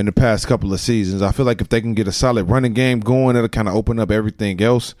in the past couple of seasons. I feel like if they can get a solid running game going, it'll kind of open up everything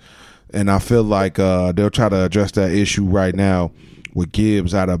else. And I feel like they'll try to address that issue right now with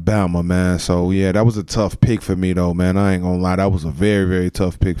Gibbs out of Bama, man. So, yeah, that was a tough pick for me, though, man. I ain't going to lie. That was a very, very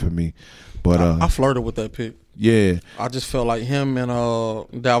tough pick for me. But I flirted with that pick. Yeah. I just felt like him and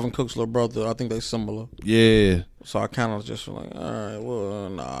Dalvin Cook's little brother, I think they similar. Yeah. So I kind of just like, all right,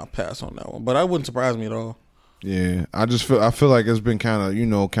 well, I'll pass on that one. But that wouldn't surprise me at all. Yeah. I feel like it's been kind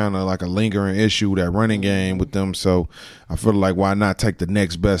of like a lingering issue, that running game with them. So I feel like why not take the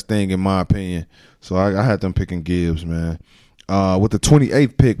next best thing, in my opinion. So I had them picking Gibbs, man. With the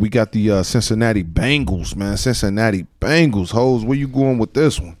 28th pick, we got the Cincinnati Bengals, man. Cincinnati Bengals. Hoes, where you going with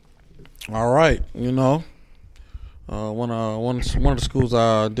this one? All right, one of the schools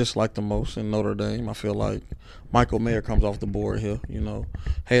I dislike the most in Notre Dame. I feel like Michael Mayer comes off the board here.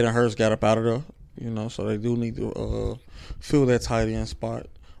 Hayden Hurst got up out of there. So they do need to fill that tight end spot.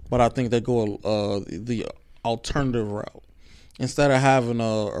 But I think they go the alternative route. Instead of having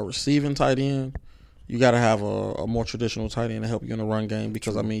a receiving tight end, you got to have a more traditional tight end to help you in the run game,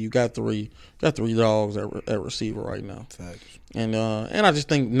 because you got three dogs at receiver right now. Facts. And I just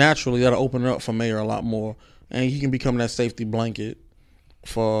think naturally that'll open it up for Mayer a lot more, and he can become that safety blanket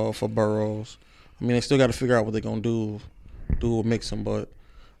for Burrows. They still got to figure out what they're gonna do with Mixon, but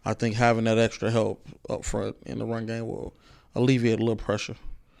I think having that extra help up front in the run game will alleviate a little pressure.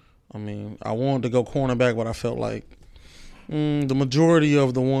 I wanted to go cornerback, but I felt like the majority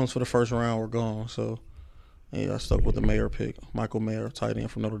of the ones for the first round were gone. So, yeah, I stuck with the Mayer pick. Michael Mayer, tight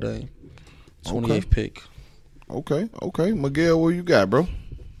end from Notre Dame. 28th pick. Okay. Miguel, what you got, bro?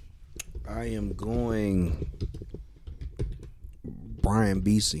 I am going Brian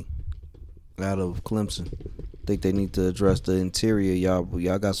Beasy out of Clemson. I think they need to address the interior.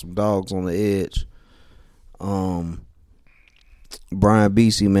 Y'all got some dogs on the edge. Brian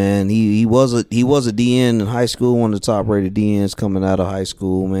Beasy, man, he was a DN in high school, one of the top rated DNs coming out of high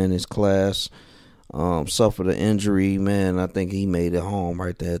school, man. His class suffered an injury, man. I think he made it home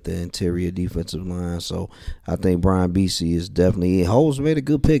right there at the interior defensive line. So I think Brian Beasy is definitely. Holes made a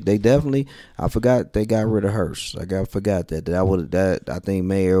good pick. They definitely. I forgot they got rid of Hurst. I forgot that. I think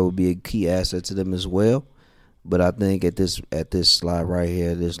Mayer would be a key asset to them as well. But I think at this slot right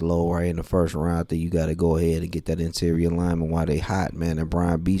here, this low right in the first round, I think you got to go ahead and get that interior lineman while they hot, man. And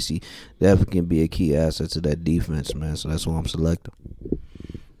Brian Beasy definitely can be a key asset to that defense, man. So that's why I'm selecting.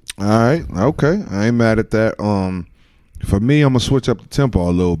 All right, okay. I ain't mad at that. For me, I'm gonna switch up the tempo a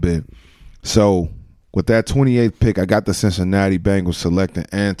little bit. So with that 28th pick, I got the Cincinnati Bengals selecting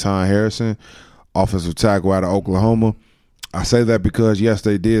Anton Harrison, offensive tackle out of Oklahoma. I say that because, yes,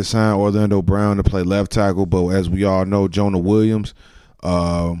 they did sign Orlando Brown to play left tackle, but as we all know, Jonah Williams,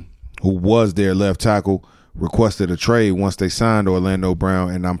 who was their left tackle, requested a trade once they signed Orlando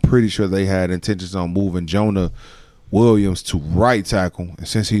Brown, and I'm pretty sure they had intentions on moving Jonah Williams to right tackle. And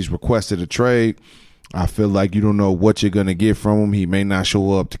since he's requested a trade, I feel like you don't know what you're going to get from him. He may not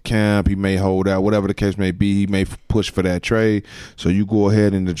show up to camp. He may hold out. Whatever the case may be, he may push for that trade. So you go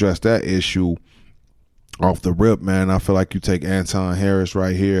ahead and address that issue off the rip, man. I feel like you take Anton Harris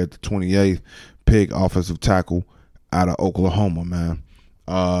right here at the 28th pick, offensive tackle out of Oklahoma, man.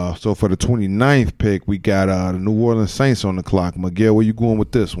 So for the 29th pick, we got the New Orleans Saints on the clock. Miguel, where you going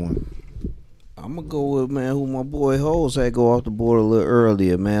with this one? I'm gonna go with, man, who my boy Holes had go off the board a little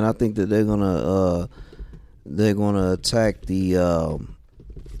earlier, man. I think that they're gonna attack the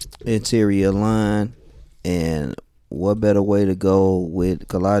interior line, and what better way to go with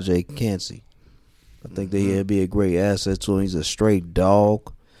Kalaje Kancey? I think that he'd be a great asset to him. He's a straight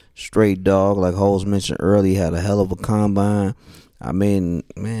dog. Like Holes mentioned earlier, he had a hell of a combine. Man,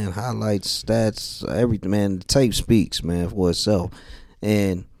 highlights, stats, everything, man. The tape speaks, man, for itself.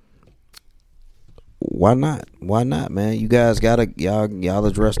 And why not? Man? You guys y'all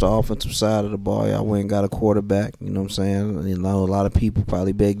address the offensive side of the ball. Y'all went and got a quarterback. You know what I'm saying? A lot of people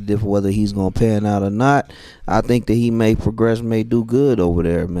probably beg to differ whether he's gonna pan out or not. I think that he may progress, may do good over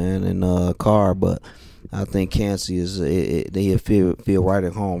there, man, in Carr. But I think Kancey they feel right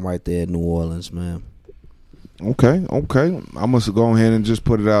at home right there in New Orleans, man. Okay. I must go ahead and just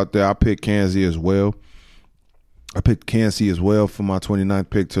put it out there. I picked Kansas as well. I picked Kansas as well for my 29th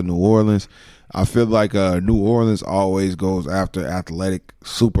pick to New Orleans. I feel like New Orleans always goes after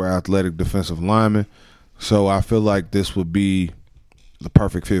super athletic defensive linemen. So I feel like this would be the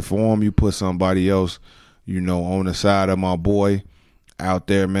perfect fit for him. You put somebody else, on the side of my boy out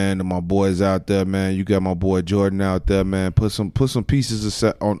there, man. And my boys out there, man. You got my boy Jordan out there, man. Put some pieces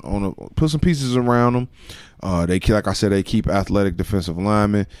put some pieces around them. Like I said, they keep athletic defensive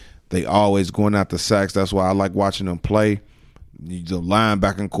linemen. They always going after sacks. That's why I like watching them play. The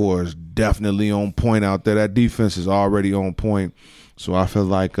linebacking core is definitely on point out there. That defense is already on point. So I feel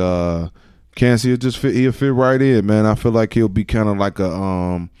like Kansas he'll fit right in, man. I feel like he'll be kind of like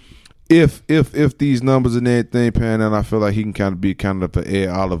a if these numbers and everything pan out, I feel like he can kind of be kind of the Ed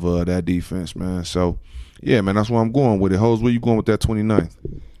Oliver of that defense, man. So yeah, man, that's where I'm going with it. Hose, where you going with that 29th?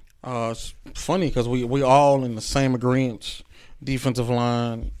 It's funny because we all in the same agreement. Defensive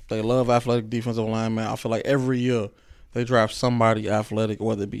line, they love athletic defensive line, man. I feel like every year they draft somebody athletic,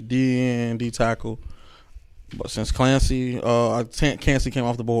 whether it be DN, D tackle. But since Clancy came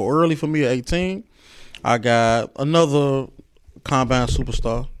off the board early for me at 18, I got another combine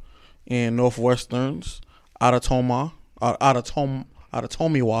superstar in Northwestern's Adetomiwa, Adebawore.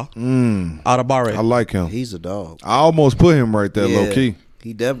 I like him. He's a dog. I almost put him right there, low key.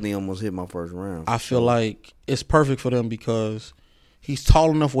 He definitely almost hit my first round. I feel like it's perfect for them because he's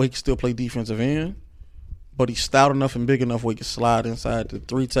tall enough where he can still play defensive end, but he's stout enough and big enough where he can slide inside the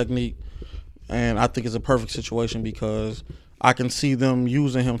 3 technique. And I think it's a perfect situation because I can see them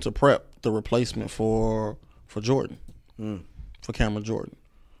using him to prep the replacement for Jordan, for Cameron Jordan.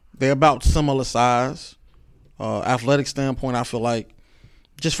 They're about similar size. Athletic standpoint, I feel like,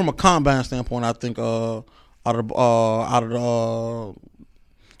 just from a combine standpoint, I think Adebawore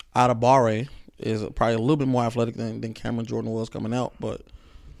is probably a little bit more athletic than Cameron Jordan was coming out. But,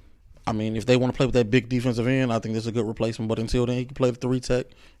 I mean, if they want to play with that big defensive end, I think this is a good replacement. But until then, he can play the 3 tech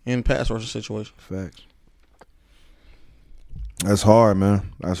in pass rush situation. Facts. That's hard,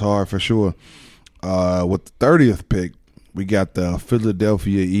 man. That's hard for sure. With the 30th pick, we got the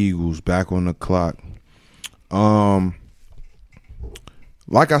Philadelphia Eagles back on the clock.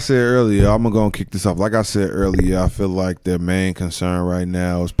 Like I said earlier, I'm going to kick this off. Like I said earlier, I feel like their main concern right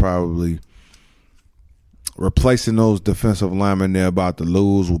now is probably replacing those defensive linemen they're about to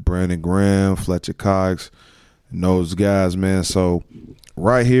lose with Brandon Graham, Fletcher Cox, and those guys, man. So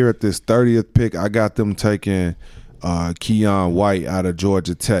right here at this 30th pick, I got them taking Keon White out of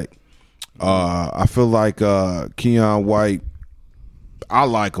Georgia Tech. I feel like Keon White, I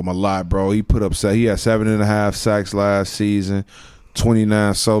like him a lot, bro. He had 7.5 sacks last season,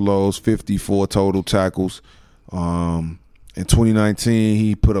 29 solos, 54 total tackles. In 2019,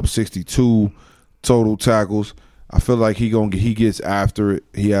 he put up 62 total tackles. I feel like he gets after it.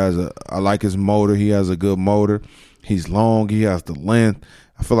 I like his motor. He has a good motor. He's long. He has the length.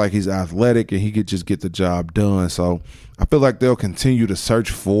 I feel like he's athletic and he could just get the job done. So I feel like they'll continue to search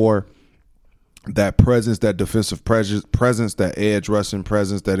for that presence, that defensive presence, that edge rushing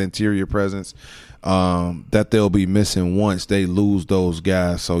presence, that interior presence that they'll be missing once they lose those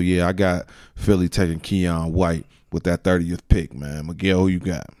guys. So, yeah, I got Philly taking Keon White with that 30th pick, man. Miguel, who you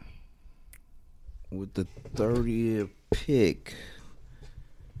got? With the 30th pick,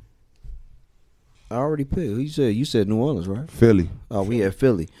 I already picked. Who you said? You said New Orleans, right? Philly. Oh, we had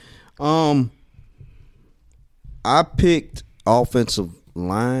Philly. I picked offensive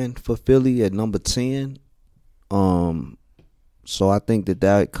line for Philly at number 10. So I think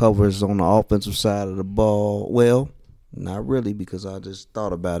that covers on the offensive side of the ball. Well, not really, because I just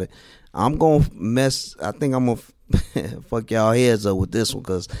thought about it. I'm going to I think I'm going to fuck y'all heads up with this one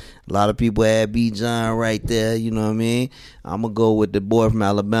because a lot of people had B. John right there, you know what I mean? I'm going to go with the boy from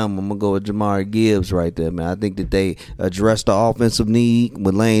Alabama. I'm going to go with Jamar Gibbs right there, man. I think that they addressed the offensive need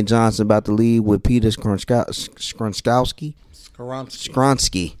with Lane Johnson about to lead with Peter Skronsky.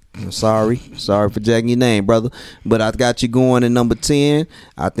 Sorry for jacking your name, brother. But I got you going at number 10.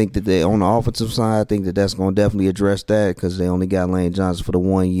 I think that they on the offensive side, I think that that's going to definitely address that because they only got Lane Johnson for the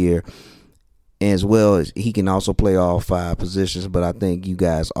 1 year. As well as he can also play all 5 positions, but I think you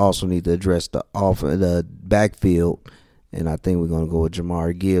guys also need to address the backfield, and I think we're going to go with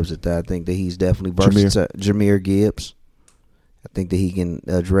Jamar Gibbs at that. I think that he's definitely versatile. Jahmyr Gibbs. I think that he can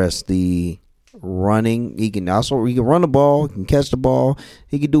address the running. He can run the ball, he can catch the ball,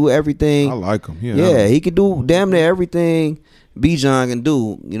 he can do everything. I like him. Yeah, he can do damn near everything B-John can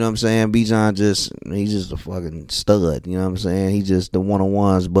do. You know what I'm saying? B-John he's just a fucking stud. You know what I'm saying? He's just the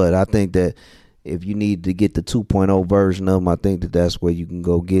one-on-ones, but I think that if you need to get the 2.0 version of him, I think that's where you can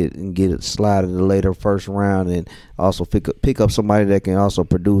go get it slide in the later first round, and also pick up somebody that can also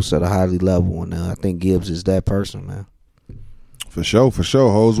produce at a highly level. And I think Gibbs is that person, man. For sure,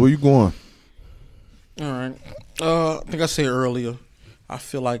 Hose. Where you going? All right. I think I said earlier, I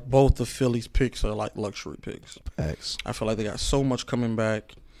feel like both the Phillies picks are like luxury picks. Facts. I feel like they got so much coming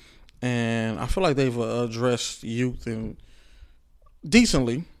back, and I feel like they've addressed youth and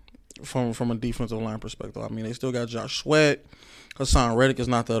decently from a defensive line perspective. I mean, they still got Josh Sweat. Hassan Reddick is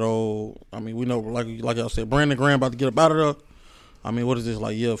not that old. I mean, we know, like y'all said, Brandon Graham about to get up out of there. I mean, what is this,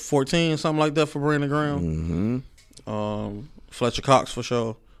 like year 14, something like that for Brandon Graham? Mm-hmm. Fletcher Cox for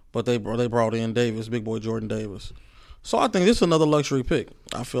sure. But they brought in Davis, big boy Jordan Davis. So I think this is another luxury pick.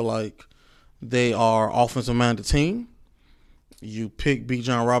 I feel like they are offensive-minded team. You pick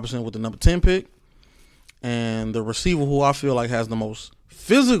Bijan Robinson with the number 10 pick. And the receiver who I feel like has the most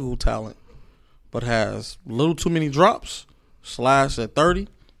physical talent but has a little too many drops, slides at 30,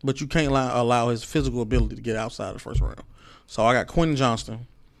 but you can't allow his physical ability to get outside the first round. So I got Quentin Johnston,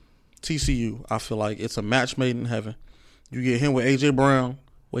 TCU. I feel like it's a match made in heaven. You get him with A.J. Brown,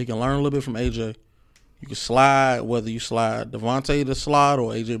 where he can learn a little bit from A.J. You can slide, whether you slide Devontae to slide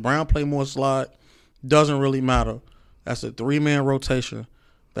or A.J. Brown play more slide. Doesn't really matter. That's a 3-man rotation.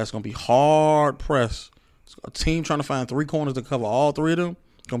 That's going to be hard pressed. A team trying to find 3 corners to cover all 3 of them,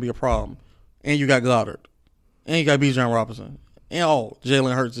 going to be a problem. And you got Goddard. And you got Bijan Robinson. And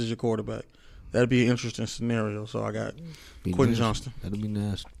Jalen Hurts is your quarterback. That'd be an interesting scenario. So I got Quentin Johnston. That'd be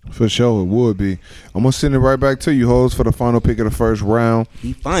nice. For sure, it would be. I'm going to send it right back to you, Hose, for the final pick of the first round.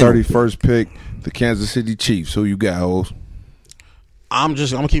 31st pick, the Kansas City Chiefs. Who you got, Hose? I'm going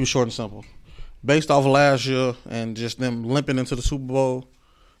to keep it short and simple. Based off of last year and just them limping into the Super Bowl,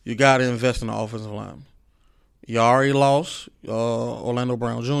 you got to invest in the offensive line. You already lost Orlando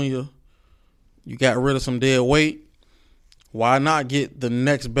Brown Jr. You got rid of some dead weight. Why not get the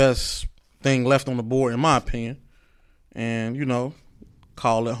next best thing left on the board, in my opinion, and,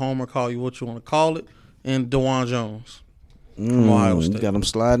 call it Homer, call you what you want to call it, and DeJuan Jones from Ohio State. You got him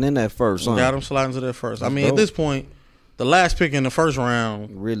sliding in that first, huh? Got him sliding to that first. That's dope. At this point, the last pick in the first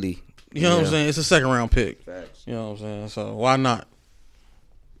round, really, you know what I'm saying? It's a second-round pick. Facts. You know what I'm saying? So why not?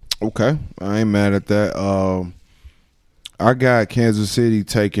 Okay, I ain't mad at that. I got Kansas City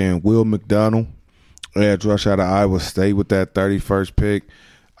taking Will McDonald, edge rush out of Iowa State with that 31st pick.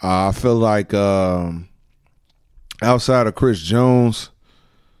 I feel like outside of Chris Jones,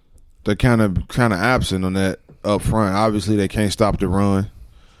 they're kind of absent on that up front. Obviously, they can't stop the run.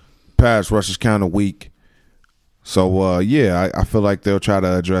 Pass rush is kind of weak. So, I feel like they'll try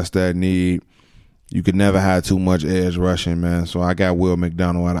to address that need. You could never have too much edge rushing, man. So I got Will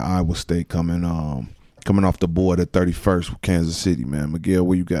McDonald out of Iowa State coming off the board at 31st with Kansas City, man. Miguel,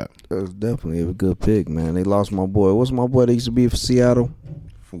 what you got? That's definitely a good pick, man. They lost my boy. What's my boy that used to be for Seattle?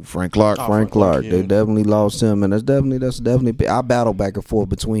 Frank Clark. Frank Clark. Yeah. They definitely lost him, and that's definitely. I battle back and forth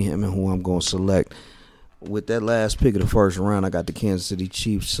between him and who I'm going to select. With that last pick of the first round, I got the Kansas City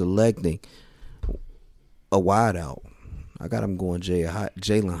Chiefs selecting a wideout. I got him going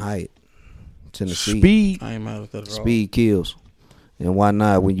Jalen Hyatt, Tennessee. Speed. I ain't mad at that at all. Speed kills. And why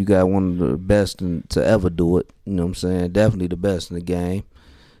not when you got one of the best to ever do it? You know what I'm saying? Definitely the best in the game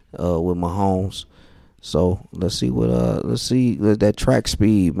with Mahomes. So let's see that track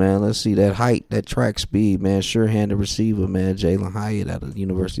speed, man. Let's see that height, that track speed, man. Sure-handed receiver, man. Jalen Hyatt out of the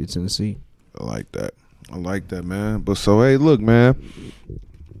University of Tennessee. I like that, man. But so, hey, look, man.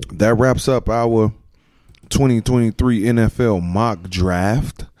 That wraps up our 2023 NFL mock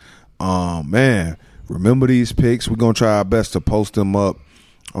draft. Man, remember these picks. We're going to try our best to post them up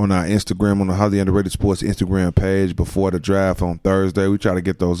on our Instagram, on the Highly Underrated Sports Instagram page before the draft on Thursday. We try to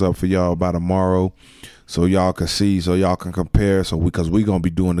get those up for y'all by tomorrow, so y'all can see, so y'all can compare. So because we're gonna be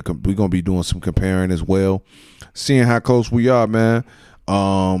doing some comparing as well, seeing how close we are, man.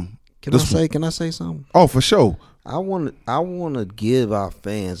 Can I say something? Oh, for sure. I want to give our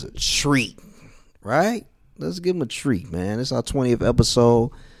fans a treat, right? Let's give them a treat, man. It's our 20th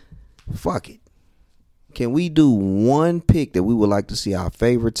episode. Fuck it. Can we do one pick that we would like to see our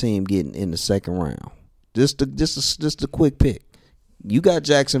favorite team getting in the second round? Just a quick pick. You got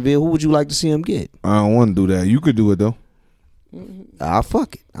Jacksonville. Who would you like to see them get? I don't want to do that. You could do it though.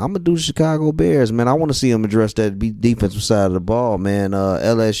 Fuck it. I'm gonna do the Chicago Bears, man. I want to see them address that defensive side of the ball, man.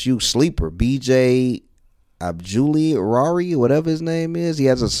 LSU sleeper BJ Abdul-Rari, whatever his name is. He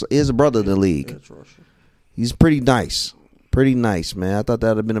has a brother in the league. He's pretty nice. Pretty nice, man. I thought that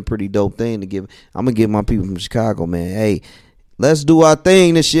would have been a pretty dope thing to give. I'm going to give my people from Chicago, man. Hey, let's do our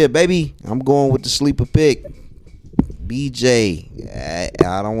thing this year, baby. I'm going with the sleeper pick. BJ.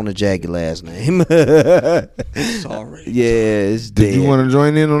 I don't want to jag your last name. Sorry. Yeah, it's dead. Did you want to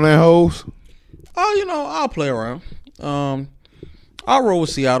join in on that, hoes? Oh, I'll play around. I'll roll with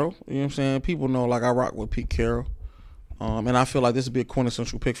Seattle. You know what I'm saying? People know like I rock with Pete Carroll. And I feel like this would be a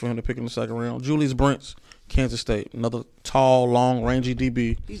quintessential pick for him to pick in the second round. Julius Brents, Kansas State. Another tall, long, rangy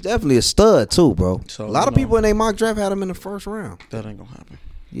DB. He's definitely a stud too, bro. So, a lot of people in their mock draft had him in the first round. That ain't gonna happen.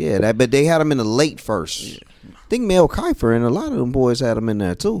 Yeah, but they had him in the late first. Yeah. I think Mel Kiper and a lot of them boys had him in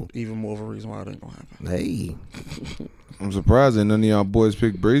there too. Even more of a reason why it ain't gonna happen. Hey, I'm surprised that none of y'all boys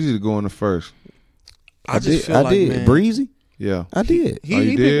picked Breezy to go in the first. I did. Man, Breezy. Yeah. I did. Oh,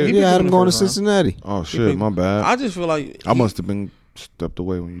 you did? Yeah, I had him going to first round. Cincinnati. Oh shit, my bad. I just feel like I must have been stepped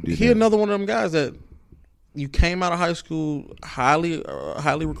away when you did he that. another one of them guys that you came out of high school highly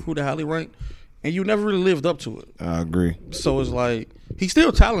recruited, highly ranked, and you never really lived up to it. I agree. So it's like he's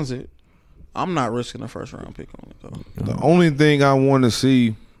still talented. I'm not risking a first round pick on it though. The only thing I want to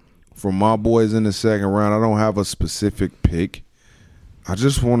see from my boys in the second round, I don't have a specific pick. I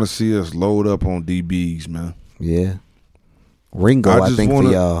just want to see us load up on DBs, man. Yeah. Ringo, I think for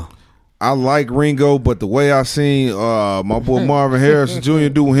y'all. I like Ringo, but the way I seen my boy Marvin Harrison Jr.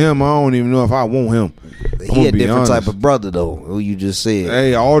 do him, I don't even know if I want him. He a different type of brother, though, who you just said.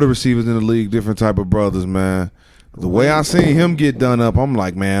 Hey, all the receivers in the league, different type of brothers, man. The way I seen him get done up, I'm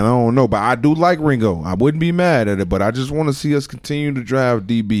like, man, I don't know. But I do like Ringo. I wouldn't be mad at it, but I just want to see us continue to drive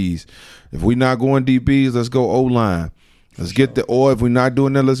DBs. If we're not going DBs, let's go O-line. Let's get or if we're not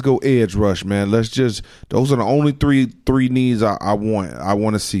doing that, let's go edge rush, man. Let's just those are the only three needs I want. I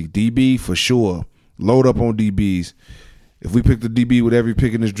want to see DB for sure. Load up on DBs. If we pick the DB with every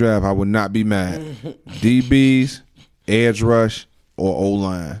pick in this draft, I would not be mad. DBs, edge rush, or O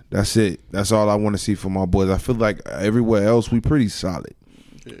line. That's it. That's all I want to see from my boys. I feel like everywhere else we pretty solid.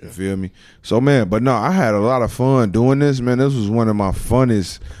 Yeah. You feel me? So man, but no, I had a lot of fun doing this, man. This was one of my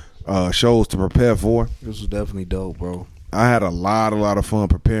funnest shows to prepare for. This was definitely dope, bro. I had a lot of fun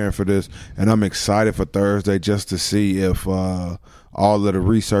preparing for this, and I'm excited for Thursday just to see if all of the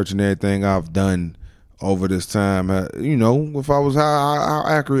research and everything I've done over this time, if I was how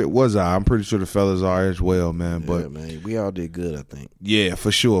accurate was I? I'm pretty sure the fellas are as well, man. But yeah, man, we all did good, I think. Yeah,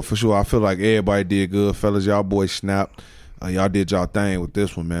 for sure. I feel like everybody did good, fellas. Y'all boys snapped. Y'all did y'all thing with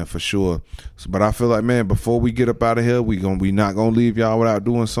this one, man, for sure. But I feel like, man, before we get up out of here, we not gonna leave y'all without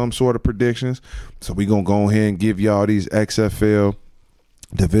doing some sort of predictions. So we gonna go ahead and give y'all these XFL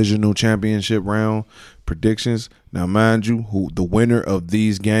Divisional Championship round predictions. Now, mind you, the winner of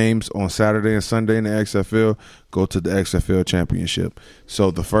these games on Saturday and Sunday in the XFL go to the XFL Championship. So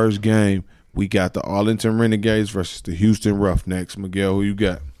the first game, we got the Arlington Renegades versus the Houston Roughnecks. Miguel, who you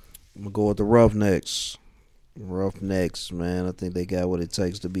got? I'm gonna go with the Roughnecks. Roughnecks, man. I think they got what it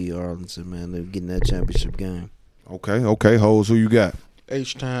takes to beat Arlington, man. They're getting that championship game. Okay. Hoes, who you got?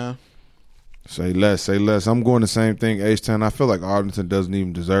 H-Town. Say less. I'm going the same thing, H-Town. I feel like Arlington doesn't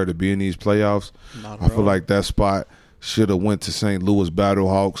even deserve to be in these playoffs. I feel like that spot should have went to St. Louis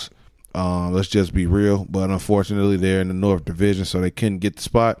Battlehawks. Let's just be real. But unfortunately, they're in the North Division, so they couldn't get the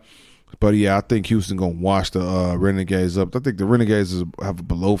spot. But, yeah, I think Houston going to wash the Renegades up. I think the Renegades have a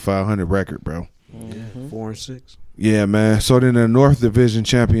below 500 record, bro. Yeah, 4-6. Yeah, man. So then in the North Division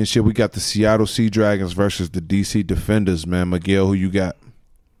Championship, we got the Seattle Sea Dragons versus the DC Defenders, man. Miguel, who you got?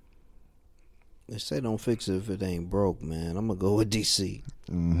 They say don't fix it if it ain't broke, man. I'm going to go with DC.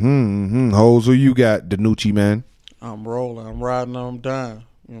 Hoes, who you got? Danucci, man. I'm rolling. I'm riding on them down. You know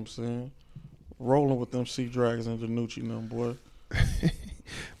what I'm saying? Rolling with them Sea Dragons and Danucci and them, boy.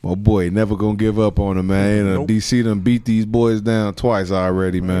 My boy, never gonna give up on him, man. Nope. DC done beat these boys down twice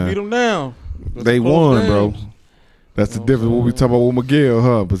already, man. Beat them down. They won, bro. That's the difference. What we talking about with Miguel,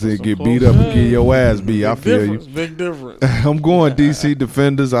 huh? But they get beat up and get your ass beat. I feel you. Big difference. I'm going DC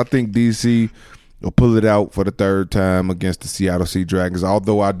Defenders. I think DC will pull it out for the third time against the Seattle Sea Dragons.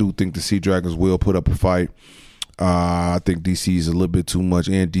 Although I do think the Sea Dragons will put up a fight. I think DC is a little bit too much,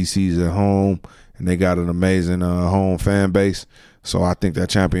 and DC's at home, and they got an amazing home fan base. So I think that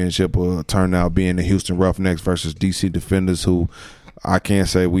championship will turn out being the Houston Roughnecks versus DC Defenders, who I can't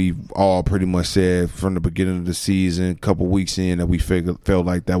say we all pretty much said from the beginning of the season, a couple weeks in, that we felt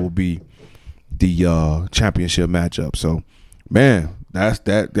like that would be the championship matchup. So, man,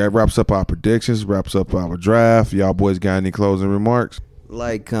 that wraps up our predictions, wraps up our draft. Y'all boys got any closing remarks?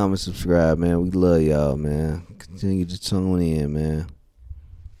 Like, comment, subscribe, man. We love y'all, man. Continue to tune in, man.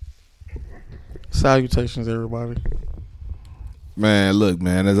 Salutations, everybody. Man, look,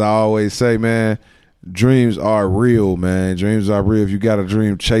 man, as I always say, man, dreams are real, man. Dreams are real. If you got a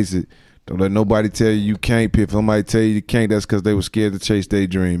dream, chase it. Don't let nobody tell you can't. If somebody tell you can't, that's because they were scared to chase their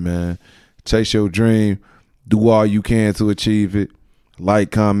dream, man. Chase your dream. Do all you can to achieve it.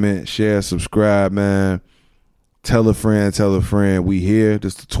 Like, comment, share, subscribe, man. Tell a friend. We here.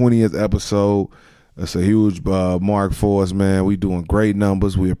 This is the 20th episode. That's a huge mark for us, man. We doing great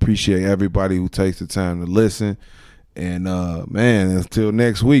numbers. We appreciate everybody who takes the time to listen. And, man, until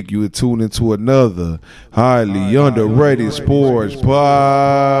next week, you are tuned into another highly underrated sports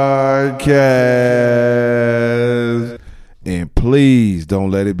podcast. And please don't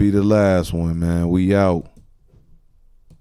let it be the last one, man. We out.